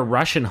Shoshana a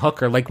Russian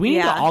hooker. Like, we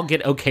need to all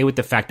get okay with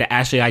the fact that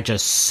Ashley I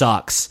just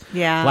sucks.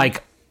 Yeah.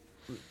 Like,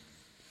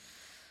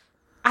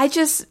 I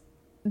just...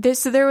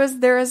 There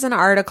was an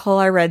article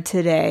I read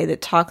today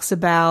that talks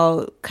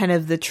about kind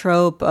of the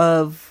trope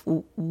of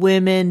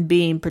women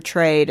being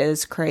portrayed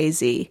as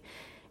crazy.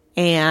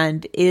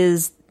 And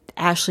is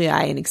Ashley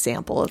I an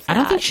example of that? I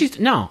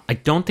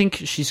don't think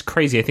she's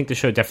crazy. I think the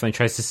show definitely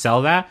tries to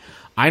sell that.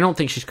 I don't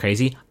think she's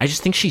crazy. I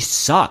just think she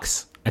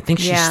sucks. I think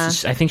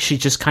she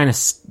just kind of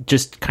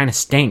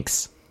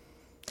stinks.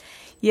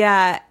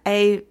 Yeah,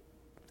 I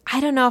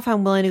don't know if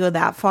I'm willing to go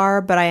that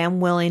far, but I am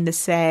willing to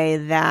say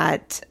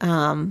that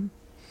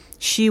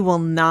she will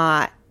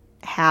not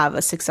have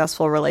a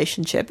successful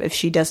relationship if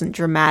she doesn't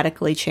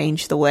dramatically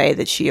change the way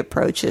that she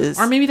approaches.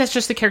 Or maybe that's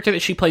just the character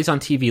that she plays on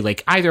TV.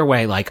 Like, either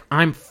way, like,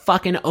 I'm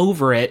fucking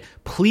over it.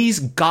 Please,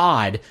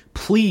 God,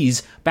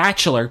 please,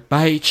 Bachelor,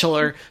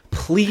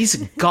 please,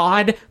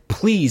 God,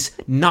 please,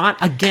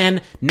 not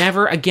again,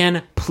 never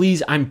again,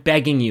 please, I'm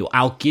begging you.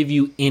 I'll give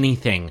you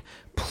anything.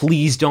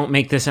 Please don't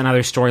make this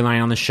another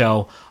storyline on the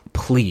show.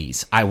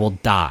 Please, I will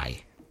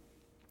die.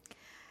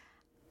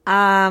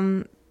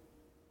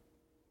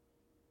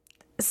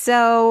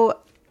 So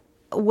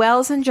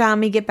Wells and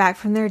Jami get back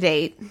from their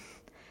date,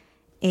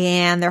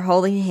 and they're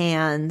holding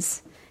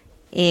hands,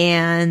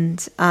 and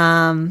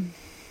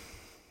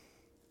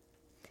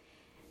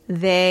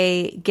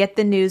they get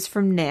the news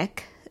from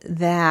Nick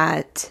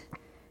that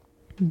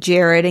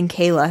Jared and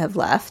Kayla have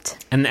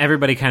left. And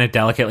everybody kind of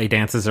delicately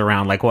dances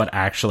around like what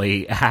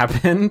actually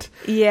happened.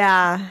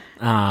 Yeah.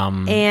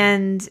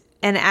 And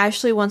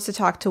Ashley wants to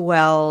talk to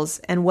Wells,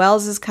 and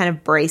Wells is kind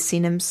of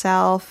bracing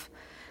himself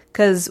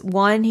because,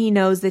 one, he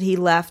knows that he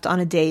left on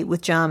a date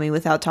with Jami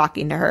without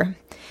talking to her.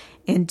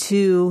 And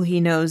two, he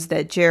knows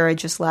that Jared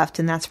just left,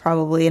 and that's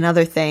probably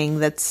another thing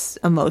that's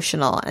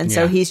emotional. And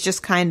so he's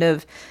just kind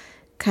of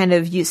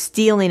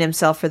steeling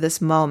himself for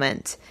this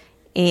moment.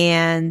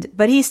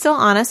 But he's still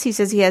honest. He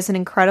says he has an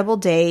incredible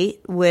date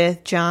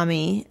with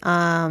Jami,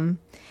 and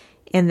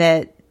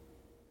that,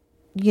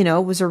 you know,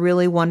 it was a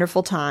really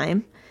wonderful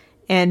time.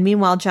 And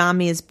meanwhile,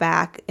 Jami is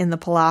back in the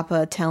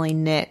Palapa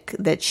telling Nick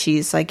that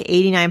she's like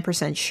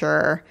 89%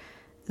 sure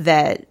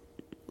that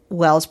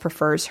Wells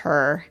prefers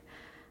her.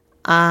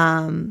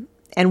 And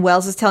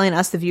Wells is telling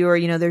us, the viewer,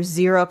 you know, there's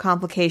zero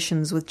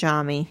complications with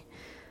Jami.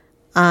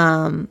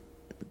 But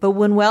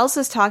when Wells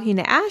is talking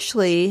to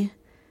Ashley,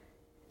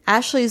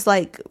 Ashley's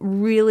like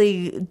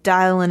really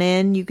dialing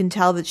in. You can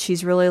tell that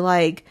she's really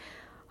like,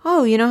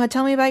 oh, you know,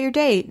 tell me about your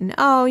date. And,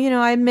 oh, you know,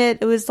 I admit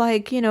it was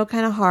like, you know,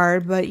 kind of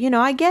hard, but, you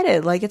know, I get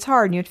it. Like, it's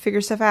hard and you have to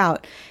figure stuff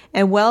out.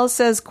 And Wells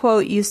says,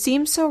 quote, you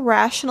seem so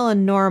rational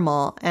and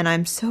normal, and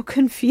I'm so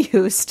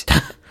confused.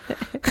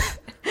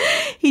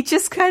 He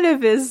just kind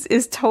of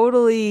is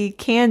totally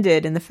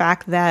candid in the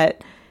fact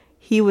that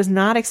he was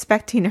not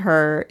expecting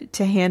her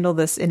to handle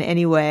this in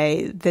any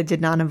way that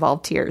did not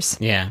involve tears.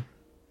 Yeah.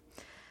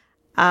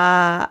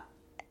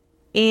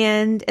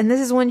 And this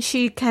is when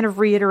she kind of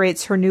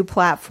reiterates her new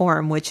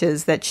platform, which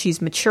is that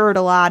she's matured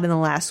a lot in the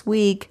last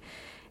week,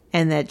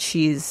 and that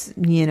she's,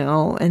 you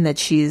know, and that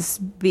she's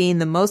being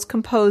the most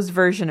composed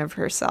version of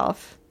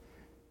herself.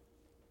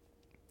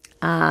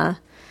 So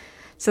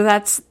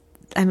that's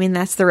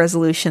the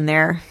resolution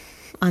there.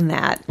 on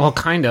that. Well,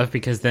 kind of,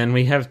 because then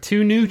we have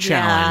two new I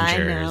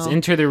challengers. know.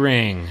 Enter the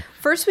ring.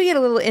 First, we get a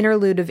little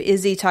interlude of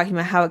Izzy talking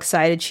about how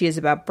excited she is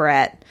about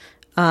Brett.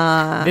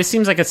 This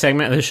seems like a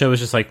segment of the show was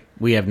just like,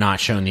 we have not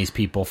shown these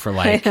people for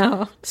like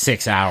know.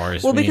 6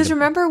 hours. Well, We need because to-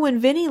 remember when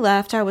Vinny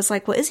left, I was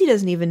like, well, Izzy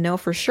doesn't even know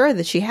for sure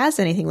that she has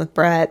anything with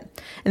Brett.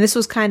 And this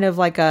was kind of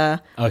like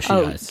a... Oh, she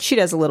does. She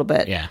does a little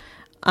bit. Yeah.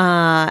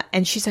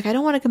 And she's like, I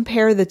don't want to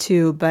compare the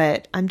two,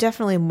 but I'm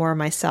definitely more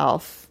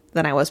myself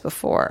than I was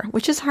before,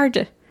 which is hard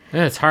to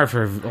Yeah, it's hard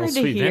for old to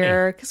sweet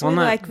hear Vinny. because we not-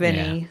 like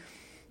Vinny. yeah.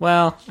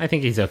 Well, I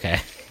think he's okay.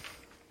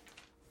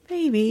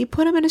 Maybe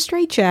put him in a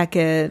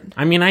straitjacket.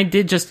 I mean,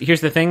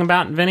 here's the thing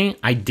about Vinny.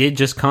 I did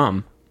just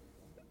come.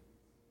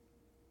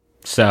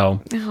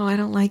 So, No, I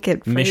don't like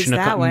it. Phrased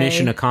that way.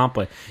 mission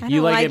accomplished. I You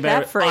don't like like it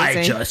better? that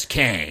phrasing. I just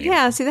came.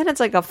 Yeah, see, then it's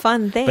like a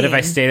fun thing. But if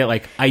I state it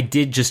like, I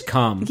did just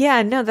come.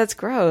 yeah, no, that's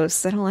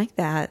gross. I don't like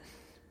that.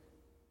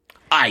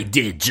 I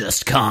did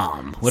just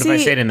come. What if I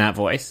See- say it in that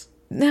voice?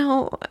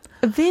 No,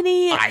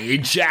 Vinny. I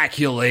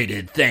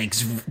ejaculated.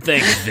 Thanks,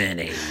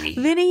 Vinny.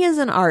 Vinny is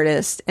an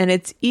artist, and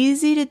it's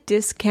easy to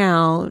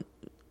discount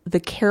the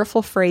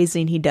careful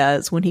phrasing he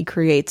does when he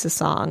creates a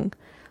song.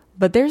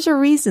 But there's a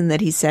reason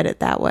that he said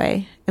it that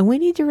way, and we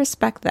need to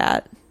respect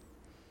that,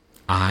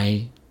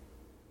 I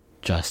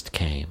just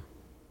came.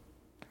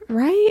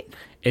 right?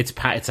 It's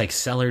like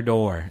Cellar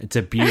Door. It's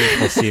a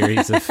beautiful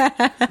series of.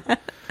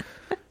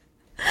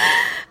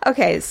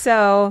 Okay,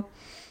 so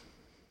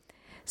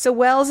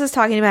Wells is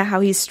talking about how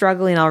he's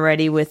struggling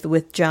already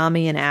with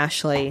Jami and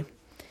Ashley,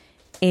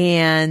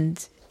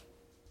 and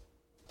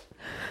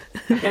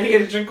I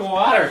need a drink of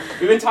water.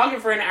 We've been talking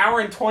for an hour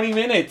and 20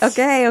 minutes.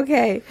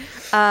 okay.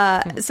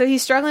 So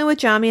he's struggling with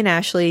Jami and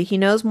Ashley. He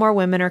knows more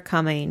women are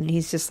coming.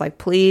 He's just like,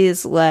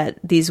 please let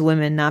these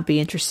women not be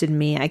interested in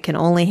me. I can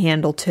only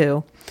handle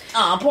 2.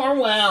 Oh, poor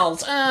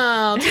Wells.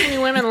 Oh, too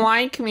many women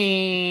like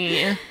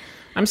me.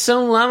 I'm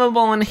so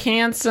lovable and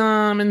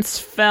handsome and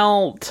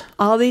svelte.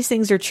 All these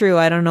things are true.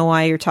 I don't know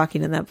why you're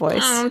talking in that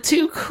voice. I'm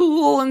too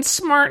cool and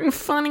smart and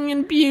funny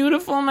and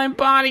beautiful. My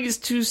body's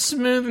too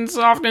smooth and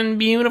soft and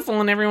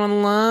beautiful, and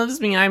everyone loves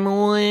me. I'm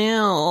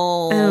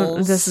Wells.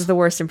 Oh, this is the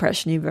worst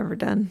impression you've ever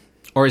done.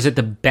 Or is it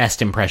the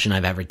best impression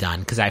I've ever done?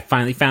 Because I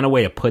finally found a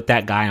way to put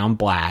that guy on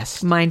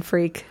blast. Mind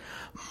freak.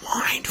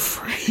 Mind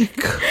freak.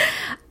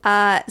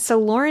 So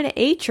Lauren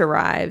H.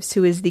 arrives,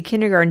 who is the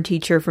kindergarten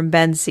teacher from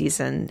Ben's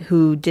season,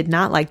 who did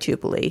not like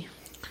Jubilee.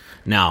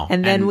 No.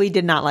 And then we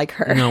did not like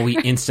her. No, we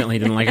instantly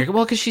didn't like her.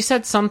 Well, because she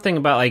said something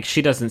about, like,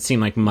 she doesn't seem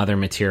like mother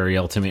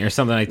material to me or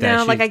something like that.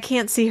 No, She- like I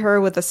can't see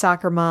her with the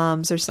soccer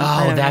moms or something.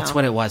 I Oh, don't that's know.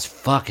 what it was.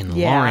 Fucking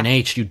Yeah. Lauren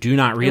H. You do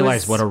not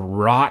realize was- what a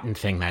rotten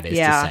thing that is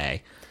Yeah. to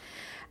say.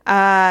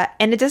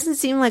 And it doesn't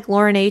seem like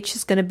Lauren H.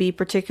 is going to be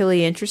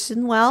particularly interested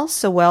in Wells.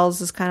 So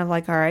Wells is kind of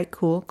like, all right,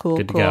 cool.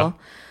 Good to go.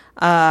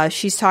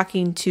 She's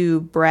talking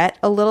to Brett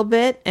a little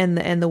bit,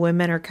 and the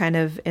women are kind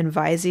of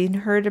advising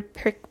her to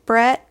pick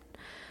Brett.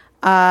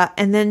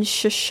 And then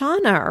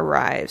Shoshana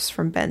arrives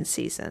from Ben's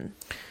season.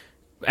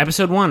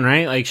 Episode 1,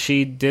 right? Like,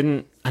 she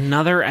didn't...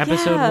 Another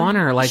episode Yeah. 1?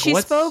 Or, like, she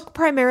what's... spoke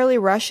primarily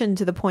Russian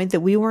to the point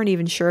that we weren't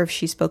even sure if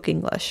she spoke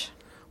English.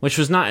 Which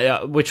was not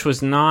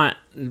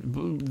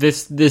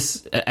this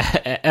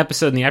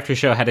episode in the after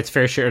show had its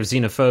fair share of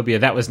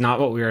xenophobia. That was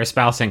not what we were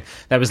espousing.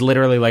 That was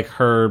literally like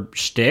her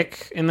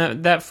shtick in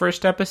that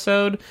first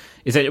episode.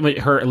 Is that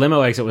her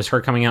limo exit was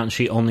her coming out and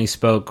she only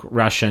spoke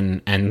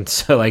Russian, and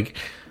so like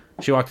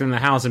she walked in the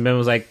house and Ben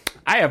was like,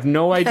 I have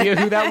no idea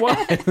who that was.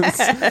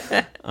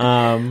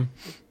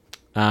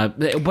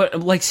 But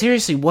like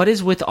seriously, what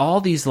is with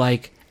all these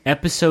like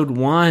episode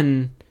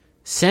 1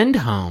 send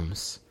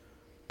homes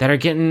that are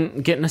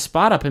getting a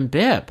spot up in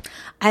BIP?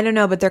 I don't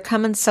know, but they're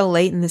coming so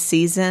late in the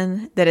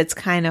season that it's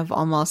kind of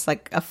almost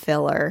like a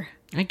filler.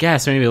 I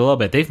guess maybe a little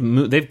bit.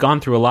 They've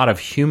gone through a lot of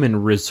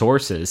human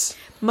resources.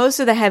 Most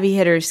of the heavy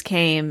hitters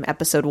came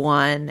episode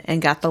 1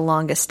 and got the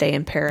longest stay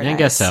in paradise. I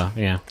guess so.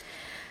 Yeah.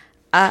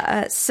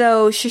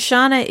 So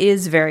Shoshana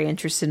is very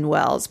interested in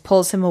Wells,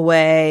 pulls him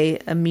away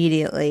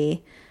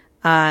immediately,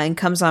 and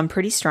comes on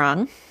pretty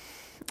strong.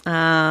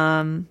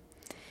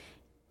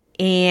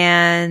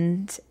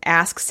 And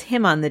asks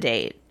him on the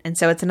date. And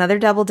so it's another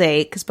double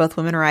date because both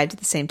women arrived at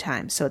the same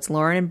time. So it's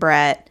Lauren and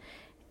Brett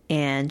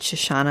and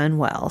Shoshana and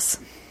Wells.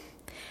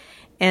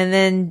 And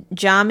then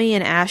Jami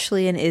and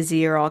Ashley and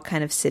Izzy are all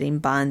kind of sitting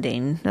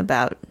bonding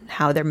about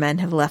how their men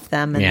have left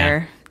them and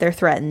Yeah. they're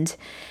threatened.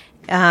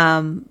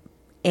 And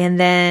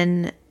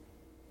then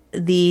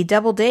the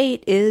double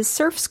date is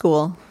Surf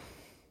School.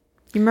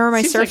 You remember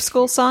my Seems Surf like-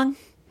 School song?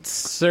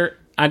 Sir,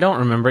 I don't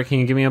remember. Can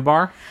you give me a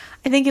bar?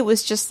 I think it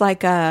was just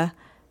like a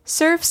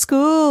Surf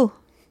School.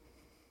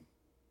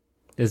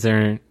 Is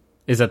that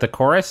the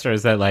chorus or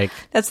is that like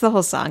That's the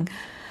whole song.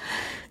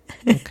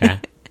 okay?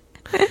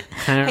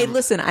 Hey,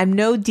 listen, I'm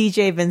no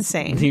DJ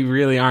Vincent. You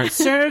really aren't.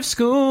 Surf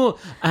school,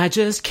 I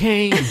just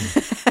came.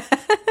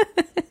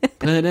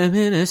 Put him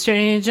in a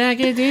straight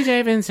jacket,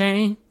 DJ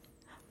Vincent.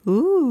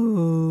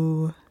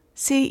 Ooh.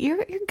 See,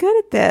 you're good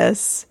at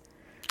this.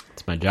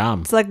 It's my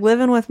job. It's like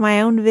living with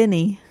my own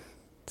Vinny.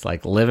 It's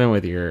like living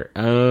with your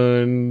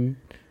own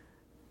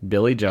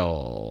Billy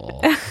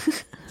Joel.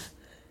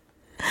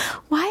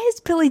 Why is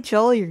Billy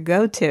Joel your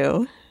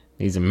go-to?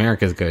 He's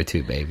America's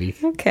go-to, baby.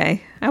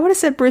 Okay. I would have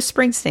said Bruce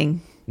Springsteen.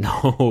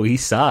 No, he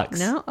sucks.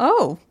 No?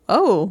 Oh.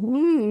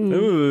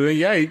 Ooh,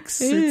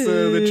 yikes. It's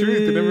the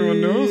truth and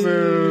everyone knows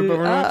it. But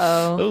we're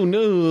not. Oh,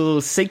 no.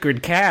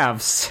 Sacred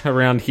calves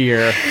around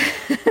here.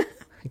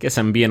 I guess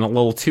I'm being a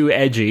little too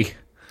edgy.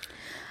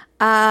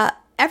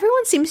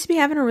 Everyone seems to be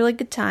having a really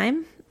good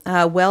time.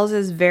 Wells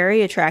is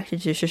very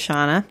attracted to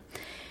Shoshana.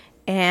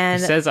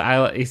 And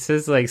He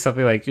says like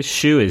something like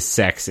 "shoe is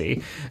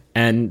sexy,"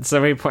 and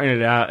somebody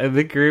pointed out in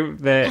the group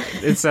that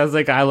it sounds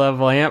like "I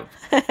love lamp."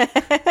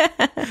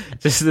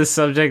 Just the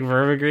subject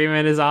verb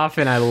agreement is off,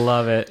 and I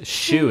love it.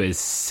 Shoe is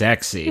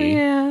sexy.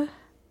 yeah.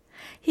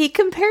 He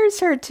compares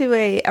her to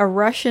a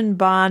Russian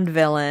Bond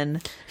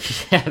villain,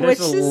 Yeah, which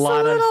there's is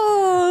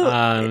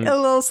a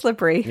little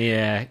slippery.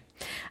 Yeah.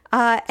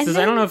 And Says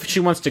I don't know if she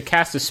wants to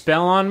cast a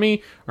spell on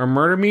me or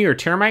murder me or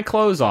tear my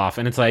clothes off,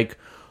 and it's like,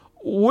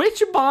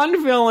 which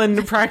Bond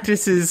villain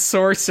practices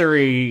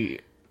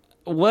sorcery?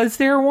 Was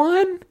there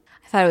one?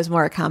 I thought it was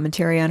more a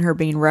commentary on her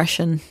being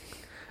Russian.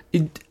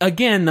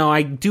 Again, though,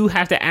 I do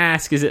have to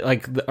ask: is it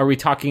like, are we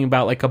talking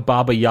about like a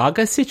Baba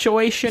Yaga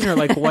situation, or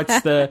like what's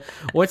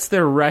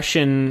the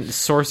Russian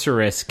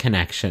sorceress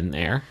connection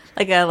there?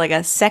 Like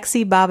a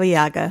sexy Baba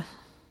Yaga.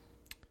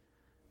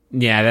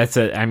 Yeah,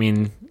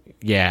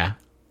 yeah.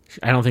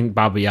 I don't think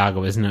Baba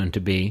Yaga was known to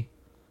be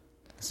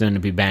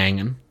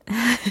banging.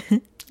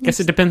 Guess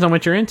it depends on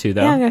what you're into,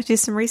 though. Yeah, I'm going to do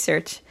some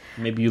research.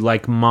 Maybe you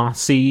like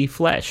mossy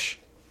flesh.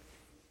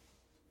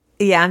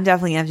 Yeah, I'm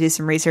definitely going to have to do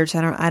some research.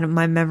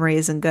 My memory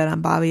isn't good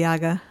on Baba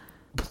Yaga.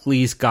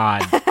 Please,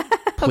 God.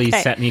 Please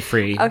Okay. set me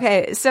free.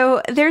 Okay,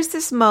 so there's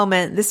this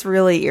moment. This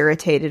really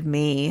irritated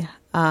me.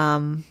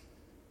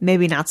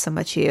 Maybe not so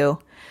much you.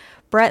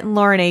 Brett and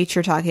Lauren H.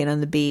 are talking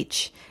on the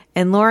beach.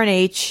 And Lauren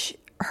H.,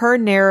 her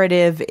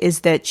narrative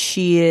is that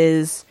she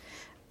is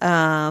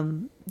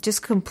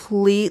just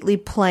completely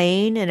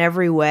plain in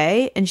every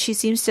way. And she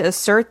seems to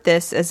assert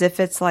this as if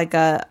it's like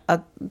a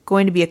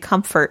going to be a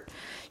comfort.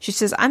 She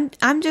says,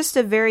 I'm just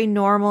a very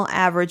normal,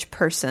 average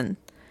person.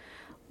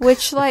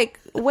 Which, like,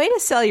 way to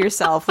sell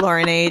yourself,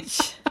 Lauren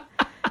H.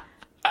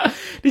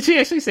 Did she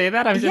actually say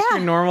that? I'm just Yeah.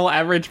 your normal,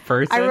 average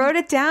person? I wrote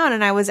it down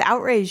and I was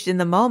outraged in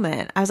the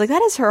moment. I was like,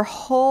 that is her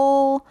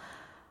whole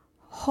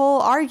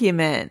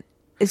argument.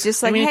 It's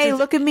just like, I mean, hey,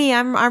 look at me.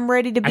 I'm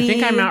ready to be. I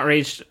think I'm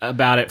outraged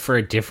about it for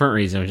a different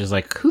reason, which is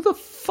like, who the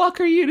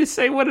fuck are you to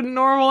say what a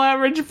normal,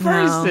 average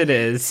person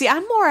is? See,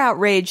 I'm more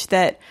outraged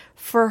that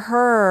for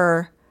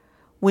her,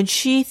 when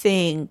she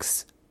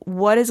thinks,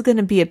 what is going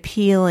to be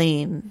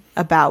appealing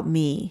about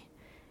me,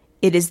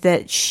 it is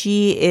that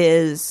she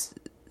is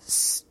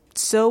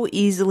so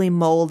easily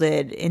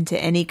molded into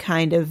any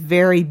kind of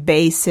very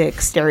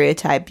basic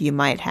stereotype you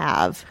might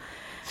have.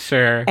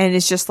 Sure. And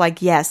it's just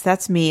like, yes,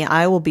 that's me.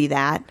 I will be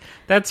that.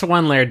 That's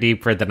one layer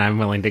deeper than I'm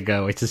willing to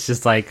go, which is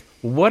just like,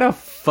 what a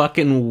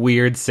fucking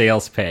weird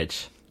sales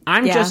pitch.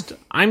 I'm just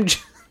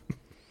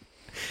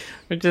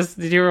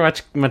did you ever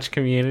watch much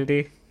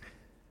Community?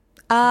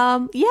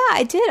 Yeah,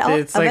 I did.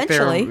 It's like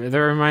Eventually. that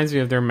reminds me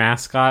of their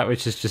mascot,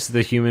 which is just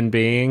the human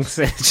beings.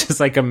 It's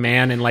just like a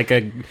man in like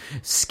a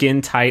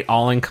skin tight,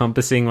 all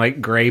encompassing like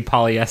gray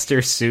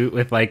polyester suit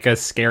with like a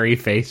scary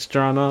face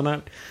drawn on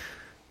it.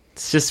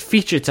 It's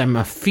just I'm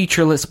a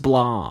featureless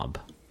blob.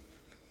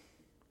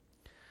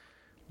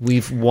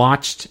 We've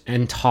watched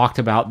and talked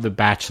about The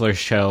Bachelor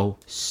show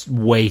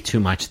way too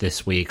much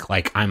this week.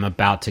 Like, I'm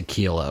about to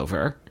keel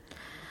over.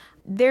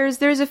 There's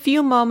a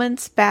few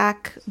moments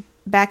back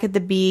at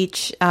the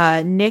beach.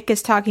 Nick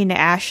is talking to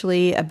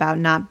Ashley about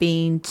not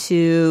being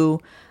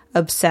too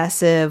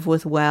obsessive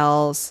with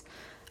Wells.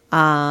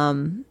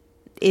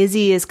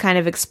 Izzy is kind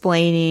of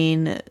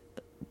explaining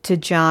to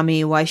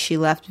Jami why she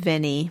left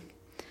Vinny.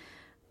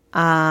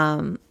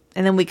 And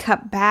then we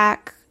cut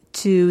back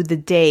to the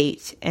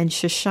date, and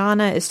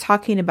Shoshana is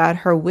talking about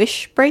her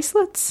wish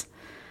bracelets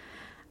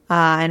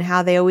and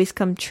how they always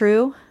come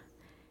true.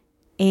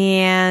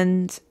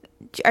 And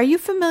are you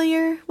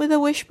familiar with a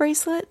wish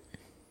bracelet?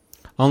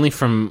 Only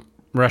from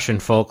Russian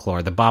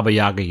folklore. The Baba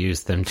Yaga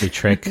used them to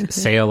trick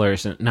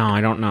sailors. No,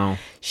 I don't know.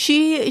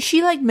 She,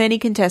 like many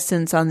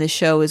contestants on this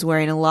show, is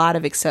wearing a lot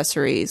of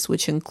accessories,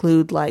 which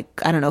include, like,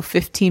 I don't know,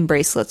 15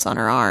 bracelets on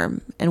her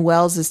arm. And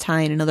Wells is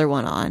tying another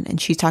one on,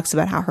 and she talks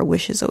about how her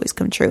wishes always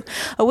come true.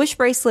 A wish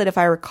bracelet, if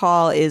I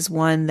recall, is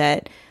one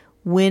that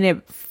when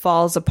it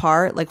falls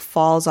apart, like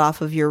falls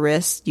off of your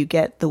wrist, you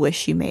get the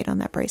wish you made on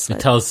that bracelet.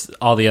 It tells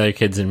all the other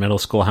kids in middle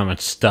school how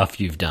much stuff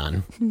you've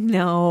done.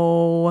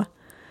 No.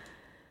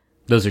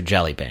 Those are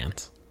jelly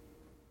bands.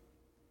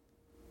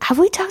 Have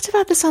we talked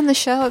about this on the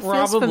show? It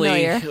feels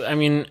familiar. I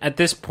mean, at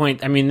this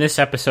point, this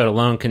episode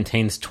alone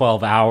contains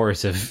 12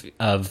 hours of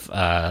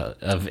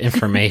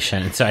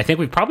information. So I think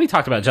we've probably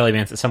talked about jelly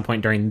bands at some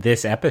point during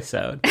this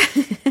episode.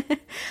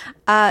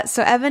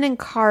 So Evan and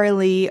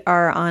Carly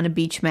are on a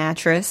beach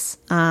mattress,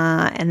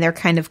 and they're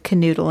kind of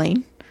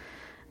canoodling.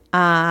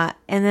 And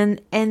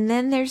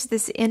then there's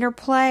this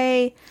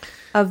interplay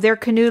of their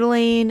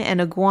canoodling and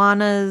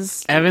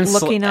iguanas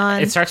looking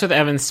on. It starts with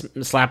Evan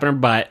slapping her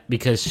butt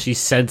because she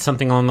said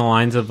something along the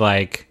lines of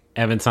like,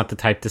 Evan's not the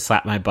type to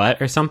slap my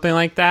butt or something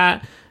like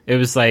that. It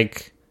was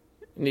like,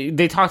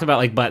 they talked about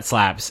like butt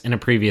slaps in a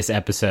previous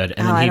episode,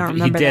 and then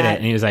he did it,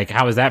 and he was like,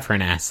 how was that for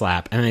an ass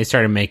slap? And then they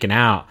started making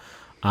out,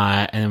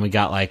 and then we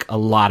got like a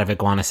lot of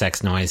iguana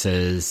sex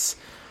noises.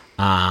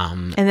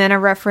 And then a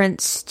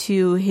reference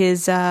to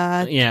his we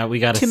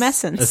got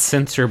tumescence. A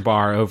censor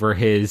bar over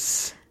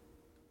his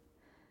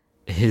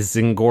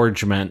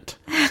engorgement.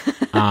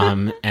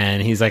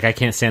 And he's like, I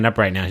can't stand up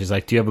right now. She's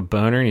like, do you have a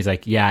boner? And he's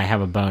like, yeah, I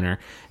have a boner.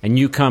 And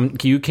you can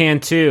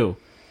too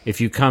if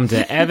you come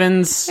to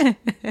Evan's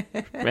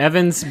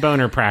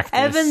boner practice.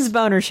 Evan's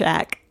Boner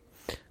Shack.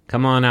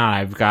 Come on out.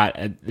 I've got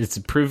it's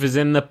proof is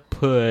in the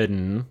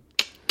pudding.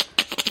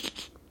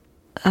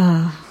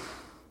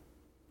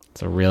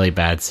 It's a really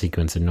bad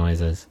sequence of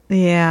noises.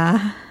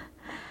 Yeah.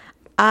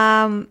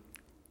 And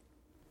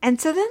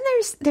so then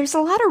there's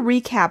a lot of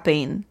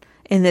recapping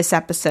in this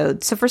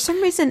episode. So for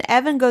some reason,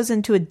 Evan goes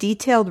into a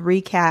detailed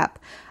recap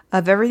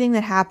of everything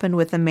that happened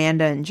with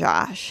Amanda and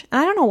Josh. And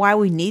I don't know why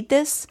we need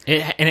this.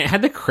 It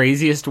had the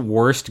craziest,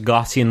 worst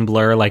Gaussian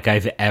blur like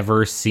I've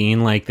ever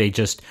seen. Like they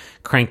just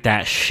cranked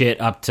that shit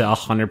up to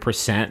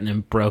 100% and then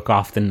broke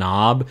off the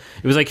knob.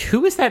 It was like,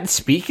 who is that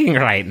speaking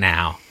right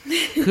now?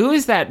 Who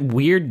is that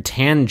weird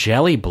tan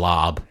jelly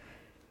blob?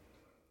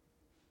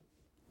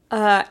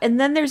 And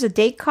then there's a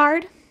date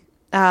card.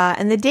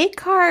 And the date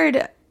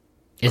card...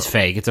 It's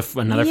fake. It's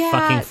another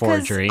fucking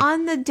forgery.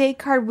 On the date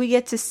card, we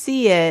get to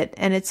see it,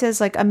 and it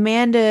says, like,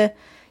 Amanda,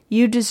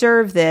 you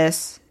deserve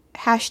this.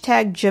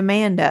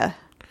 #Jamanda.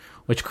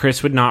 Which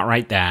Chris would not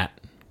write that.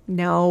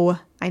 No,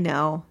 I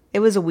know. It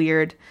was a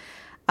weird.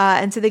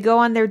 And so they go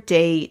on their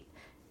date,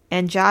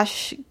 and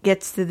Josh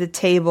gets to the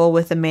table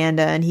with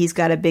Amanda, and he's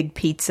got a big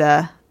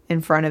pizza in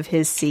front of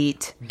his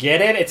seat.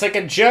 Get it? It's like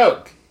a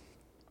joke.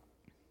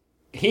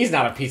 He's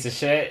not a piece of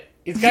shit.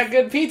 He's got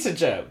good pizza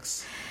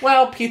jokes.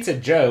 Well, pizza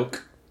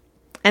joke.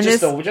 And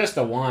just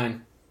the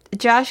one.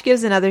 Josh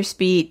gives another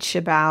speech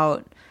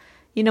about,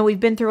 we've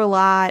been through a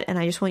lot, and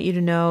I just want you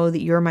to know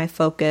that you're my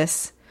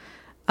focus.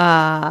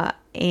 And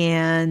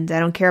I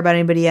don't care about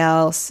anybody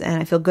else, and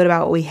I feel good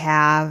about what we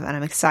have, and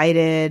I'm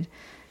excited,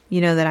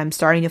 that I'm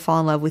starting to fall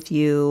in love with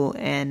you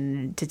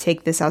and to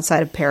take this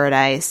outside of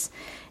paradise.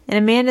 And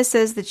Amanda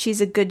says that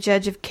she's a good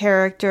judge of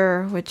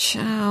character, which,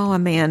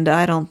 Amanda,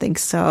 I don't think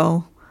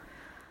so.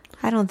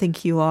 I don't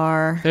think you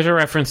are. There's a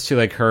reference to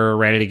like her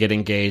ready to get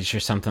engaged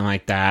or something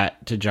like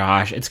that to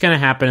Josh. It's going to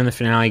happen in the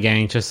finale,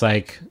 gang. Just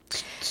like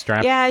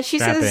strap she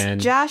strap says in.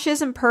 Josh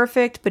isn't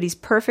perfect, but he's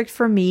perfect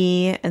for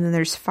me. And then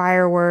there's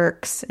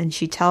fireworks, and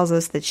she tells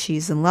us that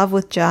she's in love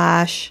with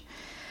Josh.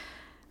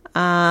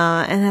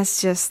 And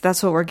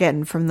that's what we're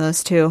getting from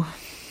those two.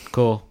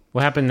 Cool.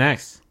 What happened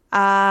next?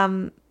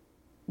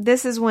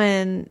 This is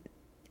when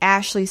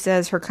Ashley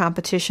says her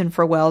competition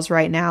for Wells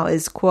right now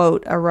is,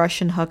 quote, a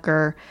Russian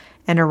hooker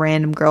and a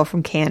random girl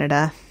from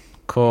Canada.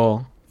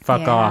 Cool.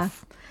 Fuck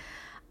off.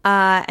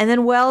 And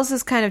then Wells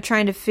is kind of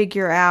trying to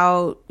figure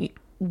out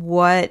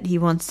what he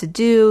wants to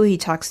do. He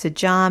talks to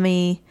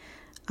Jami,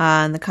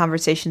 and the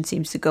conversation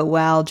seems to go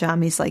well.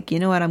 Jami's like, you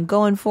know what, I'm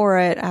going for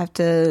it. I have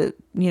to,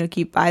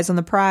 keep eyes on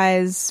the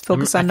prize,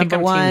 focus on number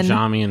one. I think I'm Team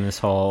Jami in this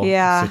whole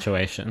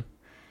situation.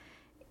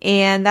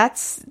 And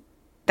that's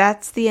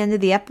the end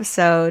of the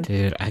episode.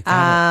 Dude, I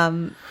got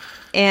it.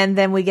 And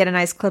then we get a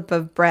nice clip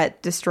of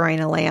Brett destroying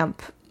a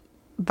lamp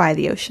by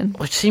the ocean,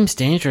 which seems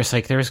dangerous.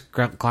 Like there's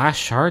glass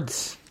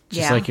shards,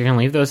 like you're gonna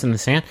leave those in the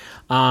sand.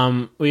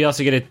 We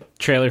also get a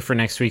trailer for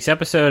next week's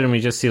episode, and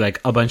we just see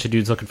like a bunch of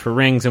dudes looking for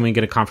rings, and we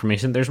get a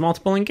confirmation there's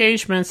multiple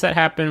engagements that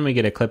happen. We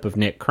get a clip of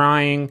Nick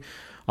crying,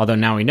 although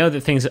now we know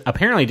that things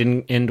apparently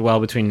didn't end well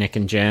between Nick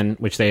and Jen,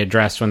 which they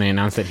addressed when they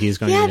announced that he's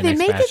going to be the next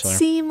Bachelor. Yeah, they make it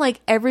seem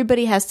like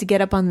everybody has to get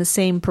up on the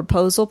same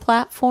proposal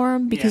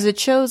platform, because it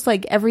shows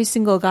like every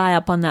single guy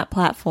up on that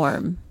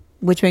platform,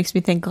 which makes me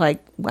think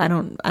like, I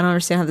don't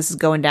understand how this is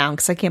going down,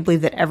 because I can't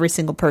believe that every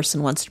single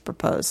person wants to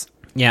propose.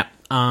 Yeah.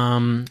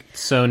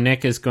 So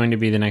Nick is going to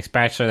be the next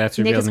Bachelor. That's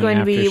revealed Nick is in going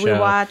the to after be.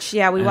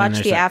 show. We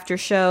watched the after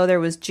show. There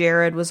was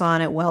Jared was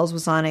on it. Wells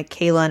was on it.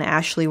 Kayla and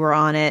Ashley were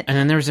on it. And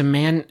then there was a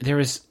man. There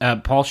was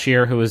Paul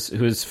Scheer who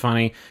was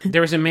funny.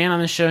 There was a man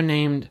on the show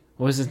named,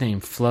 what was his name?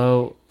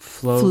 Fluga.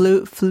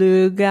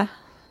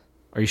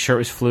 Are you sure it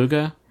was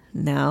Fluga?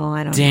 No,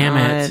 I don't. Damn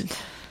it.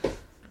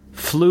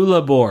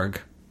 Flula Borg.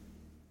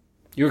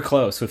 You were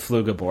close with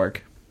Fluga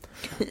Borg.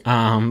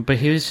 But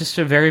he was just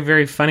a very,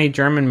 very funny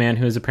German man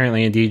who was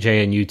apparently a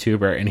DJ and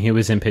YouTuber, and he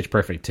was in Pitch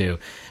Perfect too.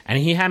 And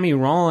he had me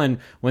rolling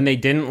when they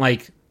didn't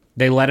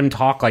they let him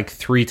talk like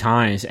 3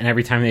 times, and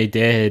every time they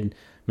did,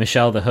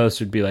 Michelle, the host,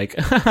 would be like,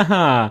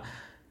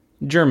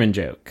 German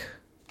joke.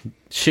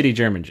 Shitty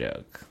German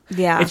joke.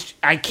 Yeah.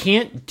 I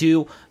can't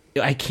do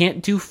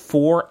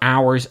 4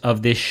 hours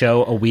of this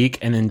show a week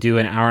and then do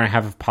an hour and a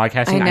half of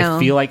podcasting. I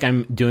feel like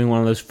I'm doing one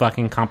of those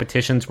fucking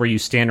competitions where you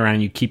stand around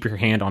and you keep your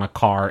hand on a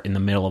car in the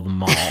middle of a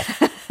mall.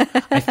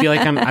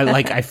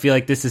 I feel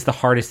like this is the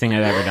hardest thing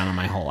I've ever done in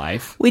my whole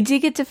life. We did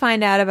get to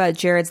find out about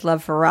Jared's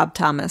love for Rob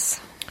Thomas.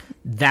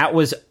 That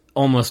was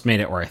almost made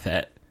it worth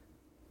it.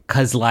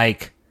 'Cause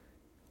like,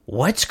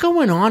 what's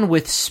going on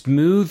with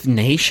Smooth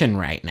Nation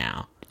right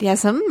now? Yeah,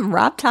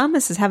 Rob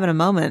Thomas is having a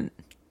moment.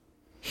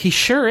 He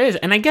sure is.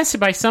 And I guess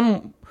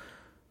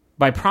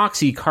by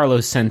proxy,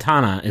 Carlos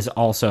Santana is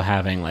also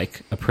having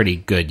like a pretty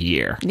good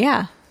year.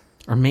 Yeah.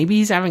 Or maybe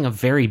he's having a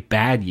very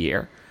bad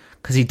year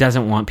because he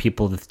doesn't want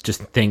people to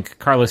just think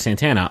Carlos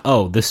Santana,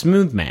 oh, the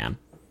smooth man.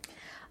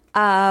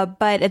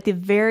 But at the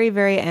very,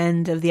 very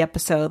end of the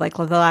episode, like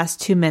the last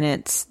 2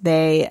 minutes,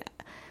 they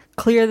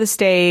clear the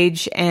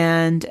stage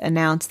and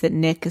announce that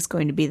Nick is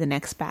going to be the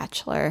next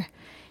Bachelor.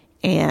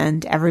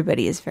 And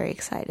everybody is very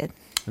excited.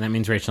 And that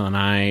means Rachel and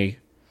I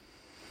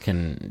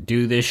can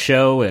do this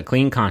show with a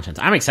clean conscience.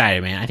 I'm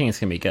excited, man. I think it's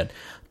going to be good.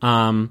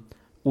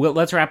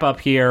 Let's wrap up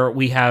here.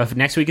 We have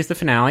next week is the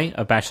finale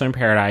of Bachelor in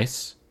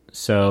Paradise.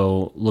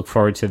 So look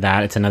forward to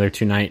that. It's another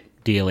 2-night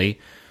dealie.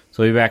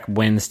 So we'll be back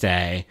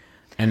Wednesday.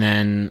 And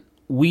then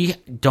we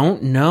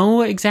don't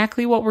know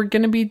exactly what we're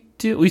going to be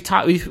doing.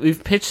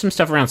 We've pitched some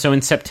stuff around. So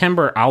in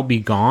September, I'll be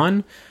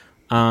gone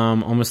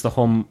almost the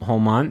whole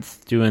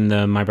month doing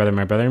the My Brother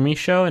and Me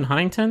show in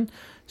Huntington.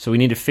 So we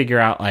need to figure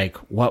out like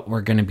what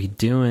we're going to be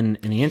doing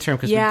in the interim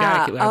because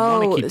I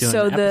want to keep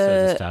doing episodes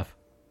and stuff.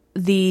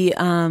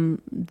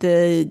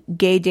 The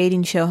gay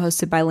dating show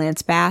hosted by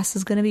Lance Bass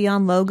is going to be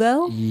on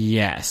Logo.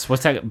 Yes.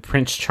 What's that?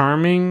 Prince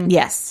Charming?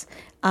 Yes.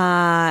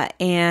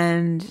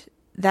 And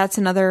that's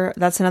another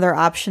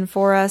option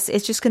for us.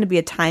 It's just going to be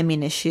a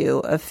timing issue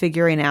of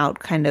figuring out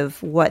kind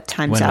of what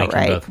time's when out we can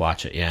right. both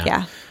watch it. Yeah.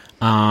 Yeah.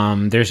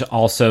 There's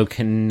also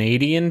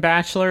Canadian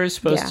Bachelor is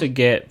supposed to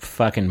get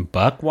fucking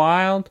buck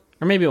wild,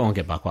 or maybe it won't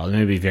get buck wild. It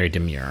may be very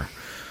demure.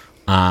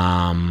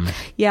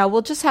 Yeah,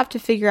 we'll just have to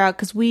figure out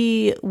because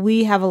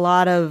we have a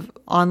lot of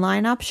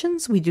online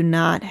options. We do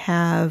not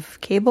have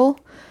cable,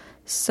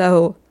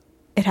 so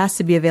it has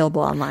to be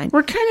available online.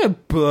 We're kind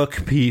of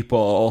book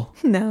people.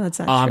 No, that's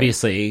not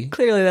obviously. true.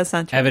 Clearly, that's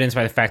not true. Evidenced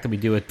by the fact that we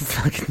do a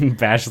fucking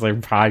Bachelor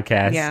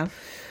podcast. Yeah.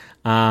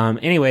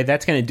 Anyway,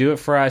 that's going to do it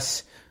for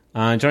us.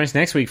 Join us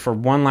next week for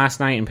One Last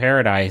Night in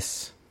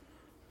Paradise.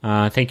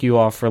 Thank you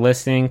all for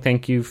listening.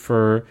 Thank you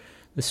for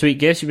the sweet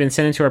gifts you've been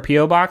sending to our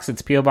P.O. Box.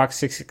 It's P.O. Box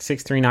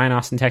 66639,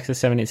 Austin, Texas,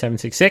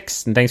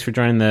 78766. And thanks for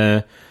joining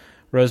the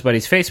Rose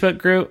Buddies Facebook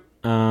group.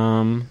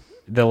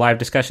 The live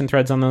discussion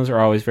threads on those are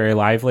always very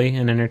lively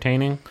and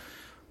entertaining.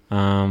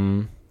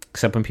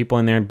 Except when people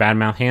in there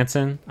badmouth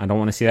Hanson. I don't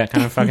want to see that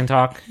kind of fucking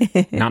talk.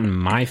 Not in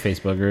my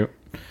Facebook group.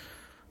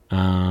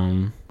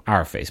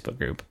 Our Facebook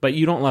group. But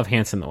you don't love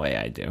Hanson the way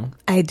I do.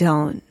 I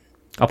don't.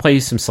 I'll play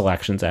you some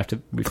selections after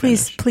we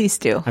finish. Please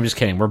do. I'm just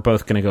kidding. We're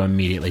both going to go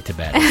immediately to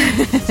bed.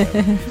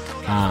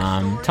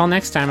 Till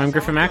next time, I'm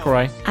Griffin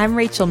McElroy. I'm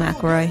Rachel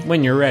McElroy.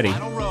 When you're ready.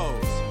 Final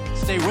Rose.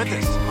 Stay with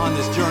us on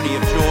this journey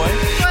of joy.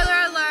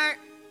 Spoiler alert!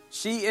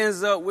 She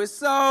ends up with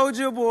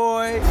Soulja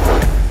Boy.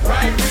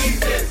 Right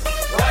reasons.